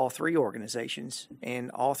issue with all three organizations, and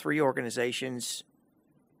all three organizations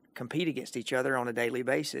compete against each other on a daily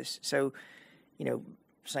basis. So, you know,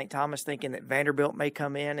 St. Thomas thinking that Vanderbilt may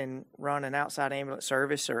come in and run an outside ambulance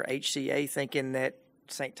service, or HCA thinking that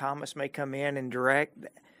St. Thomas may come in and direct.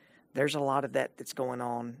 There's a lot of that that's going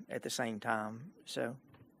on at the same time. So,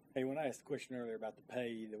 hey, when I asked the question earlier about the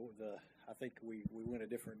pay, I think we went a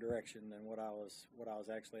different direction than what I was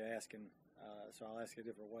actually asking. So I'll ask you a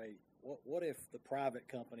different way. What if the private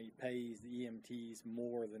company pays the EMTs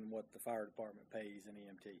more than what the fire department pays an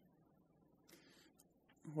EMT?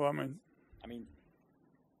 Well,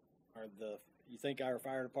 you think our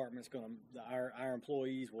fire department's our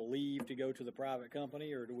employees will leave to go to the private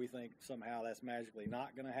company, or do we think somehow that's magically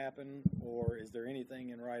not going to happen? Or is there anything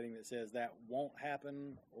in writing that says that won't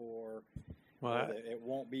happen, or that it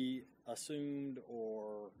won't be assumed,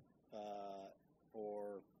 or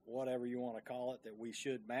whatever you want to call it, that we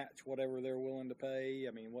should match whatever they're willing to pay?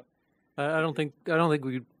 I mean, what? I don't think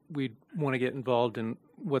we'd want to get involved in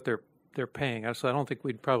what they're paying. So I don't think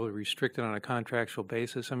we'd probably restrict it on a contractual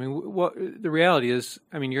basis. I mean, what the reality is,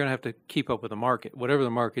 I mean, you're going to have to keep up with the market, whatever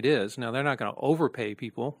the market is. Now, they're not going to overpay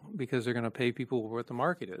people, because they're going to pay people what the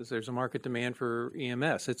market is. There's a market demand for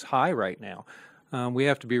EMS. It's high right now. We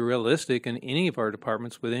have to be realistic in any of our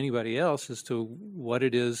departments with anybody else as to what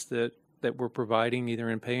it is that we're providing, either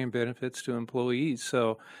in pay and benefits to employees.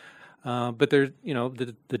 So, but there's, you know,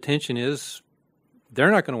 the tension is,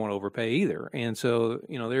 they're not going to want to overpay either, and so,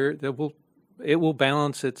 you know, it will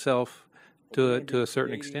balance itself to a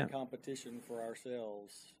certain extent. Competition for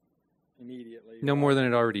ourselves immediately. No more than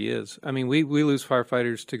it already is. I mean, we lose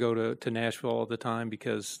firefighters to go to Nashville all the time,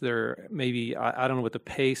 because they're maybe, I don't know what the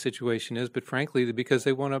pay situation is, but frankly, because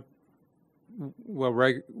they want to. Well,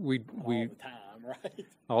 we all the time, right?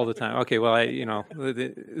 All the time. Okay. Well,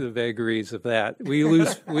 the vagaries of that. We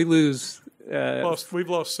lose. We've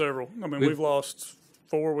lost several. I mean, we've lost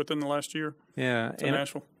 4 within the last year. Yeah, to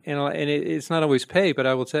Nashville. And it's not always pay, but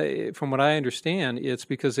I will say, from what I understand, it's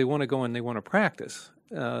because they want to go and they want to practice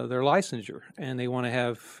their licensure, and they want to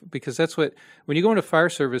have, because that's what, when you go into fire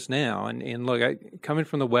service now, and look, coming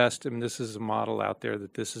from the West, I mean, this is a model out there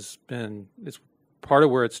that it's part of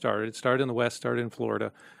where it started. It started in the West, started in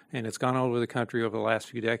Florida, and it's gone all over the country over the last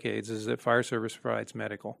few decades, is that fire service provides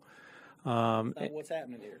medical. That's not what's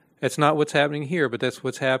happening here. It's not what's happening here, but that's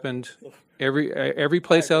what's happened every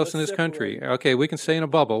place else in this country. Okay, we can stay in a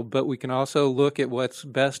bubble, but we can also look at what's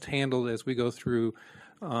best handled as we go through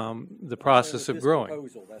the process of growing.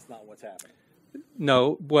 Proposal, that's not what's happening.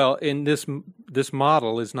 No, well, in this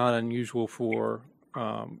model is not unusual for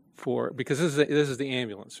because this is the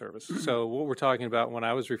ambulance service. So what we're talking about, when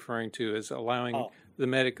I was referring to, is allowing the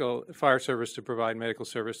medical fire service to provide medical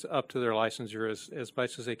service up to their licensure as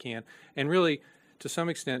much as they can, and really, to some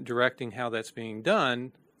extent, directing how that's being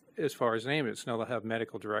done as far as an ambulance. Now they'll have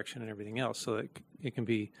medical direction and everything else, so that it can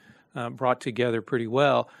be brought together pretty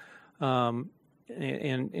well and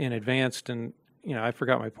advanced. And you know, I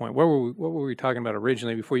forgot my point. What were we talking about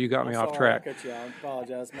originally before you got me off track? I cut you off. I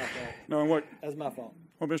apologize. My fault. No, that's my fault.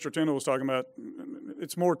 What Mr. Tyndall was talking about,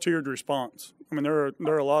 it's more tiered response. I mean, there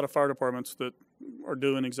are a lot of fire departments that are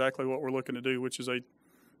doing exactly what we're looking to do, which is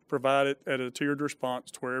provide it at a tiered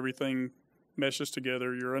response to where everything meshes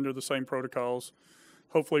together. You're under the same protocols.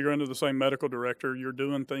 Hopefully, you're under the same medical director. You're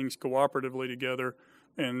doing things cooperatively together,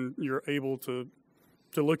 and you're able to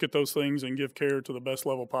look at those things and give care to the best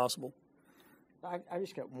level possible. I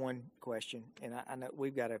just got one question, and I know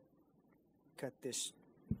we've got to cut this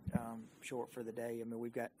short for the day. I mean,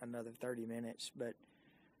 we've got another 30 minutes, but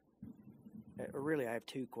really I have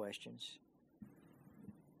two questions.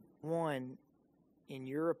 One, in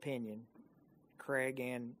your opinion, Craig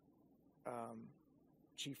and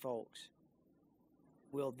Chief Folks,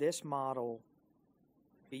 will this model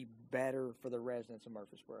be better for the residents of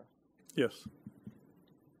Murfreesboro? Yes.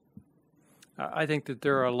 I think that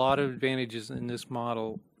there are a lot of advantages in this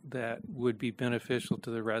model that would be beneficial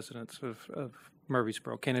to the residents of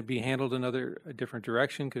Murfreesboro. Can it be handled a different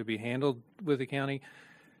direction? Could it be handled with the county?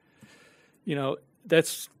 You know,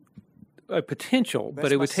 that's a potential,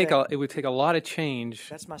 but it would take a lot of change.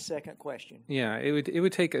 That's my second question. Yeah, it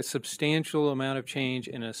would take a substantial amount of change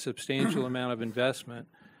and a substantial amount of investment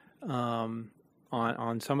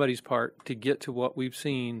on somebody's part to get to what we've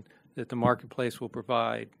seen that the marketplace will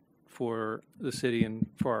provide for the city and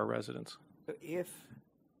for our residents. If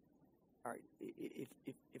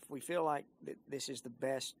we feel like that this is the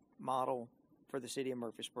best model for the city of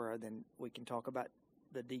Murfreesboro, then we can talk about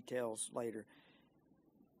the details later.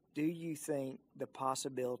 Do you think the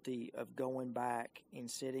possibility of going back and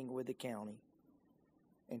sitting with the county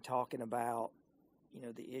and talking about, you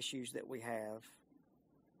know, the issues that we have,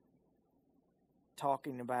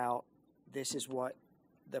 talking about this is what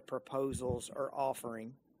the proposals are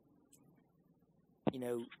offering, you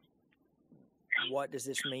know, what does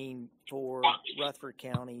this mean for Rutherford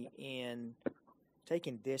County in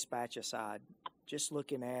taking dispatch aside, just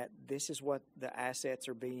looking at this is what the assets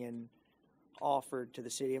are being offered to the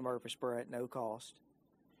city of Murfreesboro at no cost.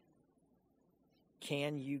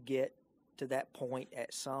 Can you get to that point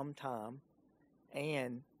at some time?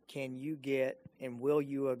 And can you get and will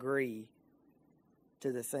you agree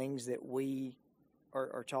to the things that we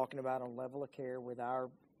are talking about on level of care with our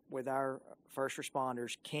first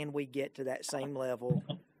responders? Can we get to that same level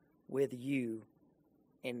with you?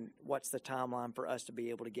 And what's the timeline for us to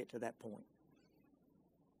be able to get to that point?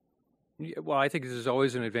 Yeah, well, I think there's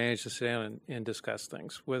always an advantage to sit down and discuss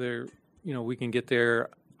things. Whether, you know, we can get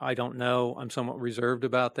there, I don't know. I'm somewhat reserved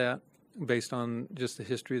about that based on just the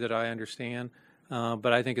history that I understand.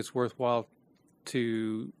 But I think it's worthwhile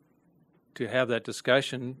to have that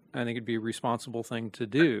discussion. I think it'd be a responsible thing to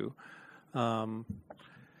do.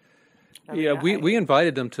 We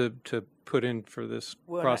invited them to put in for this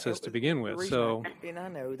process to begin with. So, and I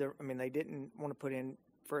know they didn't want to put in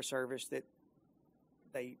for a service that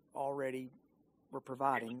they already were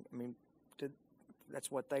providing. I mean,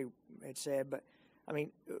 that's what they had said. But I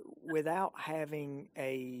mean, without having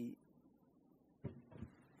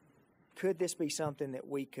could this be something that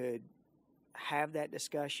we could have that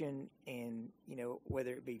discussion and, you know,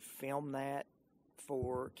 whether it be film that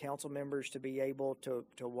for council members to be able to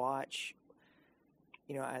watch?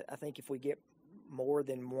 You know, I think if we get more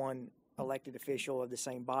than one elected official of the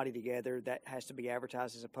same body together, that has to be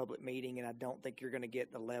advertised as a public meeting, and I don't think you're going to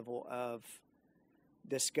get the level of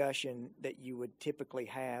discussion that you would typically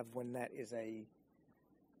have when that is a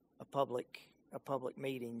public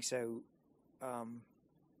meeting. So, I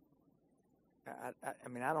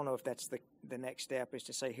mean, I don't know if that's the next step is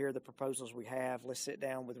to say, here are the proposals we have. Let's sit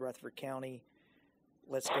down with Rutherford County.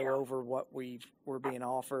 Let's go over what we're being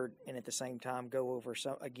offered, and at the same time go over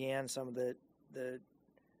some of the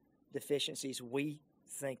deficiencies we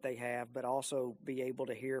think they have, but also be able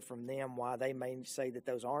to hear from them why they may say that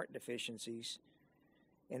those aren't deficiencies,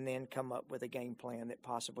 and then come up with a game plan that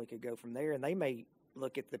possibly could go from there. And they may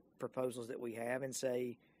look at the proposals that we have and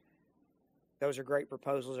say, those are great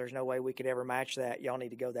proposals. There's no way we could ever match that. Y'all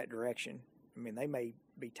need to go that direction. I mean, they may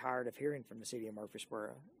be tired of hearing from the city of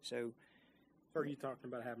Murfreesboro. So, are you talking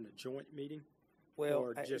about having a joint meeting? Well,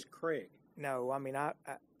 or just Craig? No, I mean, I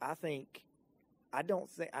think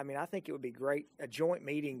it would be great. A joint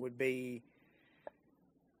meeting would be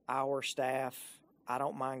our staff. I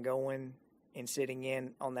don't mind going and sitting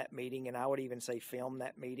in on that meeting, and I would even say film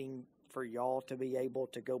that meeting for y'all to be able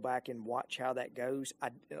to go back and watch how that goes.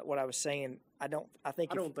 What I was saying, I don't want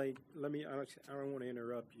to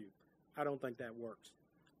interrupt you. I don't think that works.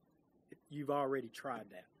 You've already tried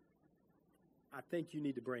that. I think you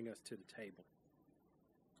need to bring us to the table.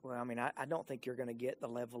 Well, I mean, I don't think you're going to get the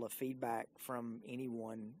level of feedback from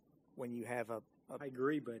anyone when you have I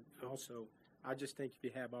agree, but also I just think if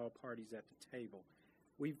you have all parties at the table,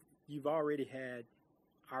 you've already had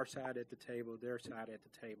our side at the table, their side at the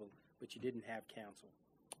table, but you didn't have council.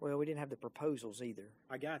 Well, we didn't have the proposals either.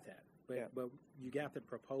 I got that, but you got the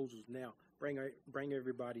proposals now. Bring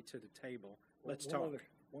everybody to the table. Let's talk.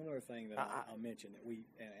 One other thing that I'll mention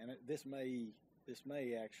that this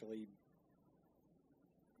may actually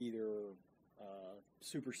either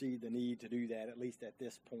supersede the need to do that, at least at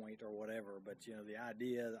this point or whatever. But, you know, the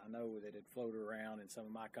idea, I know that it floated around in some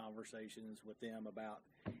of my conversations with them about,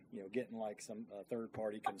 you know, getting like some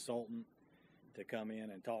third-party consultant to come in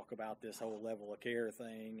and talk about this whole level of care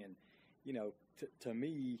thing. And, you know, to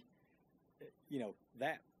me, you know,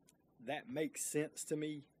 that makes sense to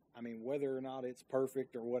me. I mean, whether or not it's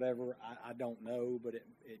perfect or whatever, I don't know, but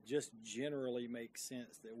it just generally makes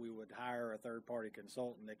sense that we would hire a third-party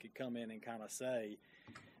consultant that could come in and kind of say,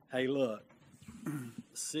 hey, look,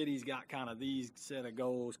 city's got kind of these set of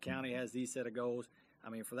goals, county has these set of goals. I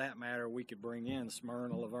mean, for that matter, we could bring in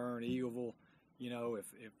Smyrna, Laverne, Eagleville, you know,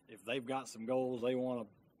 if they've got some goals they want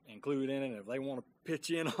to include in it, if they want to pitch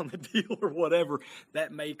in on the deal or whatever,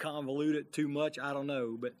 that may convolute it too much, I don't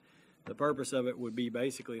know, but the purpose of it would be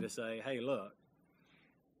basically to say, hey, look,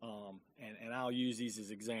 and I'll use these as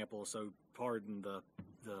examples, so pardon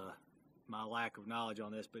my lack of knowledge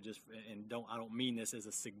on this, but I don't mean this as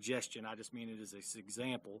a suggestion, I just mean it as an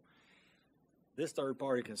example. This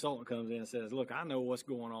third-party consultant comes in and says, look, I know what's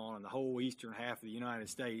going on in the whole eastern half of the United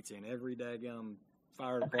States and every daggum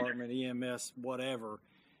fire department, EMS, whatever,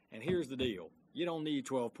 and here's the deal. You don't need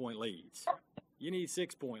 12-point leads. You need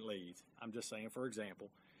 6-point leads. I'm just saying, for example.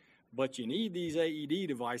 But you need these AED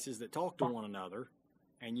devices that talk to one another,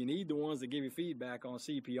 and you need the ones that give you feedback on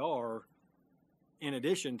CPR in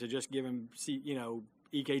addition to just giving, you know,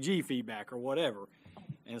 EKG feedback or whatever.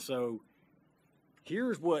 And so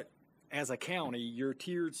here's what, as a county, your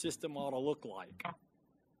tiered system ought to look like.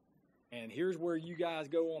 And here's where you guys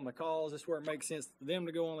go on the calls. This is where it makes sense for them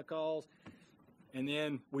to go on the calls. And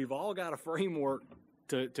then we've all got a framework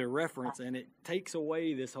to reference, and it takes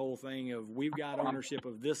away this whole thing of we've got ownership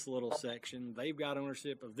of this little section, they've got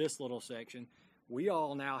ownership of this little section. We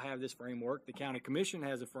all now have this framework. The county commission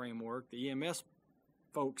has a framework. The EMS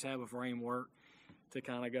folks have a framework to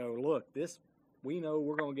kind of go, look, this, we know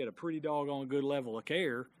we're going to get a pretty doggone good level of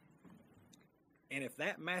care. And if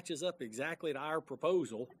that matches up exactly to our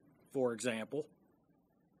proposal, for example,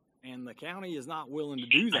 and the county is not willing to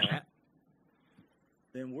do that,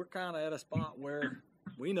 then we're kind of at a spot where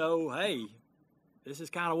we know, hey, this is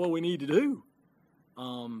kind of what we need to do.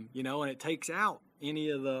 You know, and it takes out any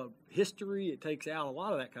of the history. It takes out a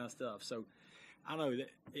lot of that kind of stuff. So I know that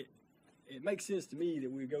it makes sense to me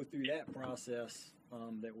that we go through that process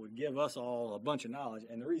that would give us all a bunch of knowledge.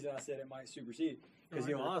 And the reason I said it might supersede, because,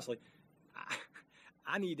 you know, honestly,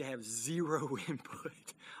 I need to have zero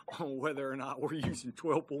input on whether or not we're using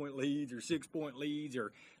 12-point leads or 6-point leads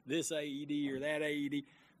or this AED or that AED.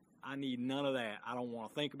 I need none of that. I don't want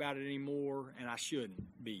to think about it anymore, and I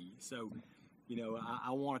shouldn't be. So, you know,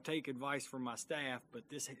 I want to take advice from my staff, but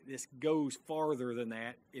this goes farther than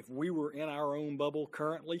that. If we were in our own bubble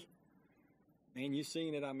currently, and you've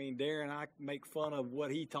seen it, I mean, Darren, I make fun of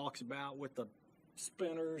what he talks about with the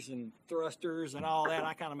spinners and thrusters and all that.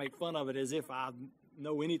 I kind of make fun of it as if I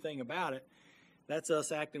know anything about it. That's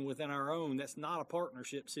us acting within our own. That's not a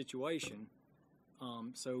partnership situation.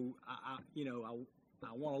 So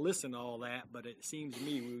I want to listen to all that, but it seems to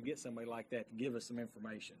me we would get somebody like that to give us some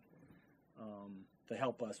information to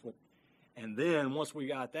help us with. And then once we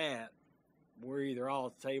got that, we're either all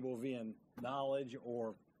at the table via knowledge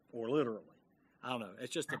or literally. I don't know.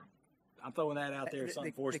 It's just I'm throwing that out there as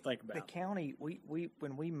something for us to think about. The county,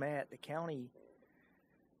 when we met, the county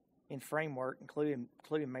in framework, including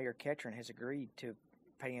Mayor Ketron, has agreed to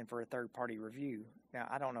paying for a third-party review. Now,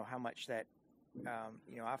 I don't know how much that,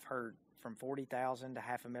 you know, I've heard from $40,000 to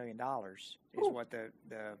 $500,000 is what the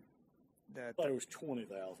I thought it was 20,000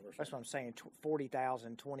 or something. That's what I'm saying.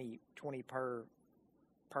 40,000, 20 per.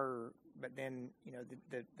 But then, you know,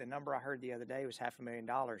 the number I heard the other day was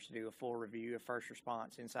 $500,000 to do a full review of first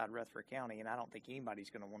response inside Rutherford County, and I don't think anybody's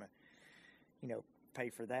going to want to, you know, pay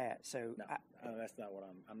for that. So no, that's not what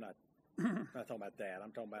I'm not. I'm not talking about that.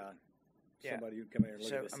 I'm talking about somebody who come here and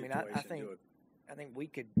look at the situation. I think we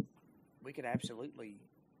could absolutely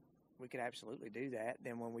do that.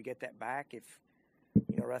 Then when we get that back, if,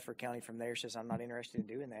 you know, Rutherford County from there says I'm not interested in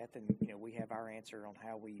doing that, then, you know, we have our answer on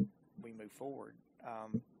how we move forward.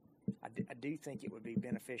 I do think it would be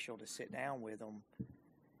beneficial to sit down with them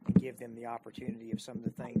and give them the opportunity of some of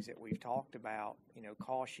the things that we've talked about, you know,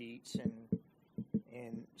 call sheets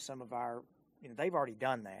and some of our, you know, they've already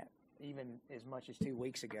done that. Even as much as 2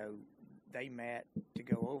 weeks ago, they met to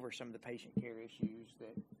go over some of the patient care issues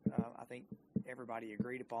that I think everybody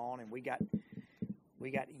agreed upon, and we got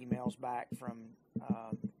emails back from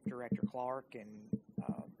Director Clark and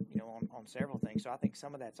you know, on several things. So I think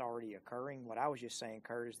some of that's already occurring. What I was just saying,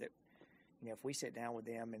 Kurt, is that, you know, if we sit down with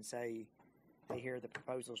them and say, hey, here are the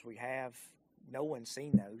proposals we have, no one's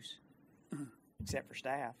seen those except for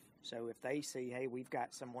staff. So if they see, hey, we've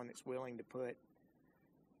got someone that's willing to put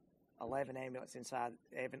 11 ambulances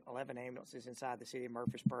inside the city of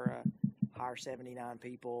Murfreesboro, hire 79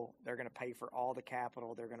 people, they're going to pay for all the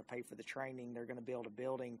capital, they're going to pay for the training, they're going to build a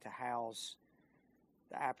building to house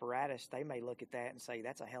the apparatus, they may look at that and say,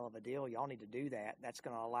 that's a hell of a deal, y'all need to do that. That's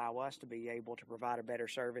going to allow us to be able to provide a better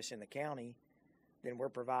service in the county than we're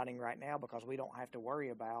providing right now, because we don't have to worry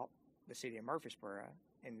about the city of Murfreesboro.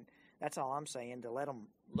 And that's all I'm saying, to let them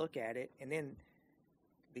look at it. And then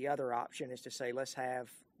the other option is to say, let's have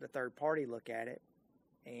the third party look at it,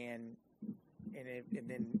 and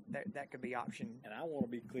then that could be option. And I want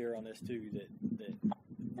to be clear on this too, that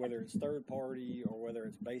whether it's third party or whether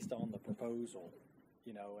it's based on the proposal,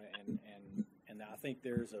 you know, and I think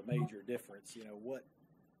there's a major difference. You know, what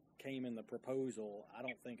came in the proposal, I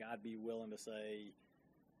don't think I'd be willing to say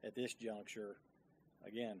at this juncture,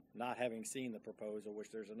 again, not having seen the proposal, which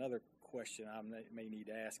there's another question I may need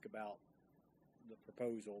to ask about the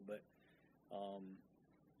proposal, but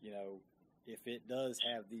you know, if it does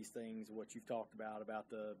have these things, what you've talked about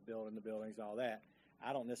the buildings and all that,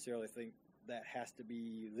 I don't necessarily think that has to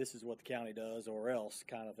be, this is what the county does or else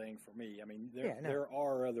kind of thing for me. I mean, there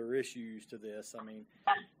are other issues to this. I mean,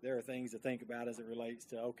 there are things to think about as it relates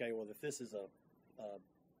to, okay, well, if this is a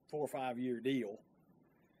 4 or 5 year deal,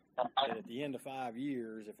 that at the end of 5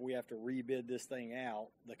 years, if we have to rebid this thing out,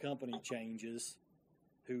 the company changes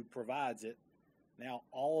who provides it. Now,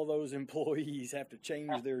 all of those employees have to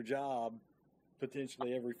change their job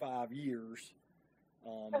potentially every 5 years.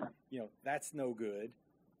 You know, that's no good.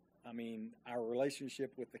 I mean, our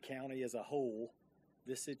relationship with the county as a whole,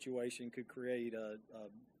 this situation could create a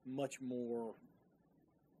much more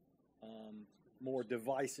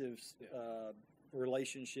divisive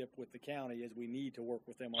relationship with the county, as we need to work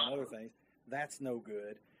with them on other things. That's no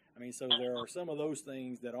good. I mean, so there are some of those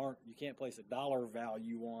things that you can't place a dollar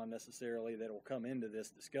value on necessarily, that will come into this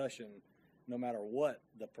discussion, no matter what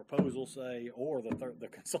the proposal say or the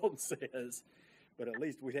consultant says. But at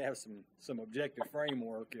least we'd have some objective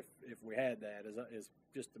framework if we had that, is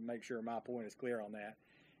just to make sure my point is clear on that.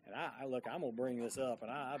 And I'm gonna bring this up,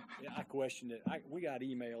 and I questioned it. We got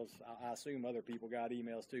emails. I assume other people got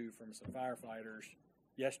emails too from some firefighters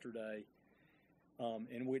yesterday,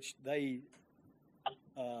 in which they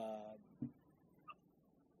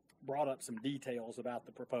brought up some details about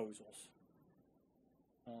the proposals.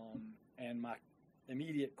 And my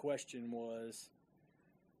immediate question was,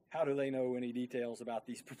 how do they know any details about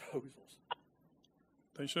these proposals?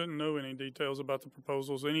 They shouldn't know any details about the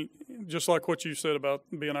proposals. Just like what you said about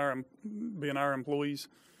being our employees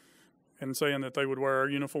and saying that they would wear our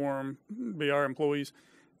uniform, be our employees.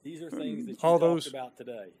 These are things that you talked about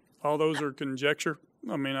today. All those are conjecture.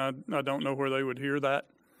 I mean, I don't know where they would hear that.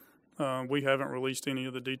 We haven't released any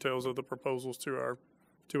of the details of the proposals to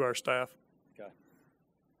our staff. Okay.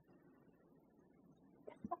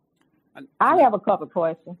 I have a couple of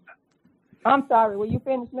questions. I'm sorry, will you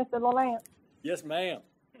finish, Mr. LaLance? Yes, ma'am.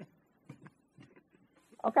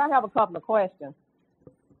 Okay, I have a couple of questions.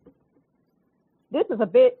 This is a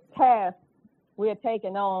big task we're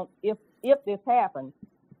taking on if this happens.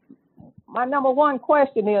 My number one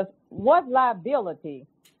question is, what liability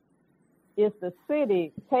is the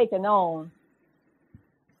city taking on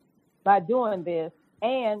by doing this,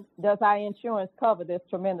 and does our insurance cover this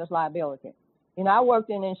tremendous liability? You know, I worked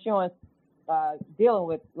in insurance dealing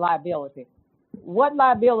with liability. What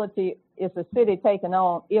liability is the city taking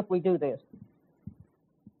on if we do this?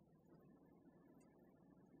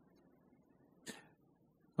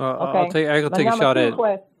 Okay. I can take a shot at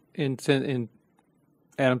it. And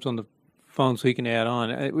Adam's on the phone, so he can add on.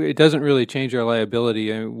 It doesn't really change our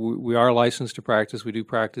liability. I mean, we are licensed to practice. We do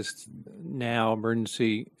practice now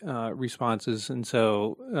emergency responses, and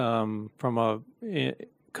so from a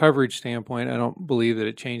coverage standpoint, I don't believe that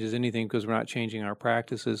it changes anything because we're not changing our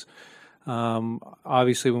practices.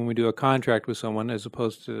 Obviously, when we do a contract with someone, as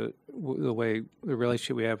opposed to the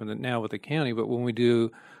relationship we have now with the county, but when we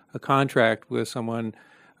do a contract with someone,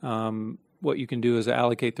 what you can do is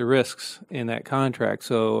allocate the risks in that contract.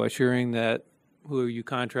 So assuring that who you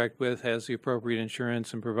contract with has the appropriate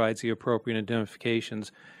insurance and provides the appropriate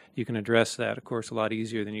indemnifications, you can address that, of course, a lot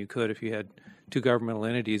easier than you could if you had two governmental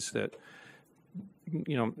entities that,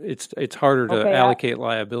 you know, it's harder to allocate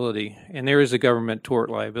liability. And there is a Government Tort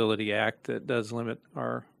Liability Act that does limit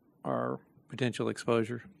our potential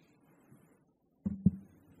exposure.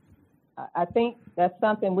 I think that's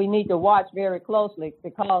something we need to watch very closely,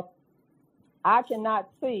 because I cannot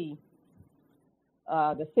see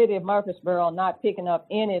the city of Murfreesboro not picking up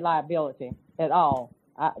any liability at all.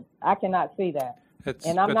 I cannot see that.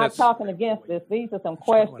 And I'm not talking against this. These are some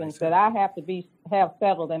questions that I have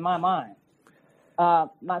settled in my mind.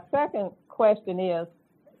 My second question is,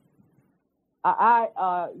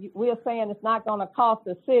 we're saying it's not going to cost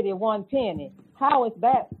the city one penny. How is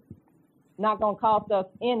that not going to cost us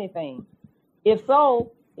anything? If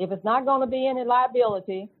so, if it's not going to be any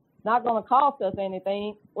liability, not going to cost us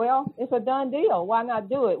anything, well, it's a done deal. Why not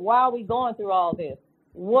do it? Why are we going through all this?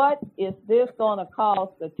 What is this going to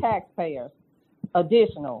cost the taxpayers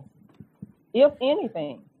additional, if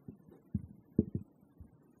anything?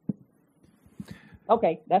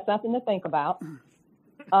 Okay, that's something to think about.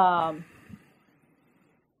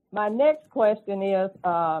 My next question is,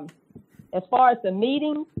 as far as the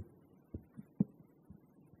meetings,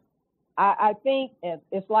 I think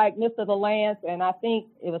it's like Mr. DeLance, and I think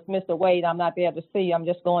it was Mr. Wade, I'm not able to see, I'm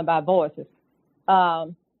just going by voices,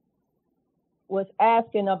 was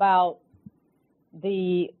asking about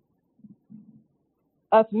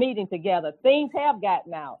us meeting together. Things have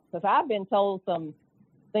gotten out, because I've been told some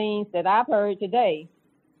things that I've heard today,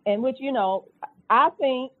 and which, I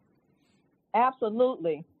think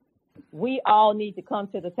absolutely we all need to come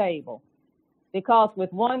to the table, because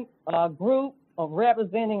with one group of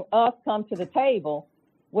representing us come to the table,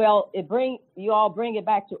 well, you all bring it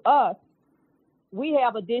back to us. We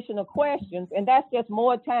have additional questions, and that's just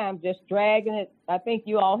more time just dragging it. I think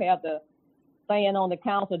you all have the saying on the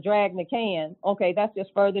council, dragging the can. Okay, that's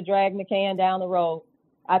just further dragging the can down the road.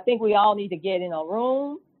 I think we all need to get in a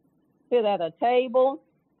room, sit at a table,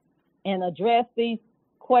 and address these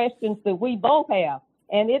questions that we both have.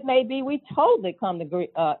 And it may be we totally come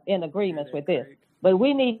to in agreements with this, but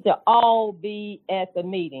we need to all be at the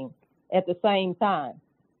meeting at the same time.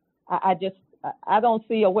 I don't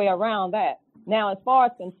see a way around that. Now, as far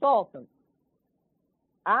as consultants,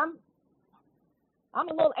 I'm a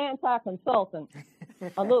little anti-consultant,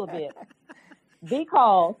 a little bit,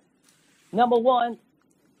 because number one,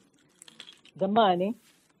 the money.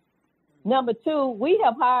 Number two, we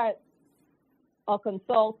have hired a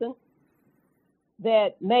consultant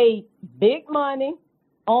that made big money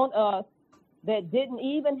on us that didn't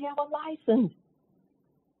even have a license,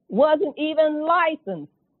 wasn't even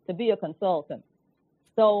licensed to be a consultant.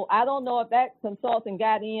 So I don't know if that consultant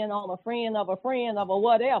got in on a friend of a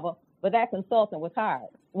whatever, but that consultant was hired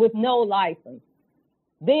with no license.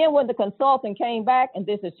 Then when the consultant came back, and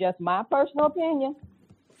this is just my personal opinion,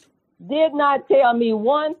 did not tell me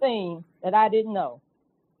one thing that I didn't know.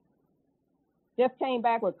 Just came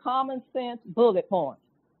back with common sense bullet points.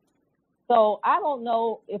 So I don't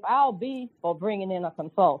know if I'll be for bringing in a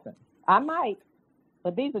consultant. I might,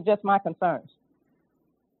 but these are just my concerns.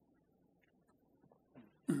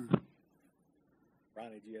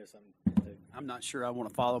 Ronnie, do you have something? I'm not sure I want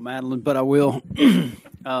to follow Madeline, but I will.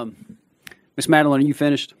 Miss Madeline, are you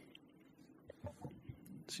finished?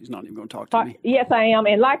 She's not even going to talk to me. Yes, I am.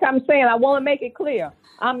 And like I'm saying, I want to make it clear,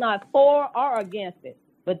 I'm not for or against it.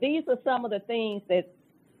 But these are some of the things that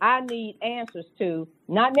I need answers to,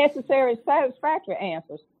 not necessarily satisfactory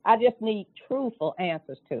answers. I just need truthful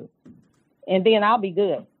answers to. And then I'll be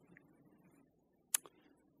good.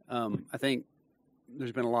 I think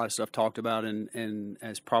there's been a lot of stuff talked about, and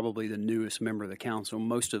as probably the newest member of the council,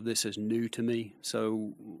 most of this is new to me.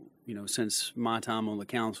 So, since my time on the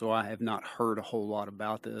council, I have not heard a whole lot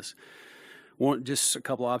about this. Just a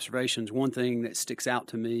couple of observations. One thing that sticks out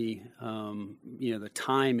to me, the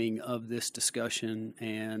timing of this discussion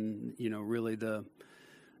and, really the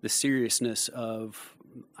seriousness of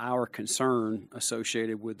our concern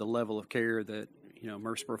associated with the level of care that,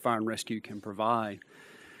 Murfreesboro Fire and Rescue can provide.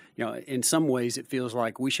 In some ways, it feels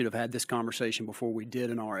like we should have had this conversation before we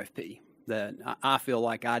did an RFP. That I feel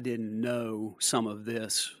like I didn't know some of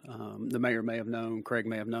this. The mayor may have known, Craig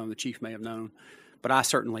may have known, the chief may have known, but I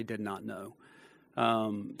certainly did not know.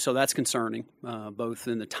 So that's concerning, both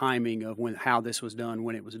in the timing of how this was done,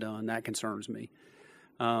 when it was done. That concerns me.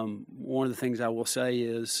 One of the things I will say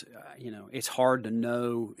is, it's hard to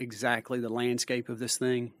know exactly the landscape of this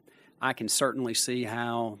thing. I can certainly see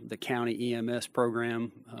how the county EMS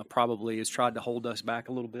program probably has tried to hold us back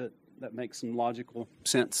a little bit. That makes some logical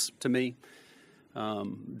sense to me.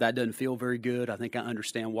 That doesn't feel very good. I think I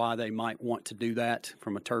understand why they might want to do that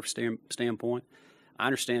from a turf standpoint. I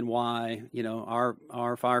understand why, our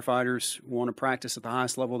firefighters want to practice at the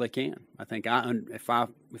highest level they can. I think if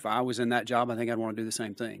I was in that job, I think I'd want to do the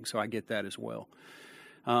same thing. So I get that as well.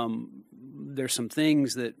 There's some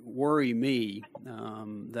things that worry me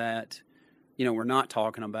that, we're not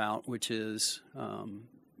talking about, which is, I'm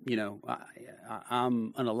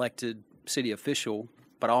an elected city official,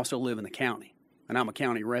 but I also live in the county, and I'm a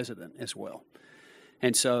county resident as well.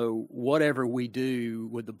 And so whatever we do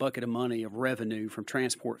with the bucket of money of revenue from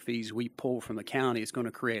transport fees we pull from the county is going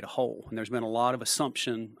to create a hole. And there's been a lot of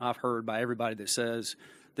assumption I've heard by everybody that says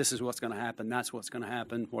this is what's going to happen, that's what's going to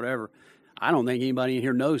happen, whatever. I don't think anybody in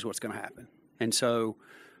here knows what's going to happen. And so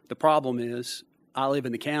the problem is I live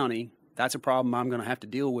in the county. That's a problem I'm going to have to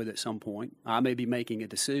deal with at some point. I may be making a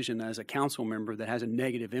decision as a council member that has a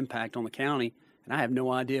negative impact on the county, and I have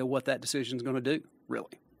no idea what that decision is going to do,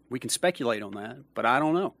 really. We can speculate on that, but I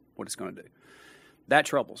don't know what it's going to do. That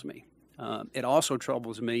troubles me. It also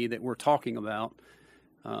troubles me that we're talking about,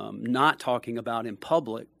 not talking about in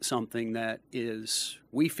public something that is,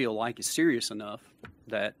 we feel like is serious enough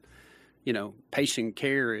that, you know, patient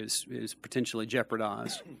care is potentially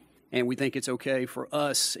jeopardized. And we think it's okay for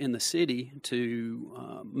us in the city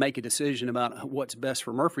to make a decision about what's best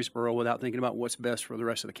for Murfreesboro without thinking about what's best for the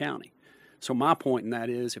rest of the county. So my point in that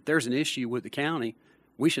is if there's an issue with the county,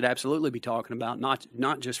 we should absolutely be talking about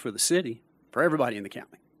not just for the city, for everybody in the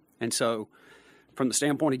county. And so from the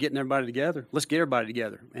standpoint of getting everybody together, let's get everybody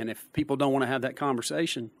together. And if people don't want to have that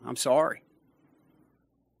conversation, I'm sorry.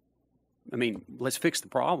 I mean, let's fix the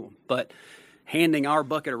problem. But handing our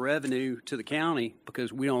bucket of revenue to the county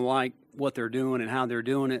because we don't like what they're doing and how they're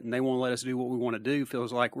doing it and they won't let us do what we want to do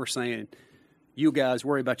feels like we're saying, you guys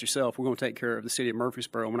worry about yourself. We're going to take care of the city of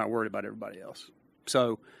Murfreesboro. We're not worried about everybody else.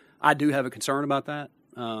 So I do have a concern about that.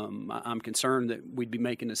 I'm concerned that we'd be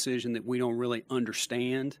making a decision that we don't really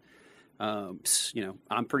understand. You know,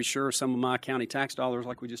 I'm pretty sure some of my county tax dollars,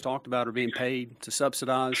 like we just talked about, are being paid to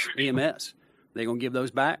subsidize EMS. They going to give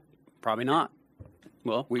those back? Probably not.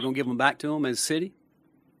 Well, we're going to give them back to them as a city?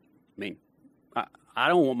 I mean, I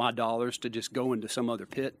don't want my dollars to just go into some other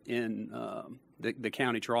pit in the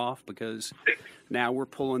county trough because now we're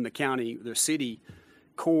pulling the city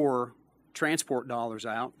core transport dollars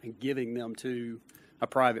out and giving them to a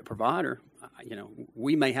private provider. You know,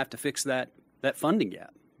 we may have to fix that funding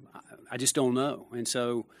gap. I just don't know. And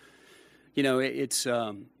so, you know, it's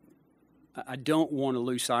I don't want to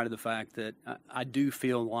lose sight of the fact that I do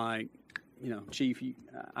feel like, you know, Chief,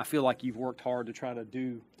 I feel like you've worked hard to try to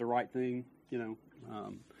do the right thing. You know,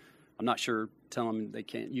 I'm not sure telling them they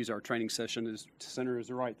can't use our training center as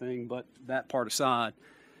the right thing, but that part aside,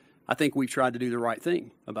 I think we've tried to do the right thing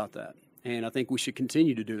about that. And I think we should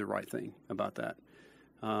continue to do the right thing about that.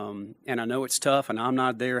 And I know it's tough, and I'm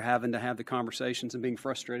not there having to have the conversations and being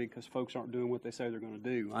frustrated because folks aren't doing what they say they're going to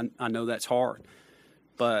do. I know that's hard.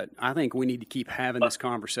 But I think we need to keep having this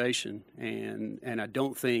conversation, and I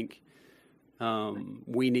don't think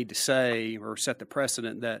we need to say or set the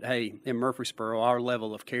precedent that, hey, in Murfreesboro, our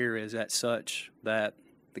level of care is at such that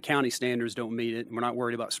the county standards don't meet it, and we're not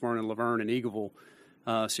worried about Smyrna, Laverne, and Eagleville,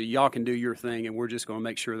 so y'all can do your thing, and we're just going to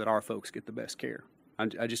make sure that our folks get the best care.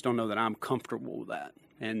 I just don't know that I'm comfortable with that,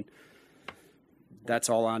 and that's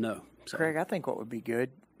all I know. So. Craig, I think what would be good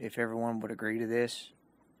if everyone would agree to this,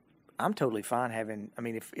 I'm totally fine having, I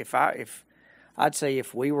mean, if I'd say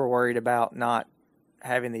if we were worried about not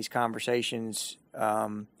having these conversations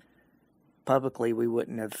publicly, we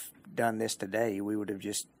wouldn't have done this today. We would have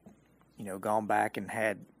just, you know, gone back and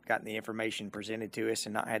gotten the information presented to us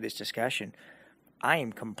and not had this discussion. I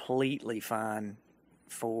am completely fine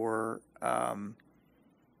for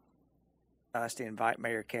us to invite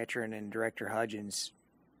Mayor Ketron and Director Hudgens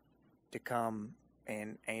to come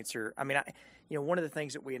and answer. I mean, you know, one of the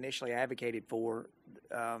things that we initially advocated for,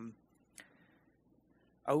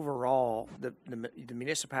 overall, the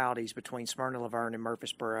municipalities between Smyrna, Laverne, and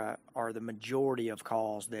Murfreesboro are the majority of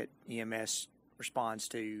calls that EMS responds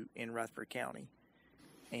to in Rutherford County.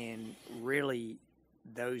 And really,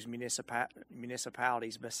 those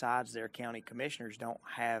municipalities, besides their county commissioners, don't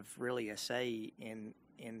have really a say in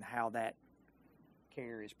how that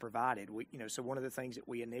care is provided. So one of the things that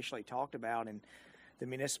we initially talked about, and the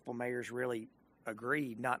municipal mayors really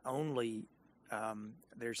agreed, not only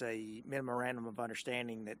there's a memorandum of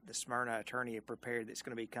understanding that the Smyrna attorney had prepared that's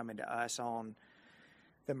going to be coming to us on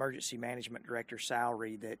the emergency management director's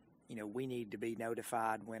salary, that, you know, we need to be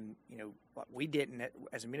notified when, you know, we didn't,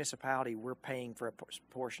 as a municipality, we're paying for a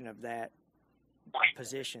portion of that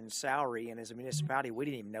position's salary, and as a municipality, we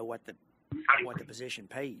didn't even know what the position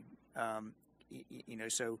paid. You know,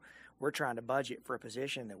 so we're trying to budget for a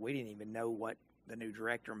position that we didn't even know what the new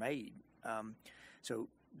director made. So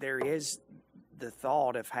there is the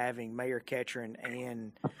thought of having Mayor Ketron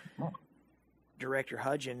and Director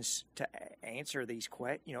Hudgens to answer these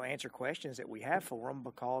answer questions that we have for them,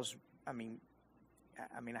 because I mean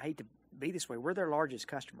I hate to be this way, we're their largest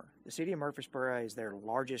customer. The city of Murfreesboro is their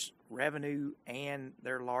largest revenue and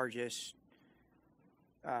their largest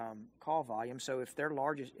call volume. So if their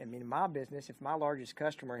largest, I mean, in my business, if my largest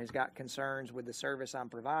customer has got concerns with the service I'm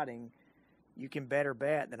providing, you can better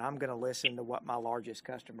bet that I'm going to listen to what my largest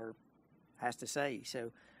customer has to say.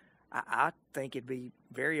 So I think it'd be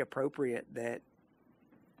very appropriate that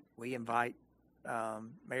we invite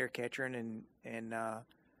Mayor Ketron and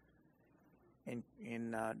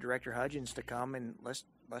Director Hudgens to come and let's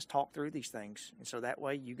talk through these things. And so that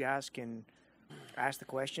way you guys can ask the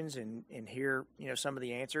questions and hear, some of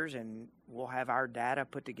the answers, and we'll have our data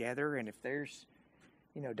put together. And if there's,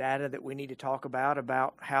 data that we need to talk about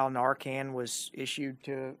how Narcan was issued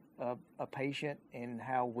to a patient and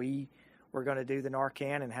how we were going to do the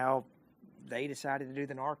Narcan and how they decided to do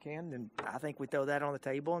the Narcan, then I think we throw that on the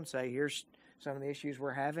table and say, here's some of the issues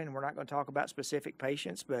we're having. We're not going to talk about specific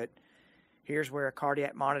patients, but here's where a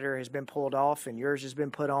cardiac monitor has been pulled off and yours has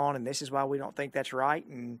been put on, and this is why we don't think that's right.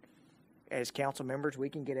 And as council members, we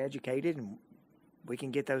can get educated and we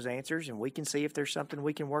can get those answers and we can see if there's something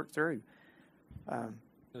we can work through.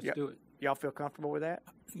 Let's do it. Y'all feel comfortable with that?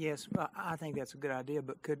 Yes, I think that's a good idea,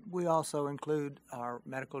 but could we also include our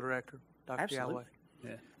medical director, Dr. Absolutely. Galloway?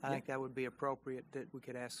 Yeah. I think that would be appropriate, that we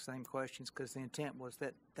could ask the same questions, because the intent was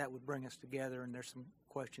that would bring us together, and there's some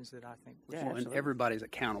questions that I think we should. Well, and everybody's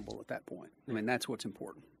accountable at that point. I mean, that's what's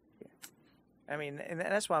important. I mean, and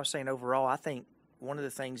that's why I was saying overall, I think one of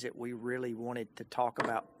the things that we really wanted to talk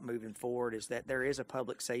about moving forward is that there is a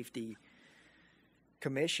public safety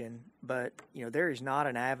commission, but there is not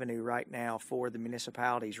an avenue right now for the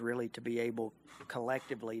municipalities really to be able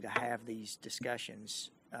collectively to have these discussions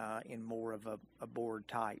in more of a board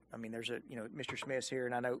type. I mean, there's Mr. Smith's here,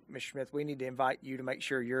 and I know, Mr. Smith, we need to invite you to make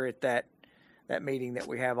sure you're at that meeting that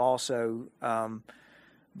we have also.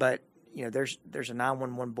 But there's a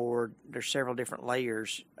 911 board. There's several different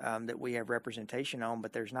layers that we have representation on,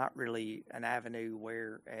 but there's not really an avenue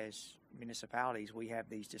where, as municipalities, we have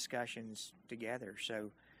these discussions together.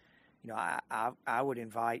 So, I would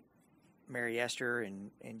invite Mary Esther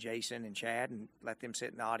and Jason and Chad and let them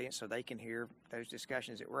sit in the audience so they can hear those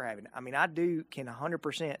discussions that we're having. I mean, I can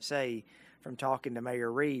 100% say from talking to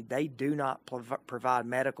Mayor Reed, they do not provide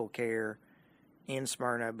medical care in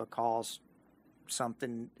Smyrna because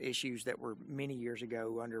issues that were many years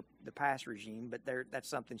ago under the past regime, but that's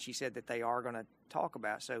something she said that they are going to talk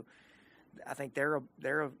about. So I think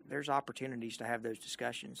there's opportunities to have those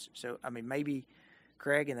discussions. So, I mean, maybe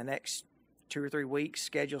Craig, in the next 2 or 3 weeks,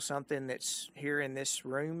 schedule something that's here in this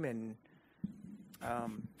room. And, I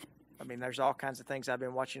mean, there's all kinds of things I've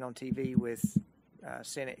been watching on TV with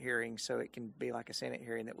Senate hearings, so it can be like a Senate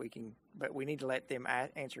hearing but we need to let them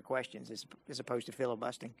answer questions as opposed to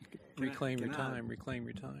filibustering. Reclaim your time.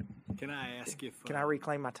 Can I ask if... Can I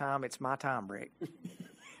reclaim my time? It's my time, Rick.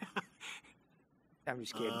 I'm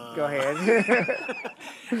just kidding. Go ahead.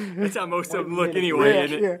 That's how most of them look anyway,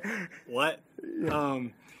 isn't it? Yeah. What?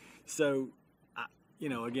 So,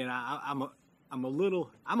 again,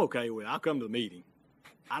 I'm okay with it. I'll come to the meeting.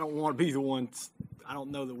 I don't want to be the ones. I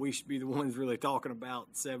don't know that we should be the ones really talking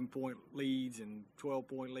about 7-point leads and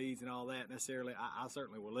 12-point leads and all that necessarily. I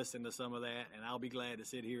certainly will listen to some of that, and I'll be glad to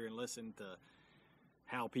sit here and listen to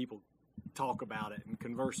how people talk about it and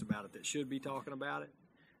converse about it that should be talking about it.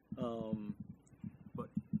 But,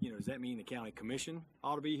 does that mean the county commission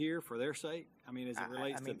ought to be here for their sake? I mean, as it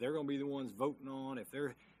relates to they're going to be the ones voting on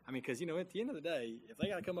because, at the end of the day, if they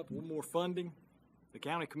got to come up with more funding, the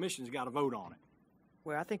county commission's got to vote on it.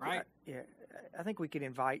 Well, I think, right? I think we could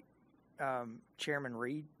invite Chairman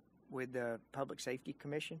Reed with the Public Safety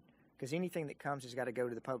Commission, because anything that comes has got to go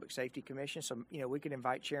to the Public Safety Commission. So, we could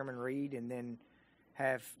invite Chairman Reed and then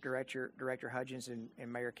have Director Hudgens and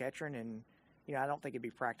Mayor Ketron. And, I don't think it'd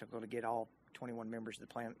be practical to get all 21 members of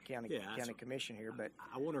the county commission here. But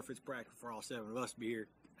I wonder if it's practical for all 7 of us to be here.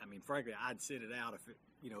 I mean, frankly, I'd sit it out if it,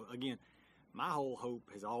 again, my whole hope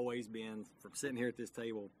has always been, from sitting here at this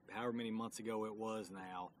table, however many months ago it was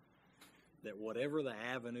now, that whatever the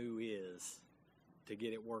avenue is to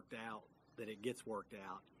get it worked out, that it gets worked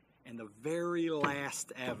out. And the very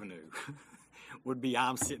last avenue would be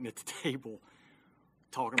I'm sitting at the table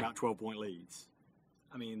talking about 12-point leads.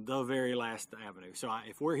 I mean, the very last avenue. So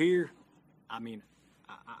if we're here, I mean,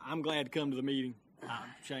 I'm glad to come to the meeting.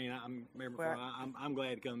 Shane, I'm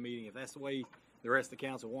glad to come to the meeting. If that's the way the rest of the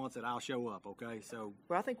council wants it, I'll show up, okay? So,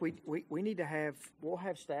 well, I think we need to we'll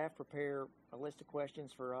have staff prepare a list of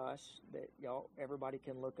questions for us that everybody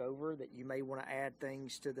can look over, that you may want to add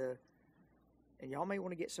things to and y'all may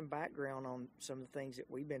want to get some background on some of the things that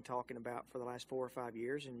we've been talking about for the last 4 or 5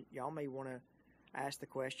 years, and y'all may want to ask the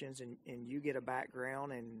questions and you get a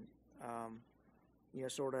background and,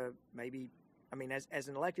 sort of maybe, I mean, as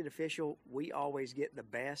an elected official, we always get the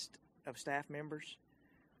best of staff members.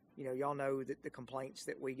 y'all know that the complaints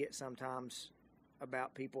that we get sometimes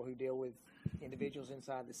about people who deal with individuals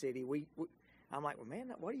inside the city. I'm like, well,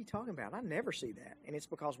 man, what are you talking about? I never see that, and it's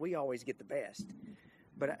because we always get the best.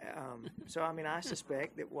 But so I mean, I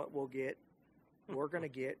suspect that what we're going to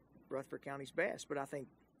get Rutherford County's best. But I think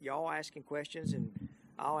y'all asking questions and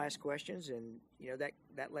I'll ask questions, and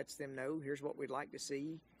that lets them know here's what we'd like to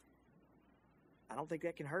see. I don't think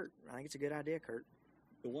that can hurt. I think it's a good idea, Kurt.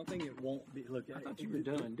 The one thing that won't be I thought you were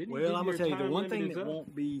done. Didn't well, I'm gonna tell you the one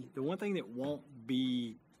thing that won't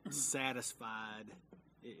be satisfied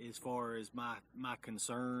as far as my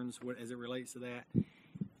concerns as it relates to that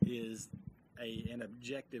is an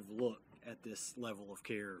objective look at this level of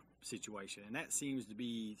care situation, and that seems to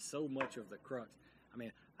be so much of the crux. I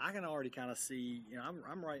mean, I can already kind of see.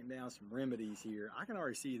 I'm writing down some remedies here. I can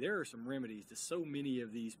already see there are some remedies to so many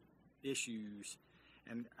of these issues.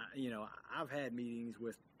 And, I've had meetings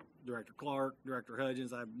with Director Clark, Director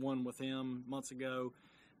Hudgens. I had one with him months ago.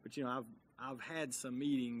 But, I've had some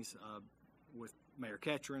meetings with Mayor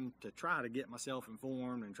Ketron to try to get myself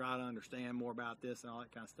informed and try to understand more about this and all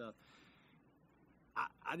that kind of stuff.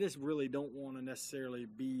 I just really don't want to necessarily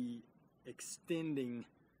be extending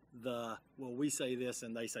we say this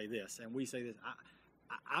and they say this and we say this.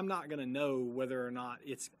 I'm not going to know whether or not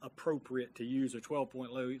it's appropriate to use a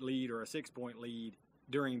 12-point lead or a 6-point lead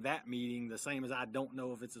during that meeting, the same as I don't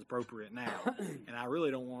know if it's appropriate now. And I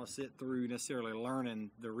really don't want to sit through necessarily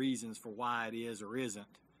learning the reasons for why it is or isn't,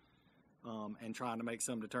 and trying to make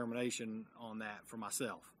some determination on that for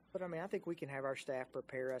myself. But, I mean, I think we can have our staff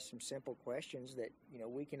prepare us some simple questions that,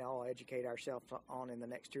 we can all educate ourselves on in the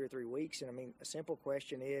next 2 or 3 weeks. And, I mean, a simple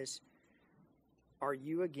question is, are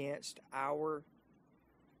you against our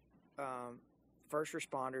first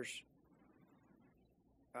responders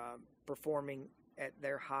performing at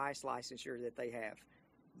their highest licensure that they have?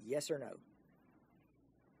 Yes or no?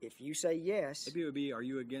 If you say yes, maybe it would be, are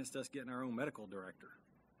you against us getting our own medical director?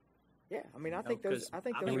 Yeah, I mean, I think those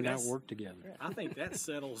not work together. Yeah. I think that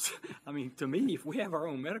settles. I mean, to me, if we have our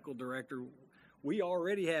own medical director, we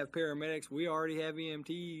already have paramedics, we already have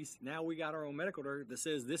EMTs. Now we got our own medical director that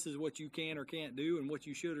says this is what you can or can't do and what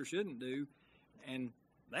you should or shouldn't do, and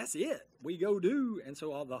that's it. We go do, and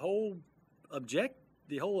so the whole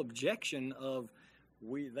objection of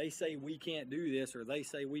they say we can't do this or they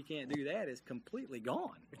say we can't do that is completely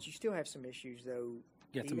gone. But you still have some issues, though.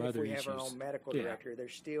 Got Even some if other we issues. have our own medical director,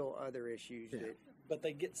 there's still other issues that. But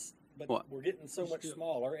we're getting so much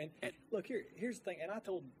smaller. And look, here's the thing. And I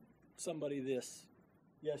told somebody this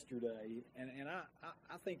yesterday, and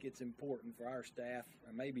I think it's important for our staff,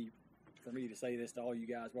 and maybe for me to say this to all you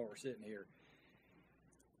guys while we're sitting here.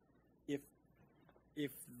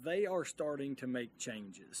 If they are starting to make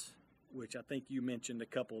changes, which I think you mentioned a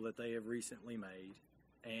couple that they have recently made,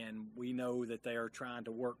 and we know that they are trying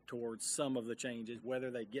to work towards some of the changes,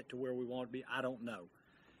 whether they get to where we want to be, I don't know.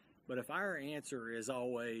 But if our answer is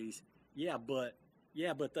always, yeah, but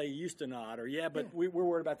they used to not, or we're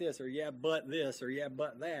worried about this, or but this, or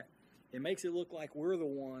but that, it makes it look like we're the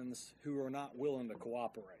ones who are not willing to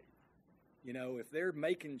cooperate. If they're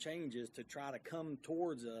making changes to try to come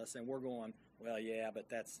towards us and we're going, well, but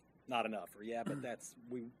that's not enough, or but that's,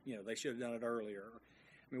 they should have done it earlier.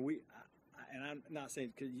 I mean, and I'm not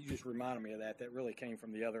saying, because you just reminded me of that really came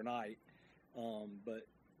from the other night. But,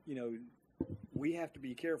 we have to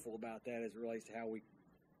be careful about that as it relates to how we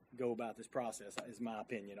go about this process, is my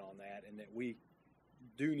opinion on that, and that we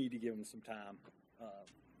do need to give them some time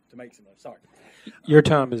to make some of it. Sorry. Your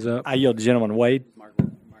time is up. I yield to gentleman Wade.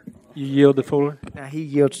 You yield to Fuller? Now he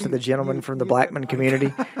yields to the gentleman from the Blackman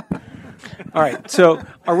community. All right, so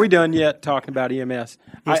are we done yet talking about EMS?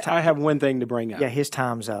 I have one thing to bring up. Yeah, his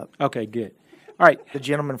time's up. Okay, good. All right. The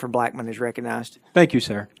gentleman from Blackman is recognized. Thank you,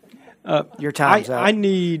 sir. Your time's up. I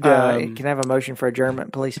need... can I have a motion for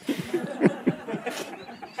adjournment, please?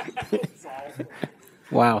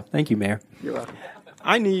 Wow. Thank you, Mayor. You're welcome.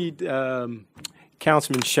 I need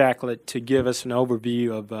Councilman Shacklet to give us an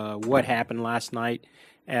overview of what happened last night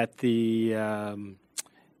at the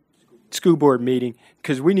school board meeting,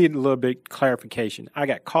 because we need a little bit clarification. I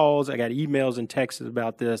got calls, I got emails and texts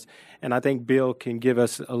about this, and I think Bill can give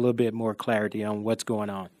us a little bit more clarity on what's going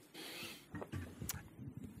on.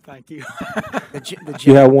 Thank you.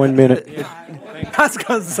 You have 1 minute. I was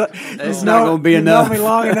going to say, it's not going to be enough. You know me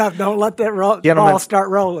long enough. Don't let that ball start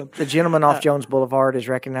rolling. The gentleman off Jones Boulevard is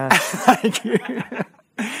recognized. Thank you.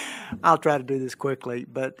 I'll try to do this quickly,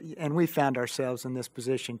 and we found ourselves in this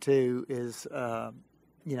position too, is,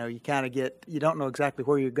 you kind of you don't know exactly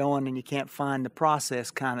where you're going, and you can't find the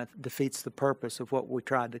process. Kind of defeats the purpose of what we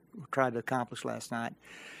tried to accomplish last night.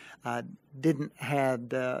 I didn't have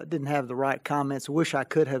the right comments. Wish I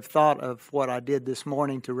could have thought of what I did this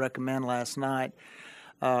morning to recommend last night.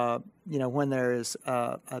 When there is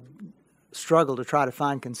a struggle to try to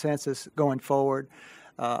find consensus going forward,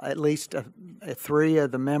 at least 3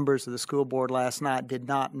 of the members of the school board last night did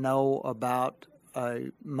not know about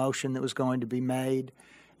a motion that was going to be made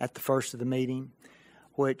at the first of the meeting,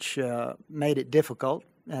 which made it difficult.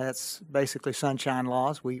 That's basically sunshine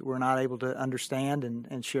laws. We were not able to understand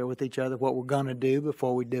and share with each other what we're going to do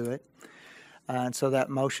before we do it. And so that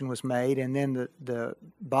motion was made, and then the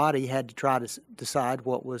body had to try to decide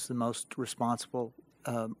what was the most responsible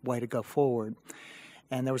way to go forward.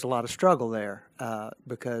 And there was a lot of struggle there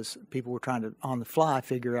because people were trying to, on the fly,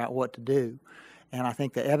 figure out what to do. And I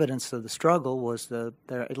think the evidence of the struggle was there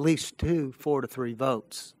are at least 2 4-3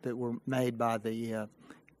 votes that were made by the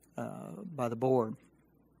board.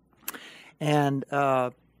 And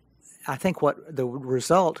I think what the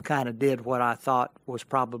result kind of did what I thought was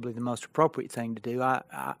probably the most appropriate thing to do.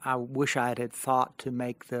 I wish I had thought to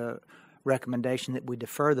make the recommendation that we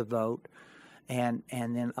defer the vote and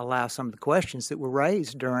then allow some of the questions that were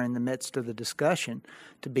raised during the midst of the discussion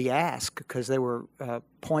to be asked, because there were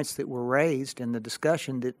points that were raised in the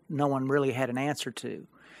discussion that no one really had an answer to,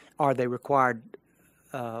 or they required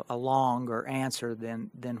a longer answer than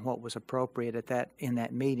what was appropriate in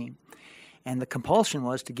that meeting. And the compulsion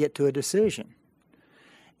was to get to a decision.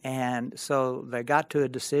 And so they got to a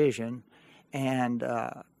decision, and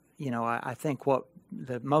I think what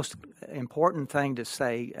the most important thing to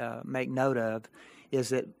say, make note of, is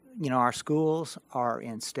that our schools are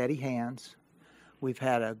in steady hands. We've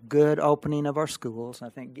had a good opening of our schools. I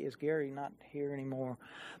think, is Gary not here anymore?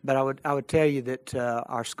 But I would tell you that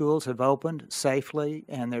our schools have opened safely,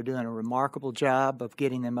 and they're doing a remarkable job of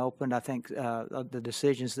getting them opened. I think the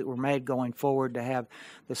decisions that were made going forward to have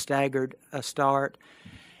the staggered start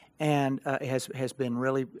and has been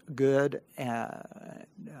really good.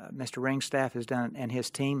 Mr. Ringstaff has done, and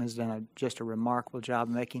his team has done just a remarkable job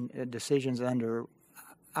making decisions under.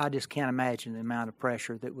 I just can't imagine the amount of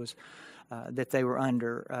pressure that was. That they were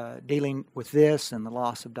under, dealing with this and the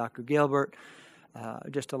loss of Dr. Gilbert,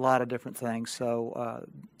 just a lot of different things. So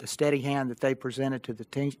the steady hand that they presented to the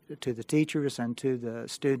teachers and to the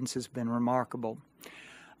students has been remarkable.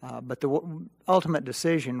 But the ultimate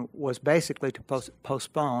decision was basically to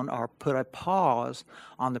postpone or put a pause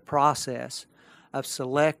on the process of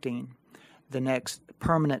selecting the next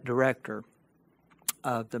permanent director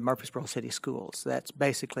of the Murfreesboro City Schools. That's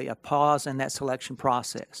basically a pause in that selection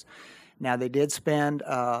process. Now, they did spend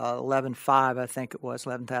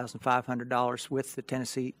 $11,500 with the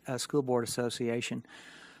Tennessee School Board Association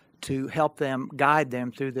to help them guide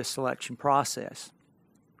them through this selection process.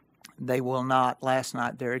 They will not, last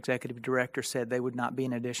night, their executive director said they would not be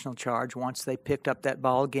an additional charge once they picked up that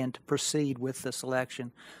ball again to proceed with the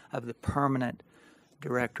selection of the permanent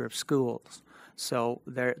director of schools. So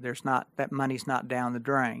there's not, that money's not down the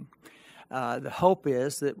drain. The hope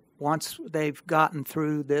is that once they've gotten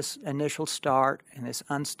through this initial start and this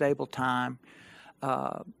unstable time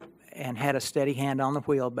and had a steady hand on the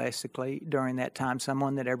wheel, basically, during that time,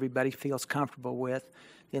 someone that everybody feels comfortable with,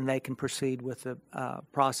 then they can proceed with the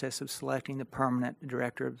process of selecting the permanent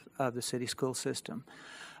director of the city school system.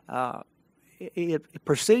 It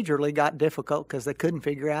procedurally got difficult because they couldn't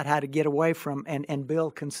figure out how to get away from and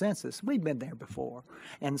build consensus. We've been there before.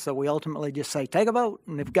 And so we ultimately just say, take a vote,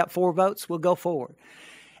 and if we've got 4 votes, we'll go forward.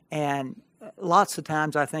 And lots of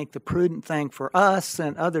times I think the prudent thing for us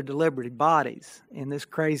and other deliberative bodies in this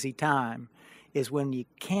crazy time is when you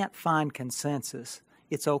can't find consensus,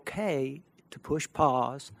 it's okay to push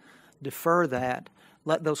pause, defer that,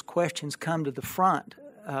 let those questions come to the front,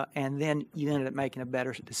 and then you ended up making a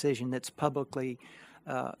better decision that's publicly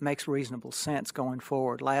makes reasonable sense going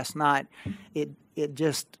forward. Last night, it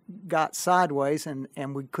just got sideways, and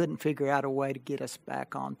we couldn't figure out a way to get us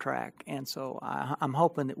back on track. And so I'm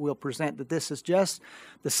hoping that we'll present that this is just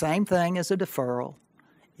the same thing as a deferral.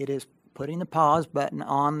 It is putting the pause button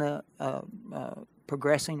on the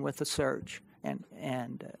progressing with the search, and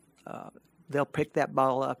they'll pick that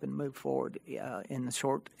ball up and move forward in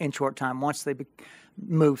short time once they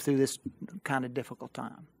move through this kind of difficult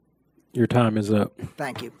time. Your time is up.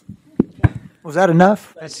 Thank you. Was that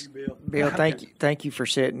enough? That's, Bill, thank you for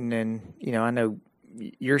sitting, and I know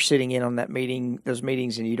you're sitting in on those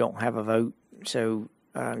meetings, and you don't have a vote, so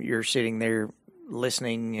you're sitting there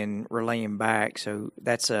listening and relaying back. So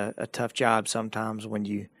that's a tough job sometimes when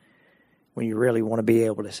you really want to be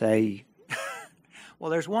able to say. Well,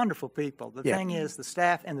 there's wonderful people. The thing is, the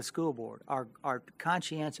staff and the school board are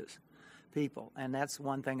conscientious people, and that's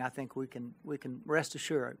one thing I think we can rest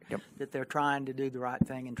assured that they're trying to do the right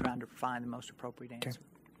thing and trying to find the most appropriate answer.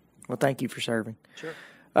 Well, thank you for serving. Sure.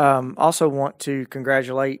 Also want to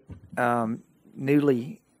congratulate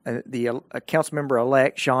newly the council member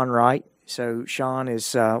elect Sean Wright. So Sean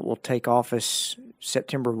is will take office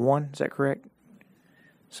September 1. Is that correct?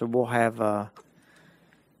 So we'll have a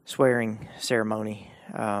swearing ceremony,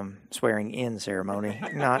 swearing in ceremony,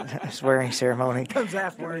 not swearing ceremony. Comes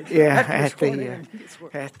afterwards. Yeah, at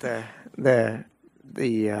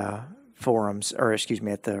the forums, or excuse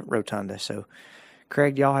me, at the rotunda. So,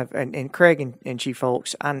 Craig, y'all have, and Craig and Chief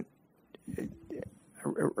Folks, I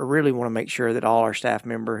really want to make sure that all our staff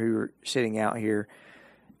member who are sitting out here,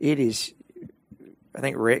 it is, I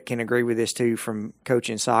think Rick can agree with this too, from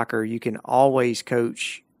coaching soccer, you can always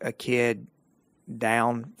coach a kid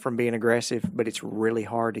down from being aggressive, but it's really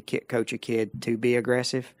hard to coach a kid to be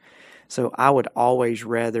aggressive. So I would always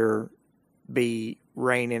rather be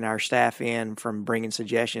reining our staff in from bringing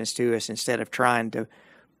suggestions to us instead of trying to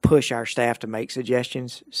push our staff to make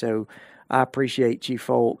suggestions. So I appreciate Chief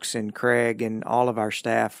Folks and Craig and all of our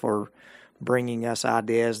staff for bringing us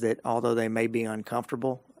ideas that, although they may be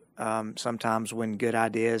uncomfortable, sometimes when good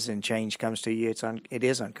ideas and change comes to you, it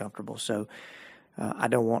is uncomfortable. So I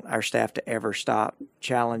don't want our staff to ever stop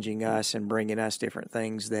challenging us and bringing us different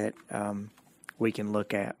things that we can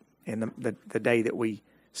look at. And the day that we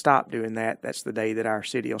stop doing that, that's the day that our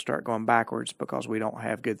city will start going backwards because we don't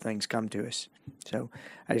have good things come to us. So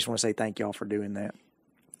I just want to say thank y'all for doing that.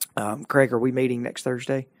 Craig, are we meeting next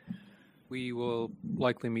Thursday? We will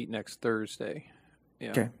likely meet next Thursday.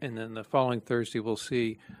 Yeah. Okay. And then the following Thursday, we'll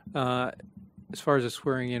see. As far as the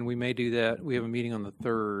swearing in, we may do that. We have a meeting on the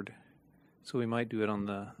 3rd, so we might do it on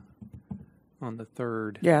the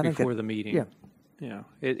 3rd before the meeting. Yeah. Yeah.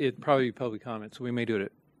 It probably be public comment, so we may do it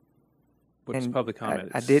at what's And public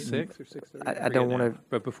comment? I didn't. 6 or 6:30? I don't want to.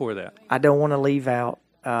 But before that, I don't want to leave out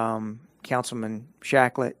Councilman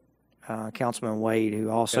Shacklet, Councilman Wade, who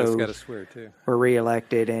also got to swear too. were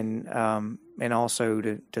reelected, and also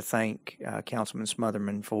to thank Councilman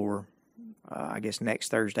Smotherman for, I guess next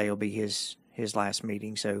Thursday will be his last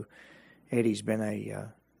meeting. So Eddie's been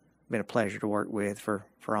a pleasure to work with for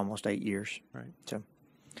almost 8 years. Right. So,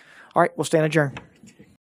 all right, we'll stand adjourned.